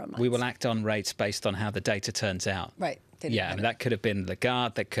making up their own minds. We will act on rates based on how the data turns out. Right. Yeah, and that could have been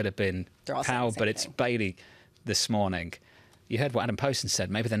Lagarde, that could have been Powell, but it's Bailey this morning. You heard what Adam Poston said.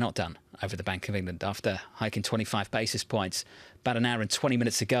 Maybe they're not done over the Bank of England after hiking 25 basis points about an hour and 20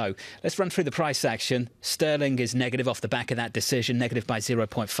 minutes ago. Let's run through the price action. Sterling is negative off the back of that decision, negative by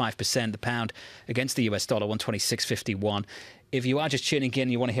 0.5%. The pound against the US dollar, 126.51. If you are just tuning in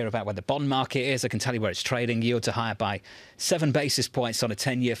and you want to hear about where the bond market is, I can tell you where it's trading. Yields are higher by 7 basis points on a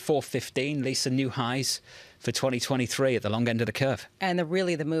 10-year, 4.15. Lisa, new highs for 2023 at the long end of the curve. And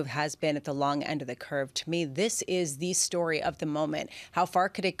the move has been at the long end of the curve. To me, this is the story of the moment. How far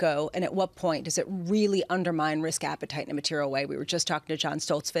could it go? And at what point does it really undermine risk appetite in a material way? We were just talking to John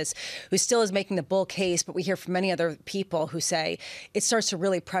Stoltzfus, who still is making the bull case, but we hear from many other people who say it starts to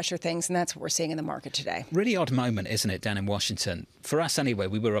really pressure things, and that's what we're seeing in the market today. Really odd moment, isn't it, down in Washington? For us anyway,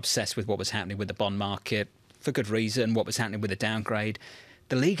 we were obsessed with what was happening with the bond market, for good reason, what was happening with the downgrade.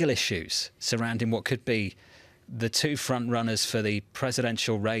 The legal issues surrounding what could be the two front runners for the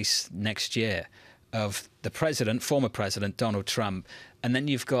presidential race next year of the president, former president, Donald Trump. And then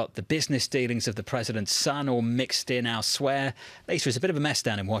you've got the business dealings of the president's son all mixed in elsewhere. Lisa, it's a bit of a mess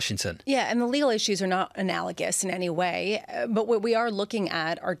down in Washington. Yeah, and the legal issues are not analogous in any way. But what we are looking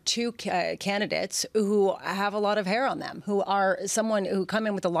at are two candidates who have a lot of hair on them, who are someone who come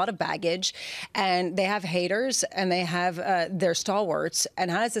in with a lot of baggage, and they have haters and they have their stalwarts.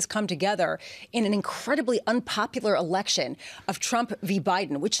 And how does this come together in an incredibly unpopular election of Trump v.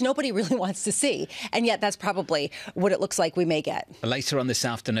 Biden, which nobody really wants to see? And yet that's probably what it looks like we may get. Later on this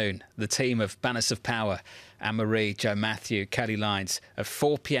afternoon, the team of Banners of Power, Anne-Marie, Joe Matthew, Kelly Lyons, at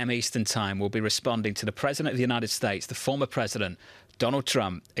 4 p.m. Eastern Time will be responding to the President of the United States, the former President, Donald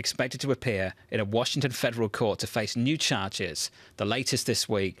Trump, expected to appear in a Washington federal court to face new charges, the latest this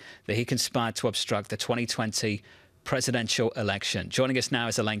week, that he conspired to obstruct the 2020 presidential election. Joining us now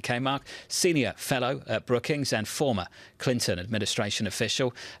is Elaine Kmark, senior fellow at Brookings and former Clinton administration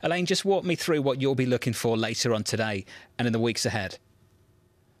official. Elaine, just walk me through what you'll be looking for later on today and in the weeks ahead.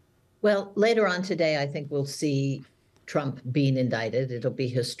 Well, later on today, I think we'll see Trump being indicted. It'll be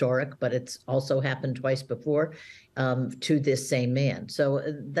historic, but it's also happened twice before to this same man. So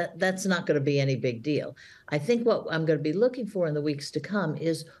that's not going to be any big deal. I think what I'm going to be looking for in the weeks to come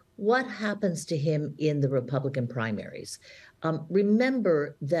is what happens to him in the Republican primaries.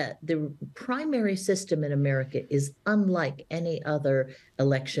 Remember that the primary system in America is unlike any other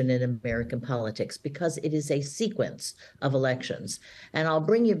election in American politics because it is a sequence of elections. And I'll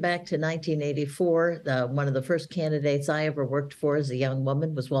bring you back to 1984. One of the first candidates I ever worked for as a young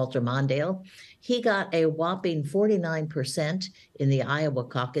woman was Walter Mondale. He got a whopping 49% in the Iowa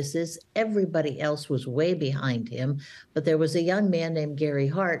caucuses. Everybody else was way behind him. But there was a young man named Gary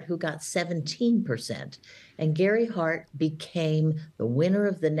Hart who got 17%. And Gary Hart became the winner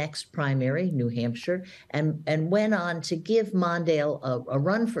of the next primary, New Hampshire, and went on to give Mondale a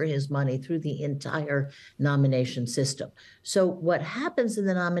run for his money through the entire nomination system. So what happens in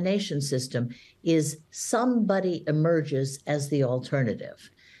the nomination system is somebody emerges as the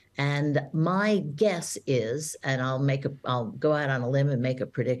alternative. And my guess is, and I'll go out on a limb and make a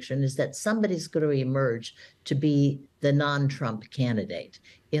prediction, is that somebody's going to emerge to be the non-Trump candidate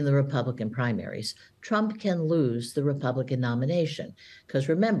in the Republican primaries. Trump can lose the Republican nomination because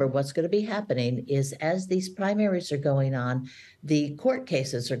remember, what's going to be happening is as these primaries are going on, the court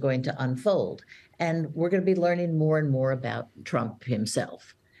cases are going to unfold, and we're going to be learning more and more about Trump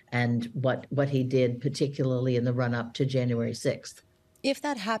himself and what he did, particularly in the run-up to January 6th. If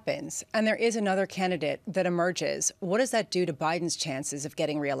that happens and there is another candidate that emerges, what does that do to Biden's chances of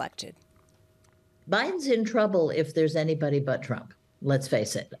getting reelected? Biden's in trouble if there's anybody but Trump. Let's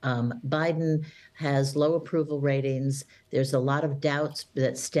face it. Biden has low approval ratings. There's a lot of doubts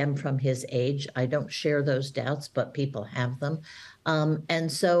that stem from his age. I don't share those doubts, but people have them.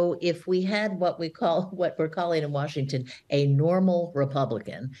 And so if we had what we're calling in Washington a normal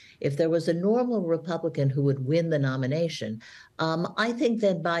Republican, if there was a normal Republican who would win the nomination, I think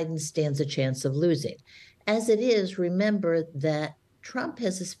that Biden stands a chance of losing. As it is, remember that Trump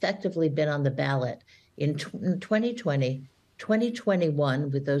has effectively been on the ballot in 2020,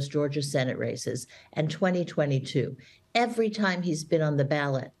 2021 with those Georgia Senate races, and 2022. Every time he's been on the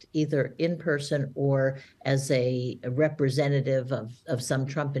ballot, either in person or as a representative of some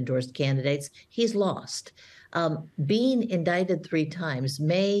Trump-endorsed candidates, he's lost. Being indicted 3 times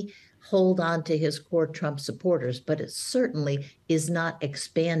may hold on to his core Trump supporters, but it certainly is not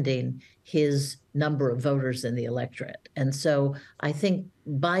expanding his number of voters in the electorate. And so I think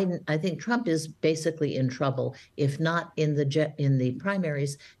Trump is basically in trouble, if not in the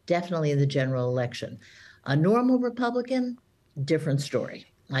primaries, definitely in the general election. A normal Republican, different story.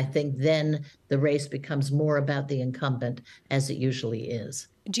 I think then the race becomes more about the incumbent, as it usually is.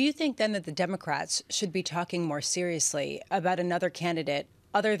 Do you think then that the Democrats should be talking more seriously about another candidate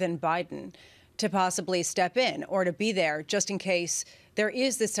other than Biden to possibly step in or to be there just in case there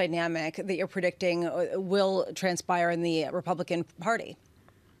is this dynamic that you're predicting will transpire in the Republican Party?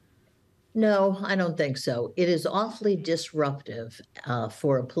 No, I don't think so. It is awfully disruptive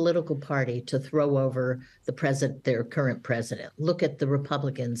for a political party to throw over their current president. Look at the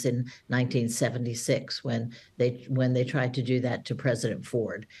Republicans in 1976 when they tried to do that to President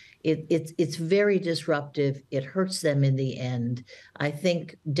Ford. It's very disruptive. It hurts them in the end. I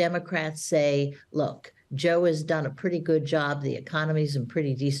think Democrats say, look, Joe has done a pretty good job. The economy's in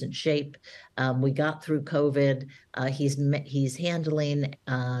pretty decent shape. We got through COVID. He's handling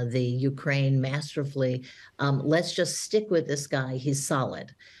the Ukraine masterfully. Let's just stick with this guy. He's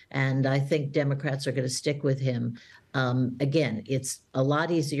solid. And I think Democrats are going to stick with him. Again, it's a lot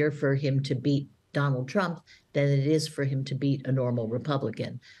easier for him to beat Donald Trump than it is for him to beat a normal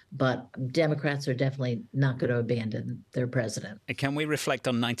Republican. But Democrats are definitely not going to abandon their president. Can we reflect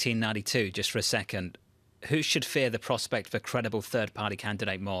on 1992 just for a second? Who should fear the prospect of a credible third-party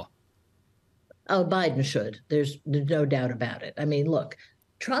candidate more? Oh, Biden should. There's no doubt about it. I mean, look,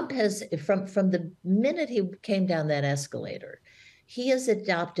 Trump has, from the minute he came down that escalator, he has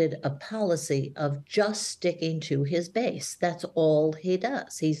adopted a policy of just sticking to his base. That's all he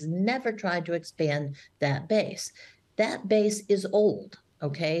does. He's never tried to expand that base. That base is old.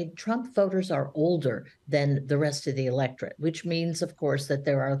 Okay, Trump voters are older than the rest of the electorate, which means, of course, that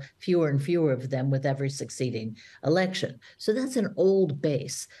there are fewer and fewer of them with every succeeding election. So that's an old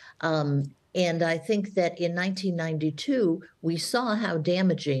base. And I think that in 1992, we saw how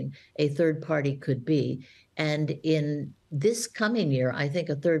damaging a third party could be. And in this coming year, I think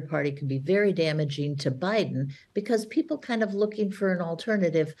a third party could be very damaging to Biden because people kind of looking for an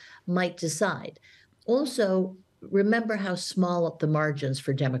alternative might decide. Also, remember how small the margins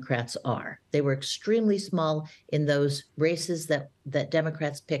for Democrats are. They were extremely small in those races that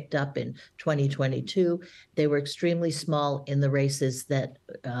Democrats picked up in 2022. They were extremely small in the races that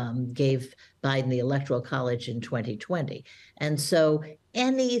gave Biden the Electoral College in 2020. And so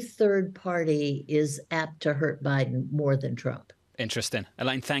any third party is apt to hurt Biden more than Trump. Interesting.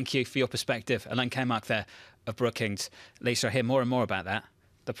 Elaine, thank you for your perspective. Elaine Kamark there of Brookings. Lisa, I hear more and more about that.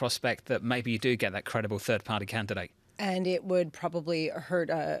 The prospect that maybe you do get that credible third-party candidate. And it would probably hurt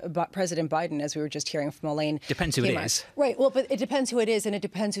President Biden, as we were just hearing from Elaine. Depends who it is. Right. Well, but it depends who it is, and it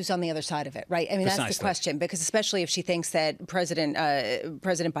depends who's on the other side of it, right? I mean, Precisely. That's the question, because especially if she thinks that President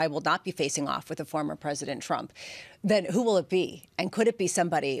Biden will not be facing off with the former President Trump, then who will it be? And could it be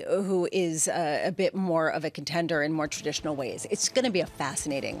somebody who is a bit more of a contender in more traditional ways? It's going to be a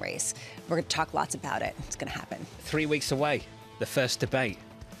fascinating race. We're going to talk lots about it. It's going to happen. 3 weeks away, the first debate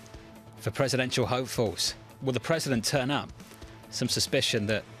for presidential hopefuls. Will the president turn up? Some suspicion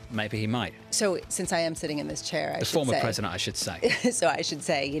that maybe he might. So since I am sitting in this chair, the former president, I should say. So I should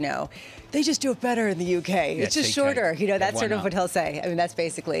say, they just do it better in the UK. It's just shorter. That's sort of what he'll say. I mean, that's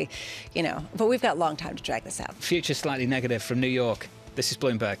basically, but we've got a long time to drag this out. Future slightly negative from New York. This is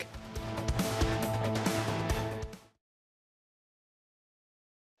Bloomberg.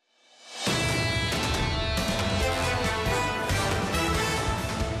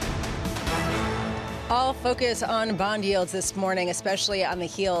 All focus on bond yields this morning, especially on the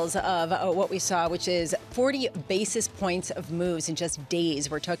heels of what we saw, which is 40 basis points of moves in just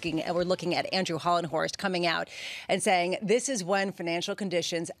days. We're looking at Andrew Hollenhorst coming out and saying this is when financial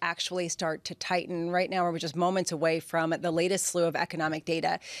conditions actually start to tighten. Right now, we're just moments away from the latest slew of economic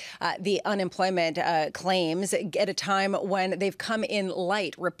data. The unemployment claims at a time when they've come in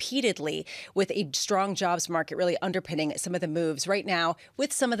light repeatedly, with a strong jobs market really underpinning some of the moves. Right now,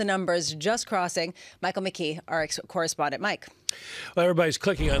 with some of the numbers just crossing, Michael McKee, our correspondent. Mike. Well, everybody's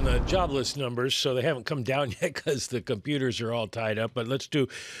clicking on the jobless numbers, so they haven't come down yet because the computers are all tied up. But let's do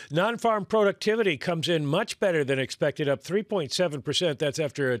non-farm productivity comes in much better than expected, up 3.7%. That's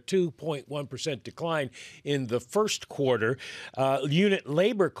after a 2.1% decline in the first quarter. Unit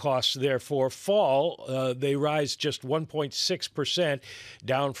labor costs, therefore, fall. They rise just 1.6%,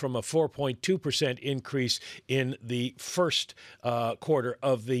 down from a 4.2% increase in the first quarter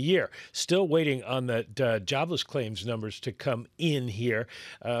of the year. Still waiting on the jobless claims numbers to come in here.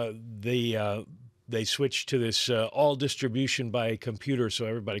 They switched to this all distribution by computer, so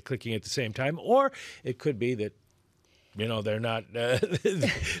everybody clicking at the same time. Or it could be that, they're not,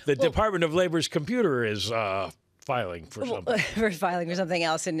 the Department of Labor's computer is filing for something. For filing for something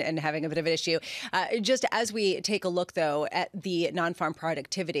else and having a bit of an issue. Just as we take a look, though, at the non-farm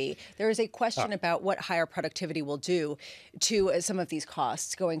productivity, there is a question about what higher productivity will do to some of these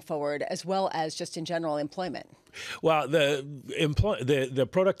costs going forward, as well as just in general employment. Well, the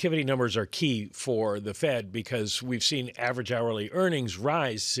productivity numbers are key for the Fed because we've seen average hourly earnings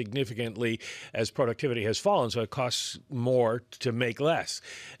rise significantly as productivity has fallen, so it costs more to make less.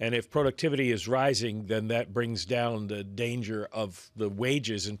 And if productivity is rising, then that brings down the danger of the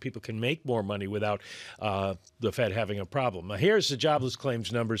wages, and people can make more money without the Fed having a problem. Now, here's the jobless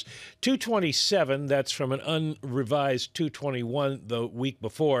claims numbers. 227, that's from an unrevised 221 the week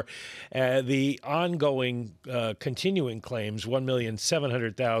before. The ongoing continuing claims,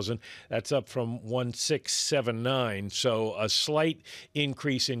 1,700,000. That's up from 1,679. So a slight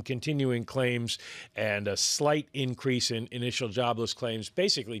increase in continuing claims and a slight increase in initial jobless claims,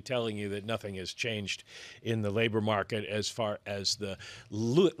 basically telling you that nothing has changed in the labor market as far as the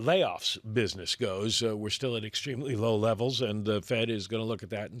layoffs business goes. We're still at extremely low levels, and the Fed is going to look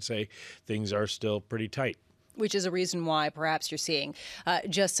at that and say things are still pretty tight. Which is a reason why perhaps you're seeing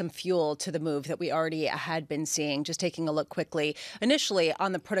just some fuel to the move that we already had been seeing. Just taking a look quickly. Initially,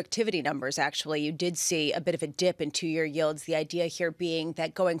 on the productivity numbers, actually, you did see a bit of a dip in two-year yields. The idea here being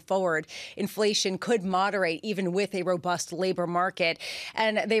that going forward, inflation could moderate even with a robust labor market.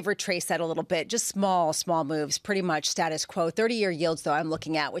 And they've retraced that a little bit. Just small moves, pretty much status quo. 30-year yields, though, I'm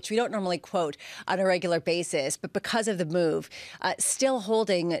looking at, which we don't normally quote on a regular basis. But because of the move, still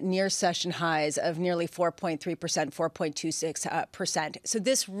holding near session highs of nearly 4.3%, 4.26%. So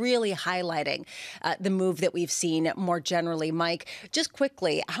this really highlighting the move that we've seen more generally. Mike, just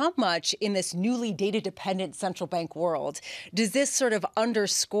quickly, how much in this newly data-dependent central bank world does this sort of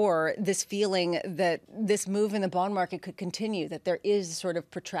underscore this feeling that this move in the bond market could continue, that there is sort of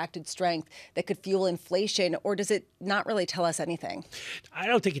protracted strength that could fuel inflation, or does it not really tell us anything? I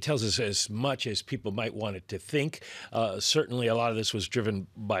don't think it tells us as much as people might want it to think. Certainly a lot of this was driven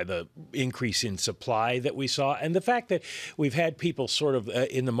by the increase in supply that we saw, and the fact that we've had people sort of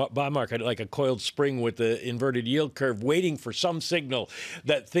in the bond market like a coiled spring with the inverted yield curve waiting for some signal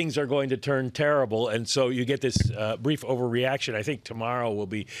that things are going to turn terrible, and so you get this brief overreaction. I think tomorrow will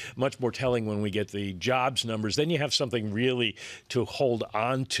be much more telling when we get the jobs numbers. Then you have something really to hold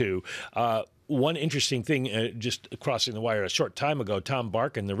on to. One interesting thing, just crossing the wire a short time ago, Tom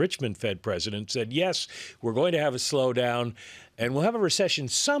Barkin, the Richmond Fed president, said, yes, we're going to have a slowdown and we'll have a recession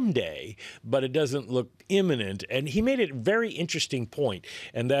someday, but it doesn't look imminent. And he made a very interesting point,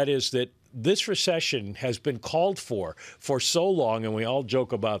 and that is that this recession has been called for so long, and we all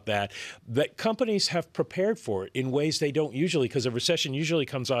joke about that companies have prepared for it in ways they don't usually, because a recession usually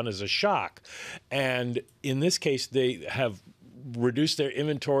comes on as a shock. And in this case, they have reduce their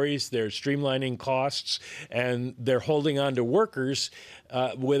inventories, they're streamlining costs, and they're holding on to workers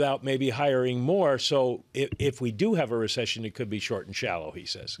without maybe hiring more. So if we do have a recession, it could be short and shallow, he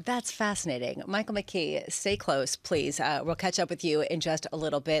says. That's fascinating. Michael McKee, stay close, please. We'll catch up with you in just a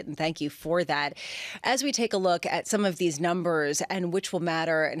little bit, and thank you for that. As we take a look at some of these numbers and which will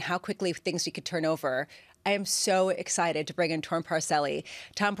matter and how quickly things we could turn over, I am so excited to bring in Tom Porcelli.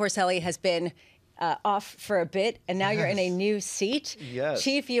 Tom Porcelli has been off for a bit, and now you're in a new seat. Yes.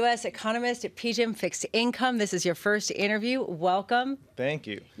 Chief U.S. Economist at PGIM Fixed Income. This is your first interview. Welcome. Thank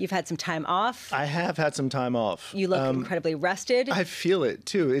you. You've had some time off. I have had some time off. You look incredibly rested. I feel it,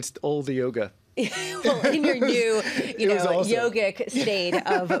 too. It's all the yoga. Well, in your new, yogic state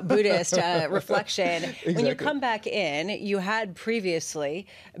of Buddhist reflection, exactly. When you come back in, you had previously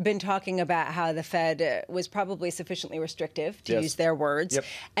been talking about how the Fed was probably sufficiently restrictive, to use their words,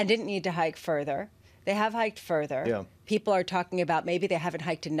 and didn't need to hike further. They have hiked further. Yeah. People are talking about maybe they haven't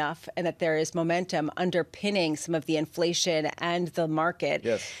hiked enough, and that there is momentum underpinning some of the inflation and the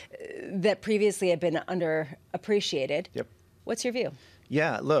market that previously had been underappreciated. Yep. What's your view?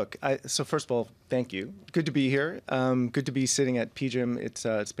 Yeah, look, so first of all, thank you. Good to be here. Good to be sitting at PGIM.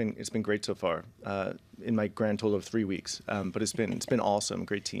 It's been great so far in my grand total of 3 weeks. But it's been awesome.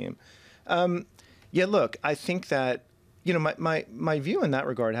 Great team. Yeah, look, I think that, you know, my view in that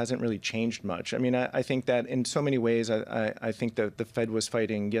regard hasn't really changed much. I mean, I think that in so many ways, I think that the Fed was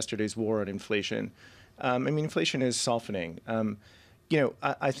fighting yesterday's war on inflation. I mean, inflation is softening. You know,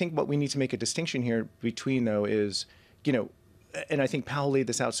 I think what we need to make a distinction here between, though, is, you know, and I think Powell laid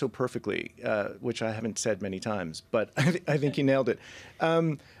this out so perfectly, which I haven't said many times, but I think he nailed it.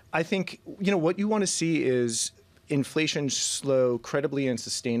 I think, you know, what you want to see is inflation slow credibly and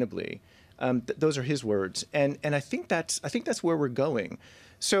sustainably. Those are his words, and I think that's where we're going.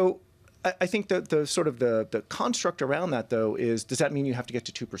 So I think the sort of the construct around that, though, is, does that mean you have to get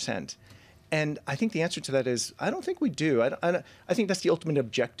to 2%? And I think the answer to that is, I don't think we do. I think that's the ultimate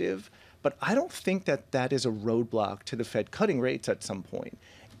objective, but I don't think that is a roadblock to the Fed cutting rates at some point.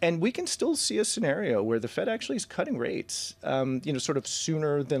 And we can still see a scenario where the Fed actually is cutting rates, you know, sort of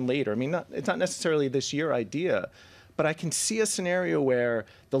sooner than later. I mean, it's not necessarily this year idea, but I can see a scenario where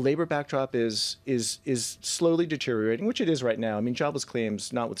the labor backdrop is slowly deteriorating, which it is right now. I mean, jobless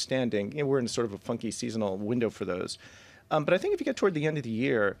claims notwithstanding, you know, we're in sort of a funky seasonal window for those. But I think if you get toward the end of the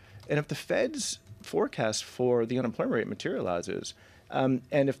year, and if the Fed's forecast for the unemployment rate materializes, and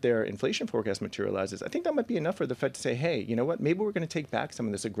if their inflation forecast materializes, I think that might be enough for the Fed to say, hey, you know what, maybe we're going to take back some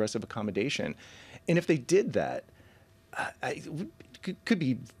of this aggressive accommodation. And if they did that, could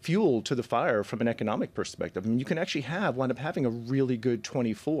be fuel to the fire from an economic perspective. I mean, you can actually wind up having a really good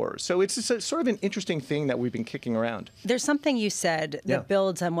 24. So it's sort of an interesting thing that we've been kicking around. There's something you said that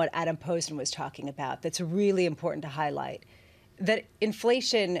builds on what Adam Poston was talking about that's really important to highlight, that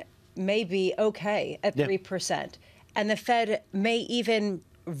inflation may be okay at 3%, and the Fed may even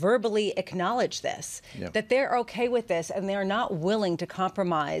verbally acknowledge this, that they're okay with this and they're not willing to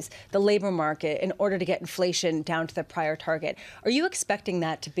compromise the labor market in order to get inflation down to the prior target. Are you expecting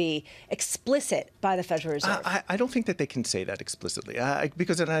that to be explicit by the Federal Reserve? I don't think that they can say that explicitly,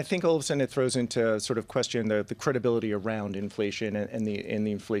 because then I think all of a sudden it throws into sort of question the credibility around inflation and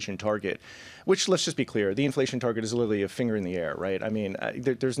the inflation target, which, let's just be clear, the inflation target is literally a finger in the air, right? I mean,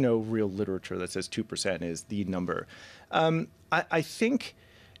 there's no real literature that says 2% is the number. I think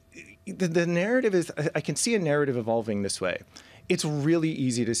the narrative is, I can see a narrative evolving this way. It's really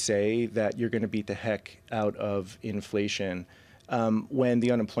easy to say that you're going to beat the heck out of inflation when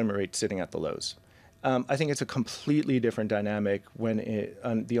the unemployment rate's sitting at the lows. I think it's a completely different dynamic when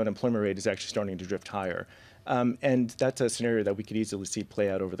the unemployment rate is actually starting to drift higher. And that's a scenario that we could easily see play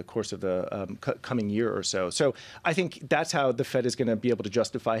out over the course of the coming year or so. So I think that's how the Fed is going to be able to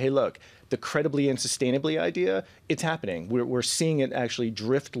justify, hey, look, the credibly and sustainably idea, it's happening. We're seeing it actually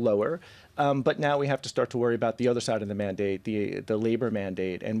drift lower. But now we have to start to worry about the other side of the mandate, the labor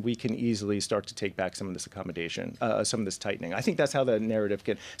mandate, and we can easily start to take back some of this accommodation, some of this tightening. I think that's how the narrative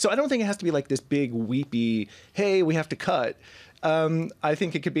can. So I don't think it has to be like this big weepy, hey, we have to cut. I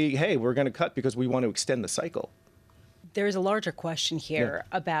think it could be, hey, we're going to cut because we want to extend the cycle. There's a larger question here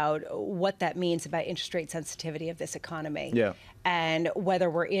about what that means about interest rate sensitivity of this economy. And whether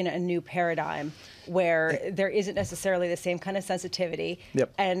we're in a new paradigm where there isn't necessarily the same kind of sensitivity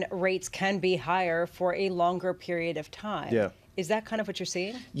and rates can be higher for a longer period of time. Is that kind of what you're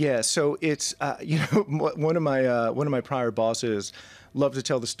seeing? Yeah. So it's you know, one of my prior bosses loved to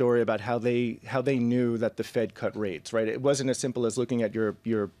tell the story about how they knew that the Fed cut rates. Right. It wasn't as simple as looking at your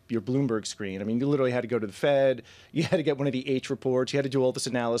Bloomberg screen. I mean, you literally had to go to the Fed. You had to get one of the H reports. You had to do all this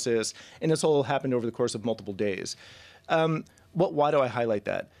analysis, and this all happened over the course of multiple days. Why do I highlight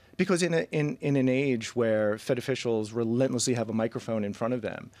that? Because in an age where Fed officials relentlessly have a microphone in front of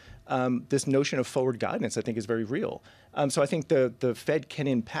them, this notion of forward guidance, I think, is very real. So I think the Fed can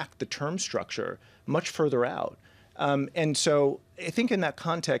impact the term structure much further out. And so I think in that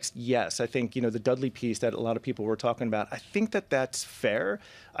context, yes, I think, you know, the Dudley piece that a lot of people were talking about, I think that that's fair.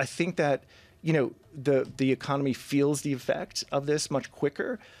 I think that, you know, the economy feels the effect of this much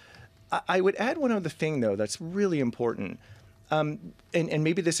quicker. I would add one other thing, though, that's really important. And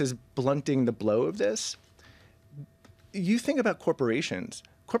maybe this is blunting the blow of this. You think about corporations.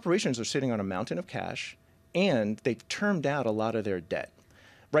 Corporations are sitting on a mountain of cash, and they've termed out a lot of their debt,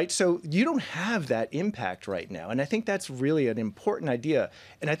 right? So you don't have that impact right now. And I think that's really an important idea.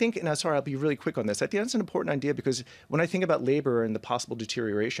 And I think, and I'm sorry, I'll be really quick on this. I think that's an important idea because when I think about labor and the possible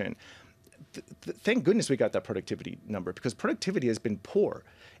deterioration, thank goodness we got that productivity number, because productivity has been poor.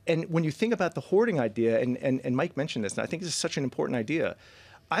 And when you think about the hoarding idea, and Mike mentioned this, and I think this is such an important idea,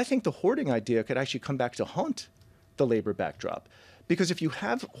 I think the hoarding idea could actually come back to haunt the labor backdrop. Because if you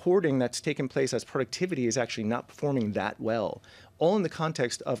have hoarding that's taken place as productivity is actually not performing that well, all in the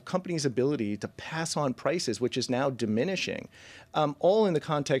context of companies' ability to pass on prices, which is now diminishing, all in the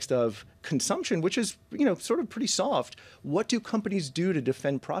context of consumption, which is, sort of pretty soft. What do companies do to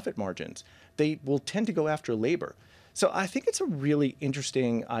defend profit margins? They will tend to go after labor. So I think it's a really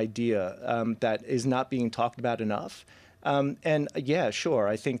interesting idea that is not being talked about enough. And yeah, sure,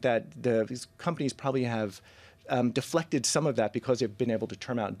 I think that these companies probably have deflected some of that because they've been able to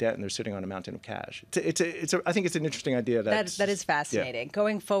term out debt and they're sitting on a mountain of cash. I think it's an interesting idea. That is fascinating. Yeah.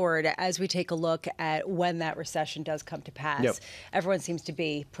 Going forward, as we take a look at when that recession does come to pass, everyone seems to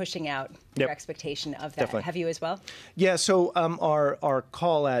be pushing out their expectation of that. Definitely. Have you as well? Yeah, so our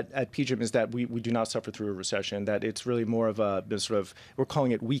call at PGIM is that we do not suffer through a recession, that it's really more of a sort of, we're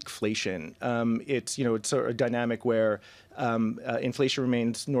calling it weakflation. It's sort of a dynamic where inflation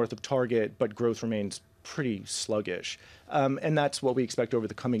remains north of target, but growth remains pretty sluggish. And that's what we expect over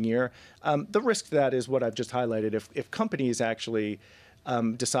the coming year. The risk to that is what I've just highlighted. If companies actually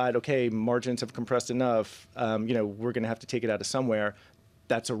decide, okay, margins have compressed enough, we're going to have to take it out of somewhere,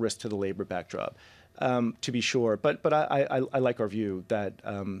 that's a risk to the labor backdrop, to be sure. But I like our view that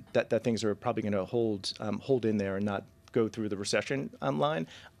that things are probably going to hold in there and not go through the recession line.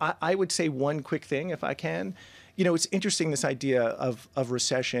 I would say one quick thing, if I can. It's interesting, this idea of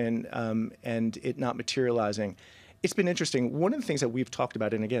recession and it not materializing. It's been interesting. One of the things that we've talked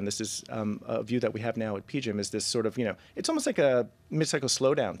about, and again, this is a view that we have now at PGIM, is this sort of, it's almost like a mid-cycle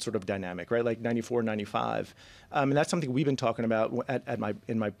slowdown sort of dynamic, right? Like 94, 95. And that's something we've been talking about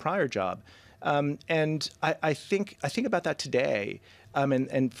in my prior job. And I think about that today.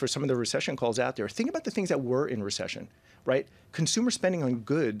 And for some of the recession calls out there, think about the things that were in recession, right? Consumer spending on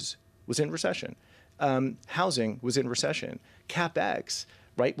goods was in recession. Housing was in recession. CapEx,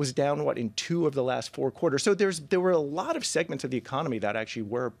 right, was down, in 2 of the last 4 quarters. So there were a lot of segments of the economy that actually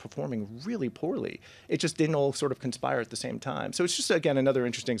were performing really poorly. It just didn't all sort of conspire at the same time. So it's just, again, another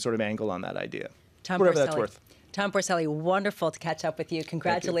interesting sort of angle on that idea. Whatever that's worth. Tom Porcelli, wonderful to catch up with you.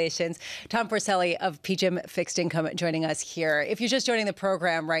 Congratulations. Tom Porcelli of PGIM Fixed Income joining us here. If you're just joining the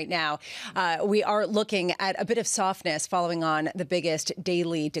program right now, we are looking at a bit of softness following on the biggest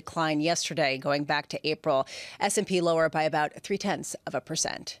daily decline yesterday, going back to April. S&P lower by about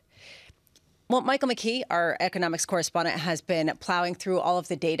 0.3%. Well, Michael McKee, our economics correspondent, has been plowing through all of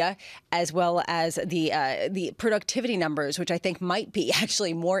the data as well as the productivity numbers, which I think might be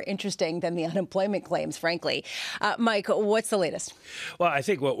actually more interesting than the unemployment claims, frankly. Mike, what's the latest? Well, I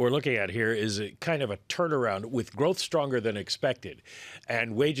think what we're looking at here is a kind of a turnaround with growth stronger than expected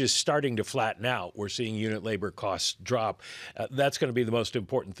and wages starting to flatten out. We're seeing unit labor costs drop. That's going to be the most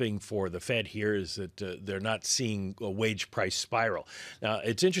important thing for the Fed here, is that they're not seeing a wage price spiral. Now,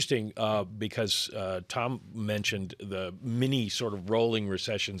 it's interesting because Tom mentioned the mini sort of rolling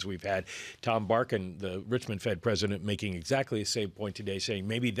recessions we've had. Tom Barkin, the Richmond Fed president, making exactly the same point today, saying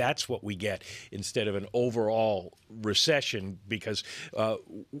maybe that's what we get instead of an overall recession, because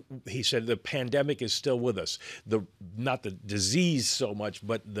he said the pandemic is still with us. Not the disease so much,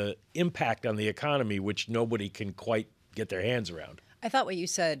 but the impact on the economy, which nobody can quite get their hands around. I thought what you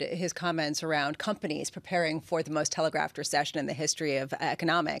said, his comments around companies preparing for the most telegraphed recession in the history of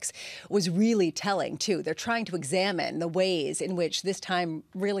economics, was really telling, too. They're trying to examine the ways in which this time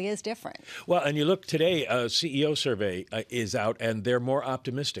really is different. Well, and you look today, a CEO survey is out, and they're more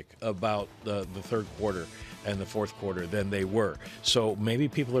optimistic about the third quarter and the fourth quarter than they were. So maybe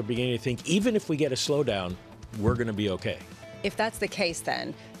people are beginning to think, even if we get a slowdown, we're going to be okay. If that's the case,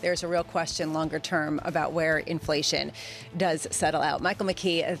 then there's a real question longer term about where inflation does settle out. Michael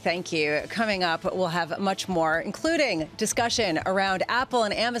McKee, thank you. Coming up, we'll have much more, including discussion around Apple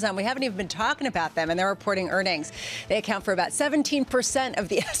and Amazon. We haven't even been talking about them, and they're reporting earnings. They account for about 17% of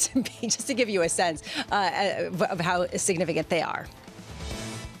the S&P, just to give you a sense of how significant they are.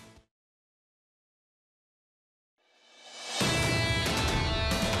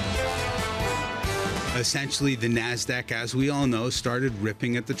 Essentially, the NASDAQ, as we all know, started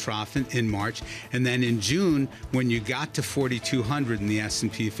ripping at the trough in March. And then in June, when you got to 4,200 in the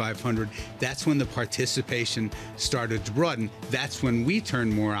S&P 500, that's when the participation started to broaden. That's when we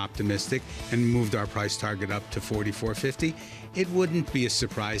turned more optimistic and moved our price target up to 4,450. It wouldn't be a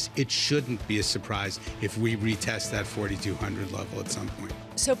surprise. It shouldn't be a surprise if we retest that 4,200 level at some point.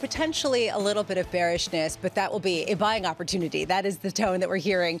 So potentially a little bit of bearishness, but that will be a buying opportunity. That is the tone that we're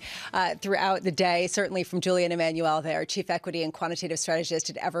hearing throughout the day, certainly from Julian Emanuel there, Chief Equity and Quantitative Strategist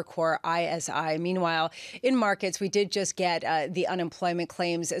at Evercore ISI. Meanwhile, in markets, we did just get the unemployment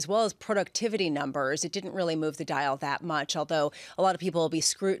claims as well as productivity numbers. It didn't really move the dial that much, although a lot of people will be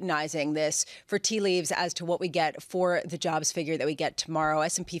scrutinizing this for tea leaves as to what we get for the jobs figure figure that we get tomorrow.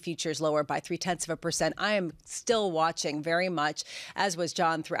 S&P futures lower by 0.3%. I am still watching very much, as was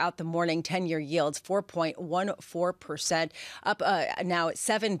John, throughout the morning. 10-year yields 4.14%, up now at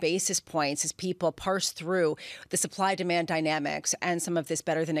 7 basis points as people parse through the supply-demand dynamics and some of this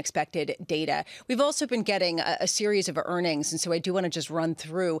better than expected data. We've also been getting a series of earnings, and so I do want to just run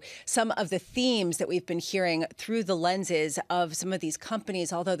through some of the themes that we've been hearing through the lenses of some of these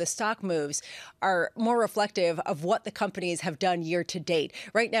companies, although the stock moves are more reflective of what the companies have done year to date.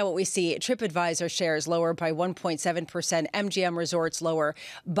 Right now, what we see, TripAdvisor shares lower by 1.7%, MGM Resorts lower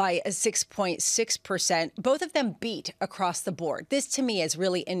by 6.6%. Both of them beat across the board. This, to me, is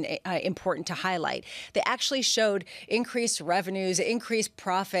really important to highlight. They actually showed increased revenues, increased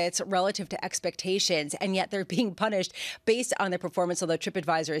profits relative to expectations, and yet they're being punished based on their performance, although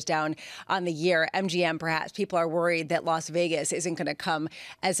TripAdvisor is down on the year. MGM, perhaps, people are worried that Las Vegas isn't going to come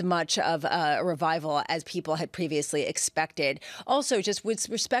as much of a revival as people had previously expected. Also, just with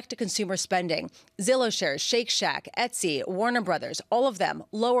respect to consumer spending, Zillow shares, Shake Shack, Etsy, Warner Brothers, all of them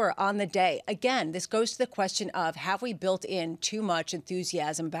lower on the day. Again, this goes to the question of, have we built in too much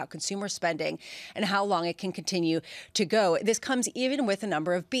enthusiasm about consumer spending and how long it can continue to go? This comes even with a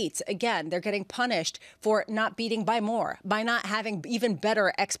number of beats. Again, they're getting punished for not beating by more, by not having even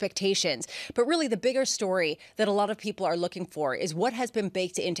better expectations. But really, the bigger story that a lot of people are looking for is what has been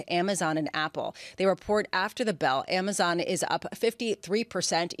baked into Amazon and Apple. They report after the bell. Amazon is up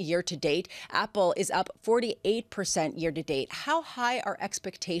 53% year to date. Apple is up 48% year to date. How high are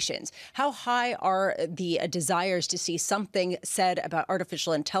expectations? How high are the desires to see something said about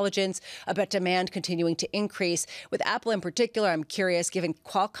artificial intelligence, about demand continuing to increase? With Apple in particular, I'm curious, given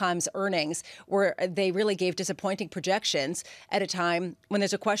Qualcomm's earnings, where they really gave disappointing projections at a time when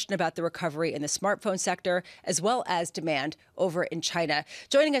there's a question about the recovery in the smartphone sector, as well as demand over in China.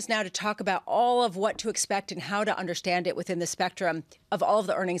 Joining us now to talk about all of what to expect and how to understand it within the spectrum of all of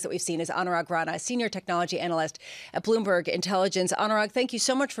the earnings that we've seen is Anurag Rana, Senior Technology Analyst at Bloomberg Intelligence. Anurag, thank you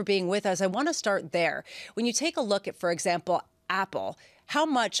so much for being with us. I want to start there. When you take a look at, for example, Apple, how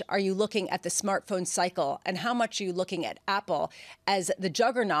much are you looking at the smartphone cycle and how much are you looking at Apple as the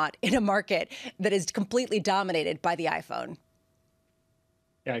juggernaut in a market that is completely dominated by the iPhone?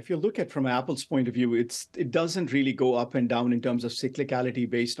 Yeah, if you look at from Apple's point of view, it doesn't really go up and down in terms of cyclicality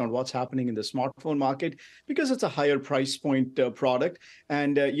based on what's happening in the smartphone market because it's a higher price point product.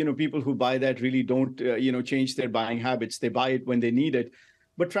 And, people who buy that really don't, change their buying habits. They buy it when they need it.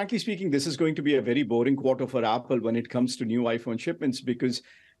 But frankly speaking, this is going to be a very boring quarter for Apple when it comes to new iPhone shipments because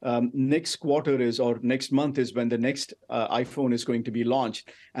next month is when the next iPhone is going to be launched.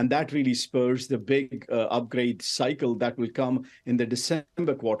 And that really spurs the big upgrade cycle that will come in the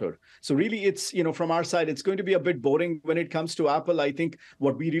December quarter. So really, it's, from our side, it's going to be a bit boring when it comes to Apple. I think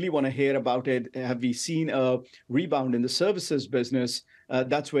what we really want to hear about it, have we seen a rebound in the services business?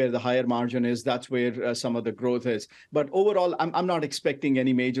 That's where the higher margin is. That's where some of the growth is. But overall, I'm not expecting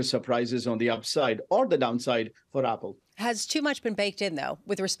any major surprises on the upside or the downside for Apple. Has too much been baked in, though,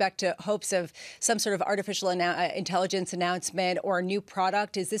 with respect to hopes of some sort of artificial intelligence announcement or a new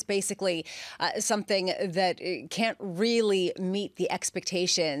product? Is this basically something that can't really meet the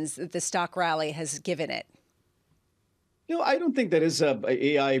expectations that the stock rally has given it? I don't think there is a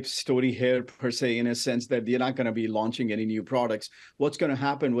AI story here per se, in a sense that they're not going to be launching any new products. What's going to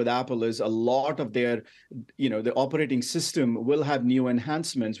happen with Apple is a lot of their, the operating system will have new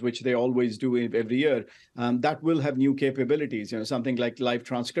enhancements, which they always do every year. That will have new capabilities, something like live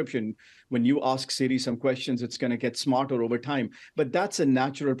transcription. When you ask Siri some questions, it's going to get smarter over time. But that's a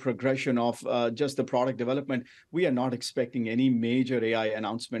natural progression of just the product development. We are not expecting any major AI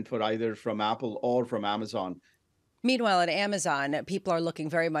announcement for either from Apple or from Amazon. Meanwhile, at Amazon, people are looking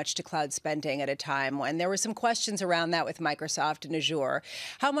very much to cloud spending at a time when there were some questions around that with Microsoft and Azure.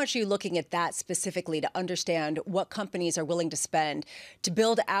 How much are you looking at that specifically to understand what companies are willing to spend to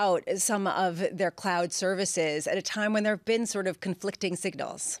build out some of their cloud services at a time when there have been sort of conflicting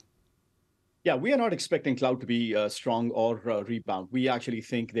signals? Yeah, we are not expecting cloud to be strong or rebound. We actually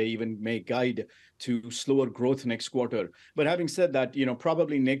think they even may guide to slower growth next quarter. But having said that,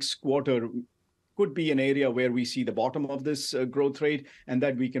 probably next quarter could be an area where we see the bottom of this growth rate and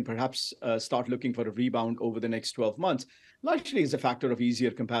that we can perhaps start looking for a rebound over the next 12 months. Largely is a factor of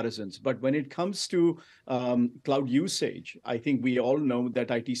easier comparisons. But when it comes to cloud usage, I think we all know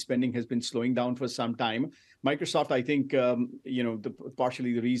that IT spending has been slowing down for some time. Microsoft, I think,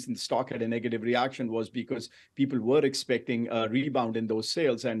 partially the reason the stock had a negative reaction was because people were expecting a rebound in those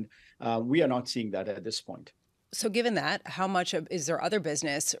sales. And we are not seeing that at this point. So given that, how much is their other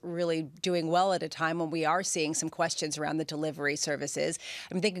business really doing well at a time when we are seeing some questions around the delivery services?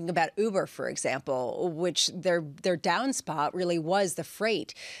 I'm thinking about Uber, for example, which their down spot really was the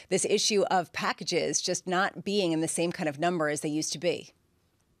freight, this issue of packages just not being in the same kind of number as they used to be.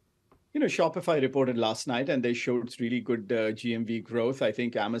 Shopify reported last night, and they showed really good GMV growth. I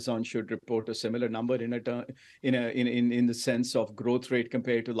think Amazon should report a similar number in the sense of growth rate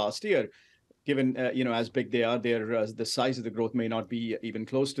compared to last year. Given as big they are, the size of the growth may not be even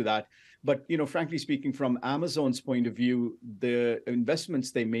close to that. But frankly speaking, from Amazon's point of view, the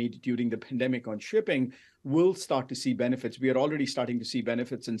investments they made during the pandemic on shipping will start to see benefits. We are already starting to see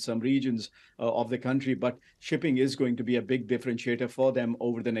benefits in some regions of the country, but shipping is going to be a big differentiator for them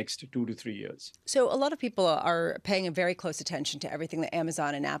over the next 2 to 3 years. So a lot of people are paying a very close attention to everything that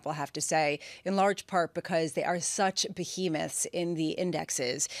Amazon and Apple have to say, in large part because they are such behemoths in the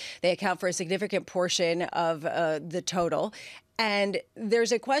indexes. They account for a significant portion of the total. And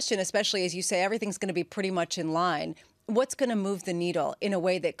there's a question, especially as you say, everything's going to be pretty much in line. What's going to move the needle in a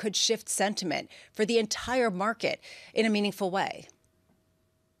way that could shift sentiment for the entire market in a meaningful way?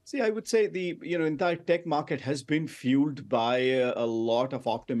 See, I would say the entire tech market has been fueled by a lot of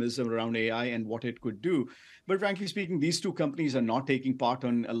optimism around AI and what it could do. But frankly speaking, these two companies are not taking part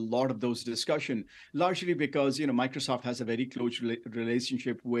on a lot of those discussions, largely because Microsoft has a very close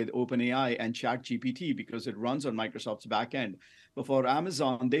relationship with OpenAI and ChatGPT because it runs on Microsoft's backend. But for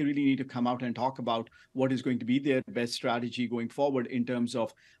Amazon, they really need to come out and talk about what is going to be their best strategy going forward in terms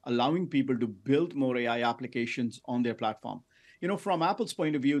of allowing people to build more AI applications on their platform. From Apple's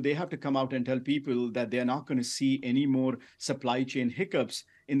point of view, they have to come out and tell people that they're not going to see any more supply chain hiccups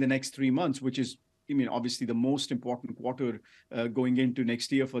in the next 3 months, which is, obviously the most important quarter going into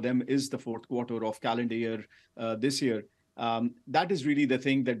next year for them is the fourth quarter of calendar year this year. That is really the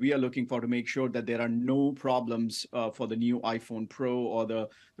thing that we are looking for to make sure that there are no problems for the new iPhone Pro or the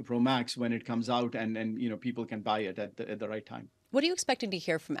Pro Max when it comes out and people can buy it at the right time. What are you expecting to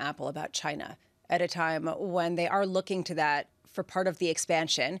hear from Apple about China at a time when they are looking to that for part of the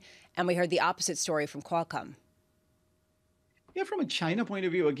expansion? And we heard the opposite story from Qualcomm. Yeah, from a China point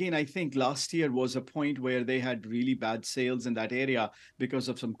of view, again, I think last year was a point where they had really bad sales in that area because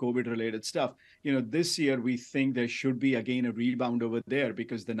of some COVID-related stuff. This year, we think there should be, again, a rebound over there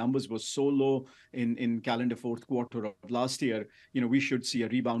because the numbers were so low in calendar fourth quarter of last year. We should see a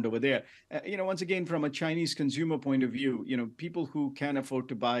rebound over there. Once again, from a Chinese consumer point of view, people who can afford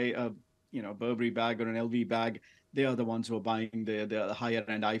to buy a Burberry bag or an LV bag, they are the ones who are buying the higher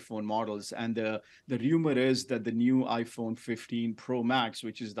end iPhone models. And the rumor is that the new iPhone 15 Pro Max,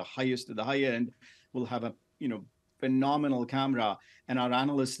 which is the highest of the high end, will have a phenomenal camera. And our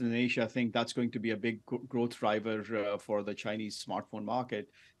analysts in Asia think that's going to be a big growth driver for the Chinese smartphone market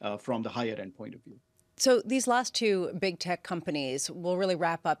from the higher end point of view. So these last two big tech companies will really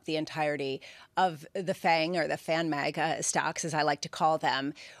wrap up the entirety of the FANG or the FanMag stocks, as I like to call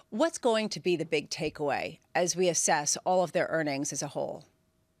them. What's going to be the big takeaway as we assess all of their earnings as a whole?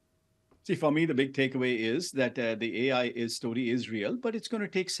 See, for me, the big takeaway is that the AI story is real, but it's going to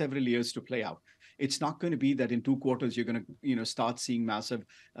take several years to play out. It's not going to be that in 2 quarters you're going to start seeing massive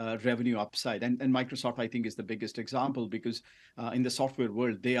revenue upside. And Microsoft, I think, is the biggest example because in the software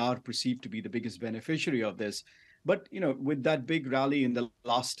world, they are perceived to be the biggest beneficiary of this. But with that big rally in the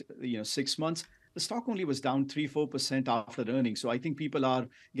last 6 months, the stock only was down 3-4% after earnings. So I think people are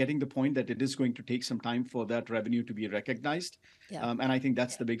getting the point that it is going to take some time for that revenue to be recognized. Yeah. And I think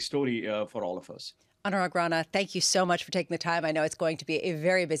that's the big story for all of us. Anurag Rana, thank you so much for taking the time. I know it's going to be a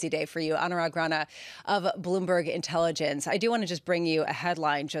very busy day for you. Anurag Rana of Bloomberg Intelligence. I do want to just bring you a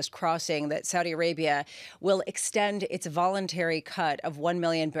headline just crossing that Saudi Arabia will extend its voluntary cut of 1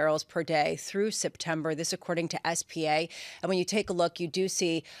 million barrels per day through September. This according to SPA. And when you take a look, you do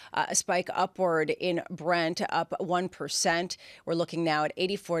see a spike upward in Brent, up 1%. We're looking now at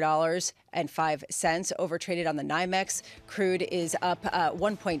 $84.05 overtraded on the NYMEX. Crude is up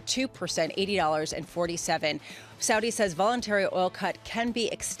 1.2%, $80.47. Saudi says voluntary oil cut can be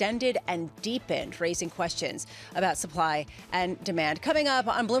extended and deepened, raising questions about supply and demand. Coming up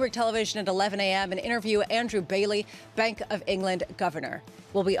on Bloomberg Television at 11 a.m., an interview Andrew Bailey, Bank of England governor.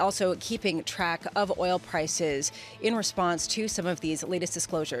 We'll be also keeping track of oil prices in response to some of these latest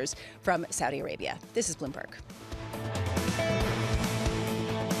disclosures from Saudi Arabia. This is Bloomberg.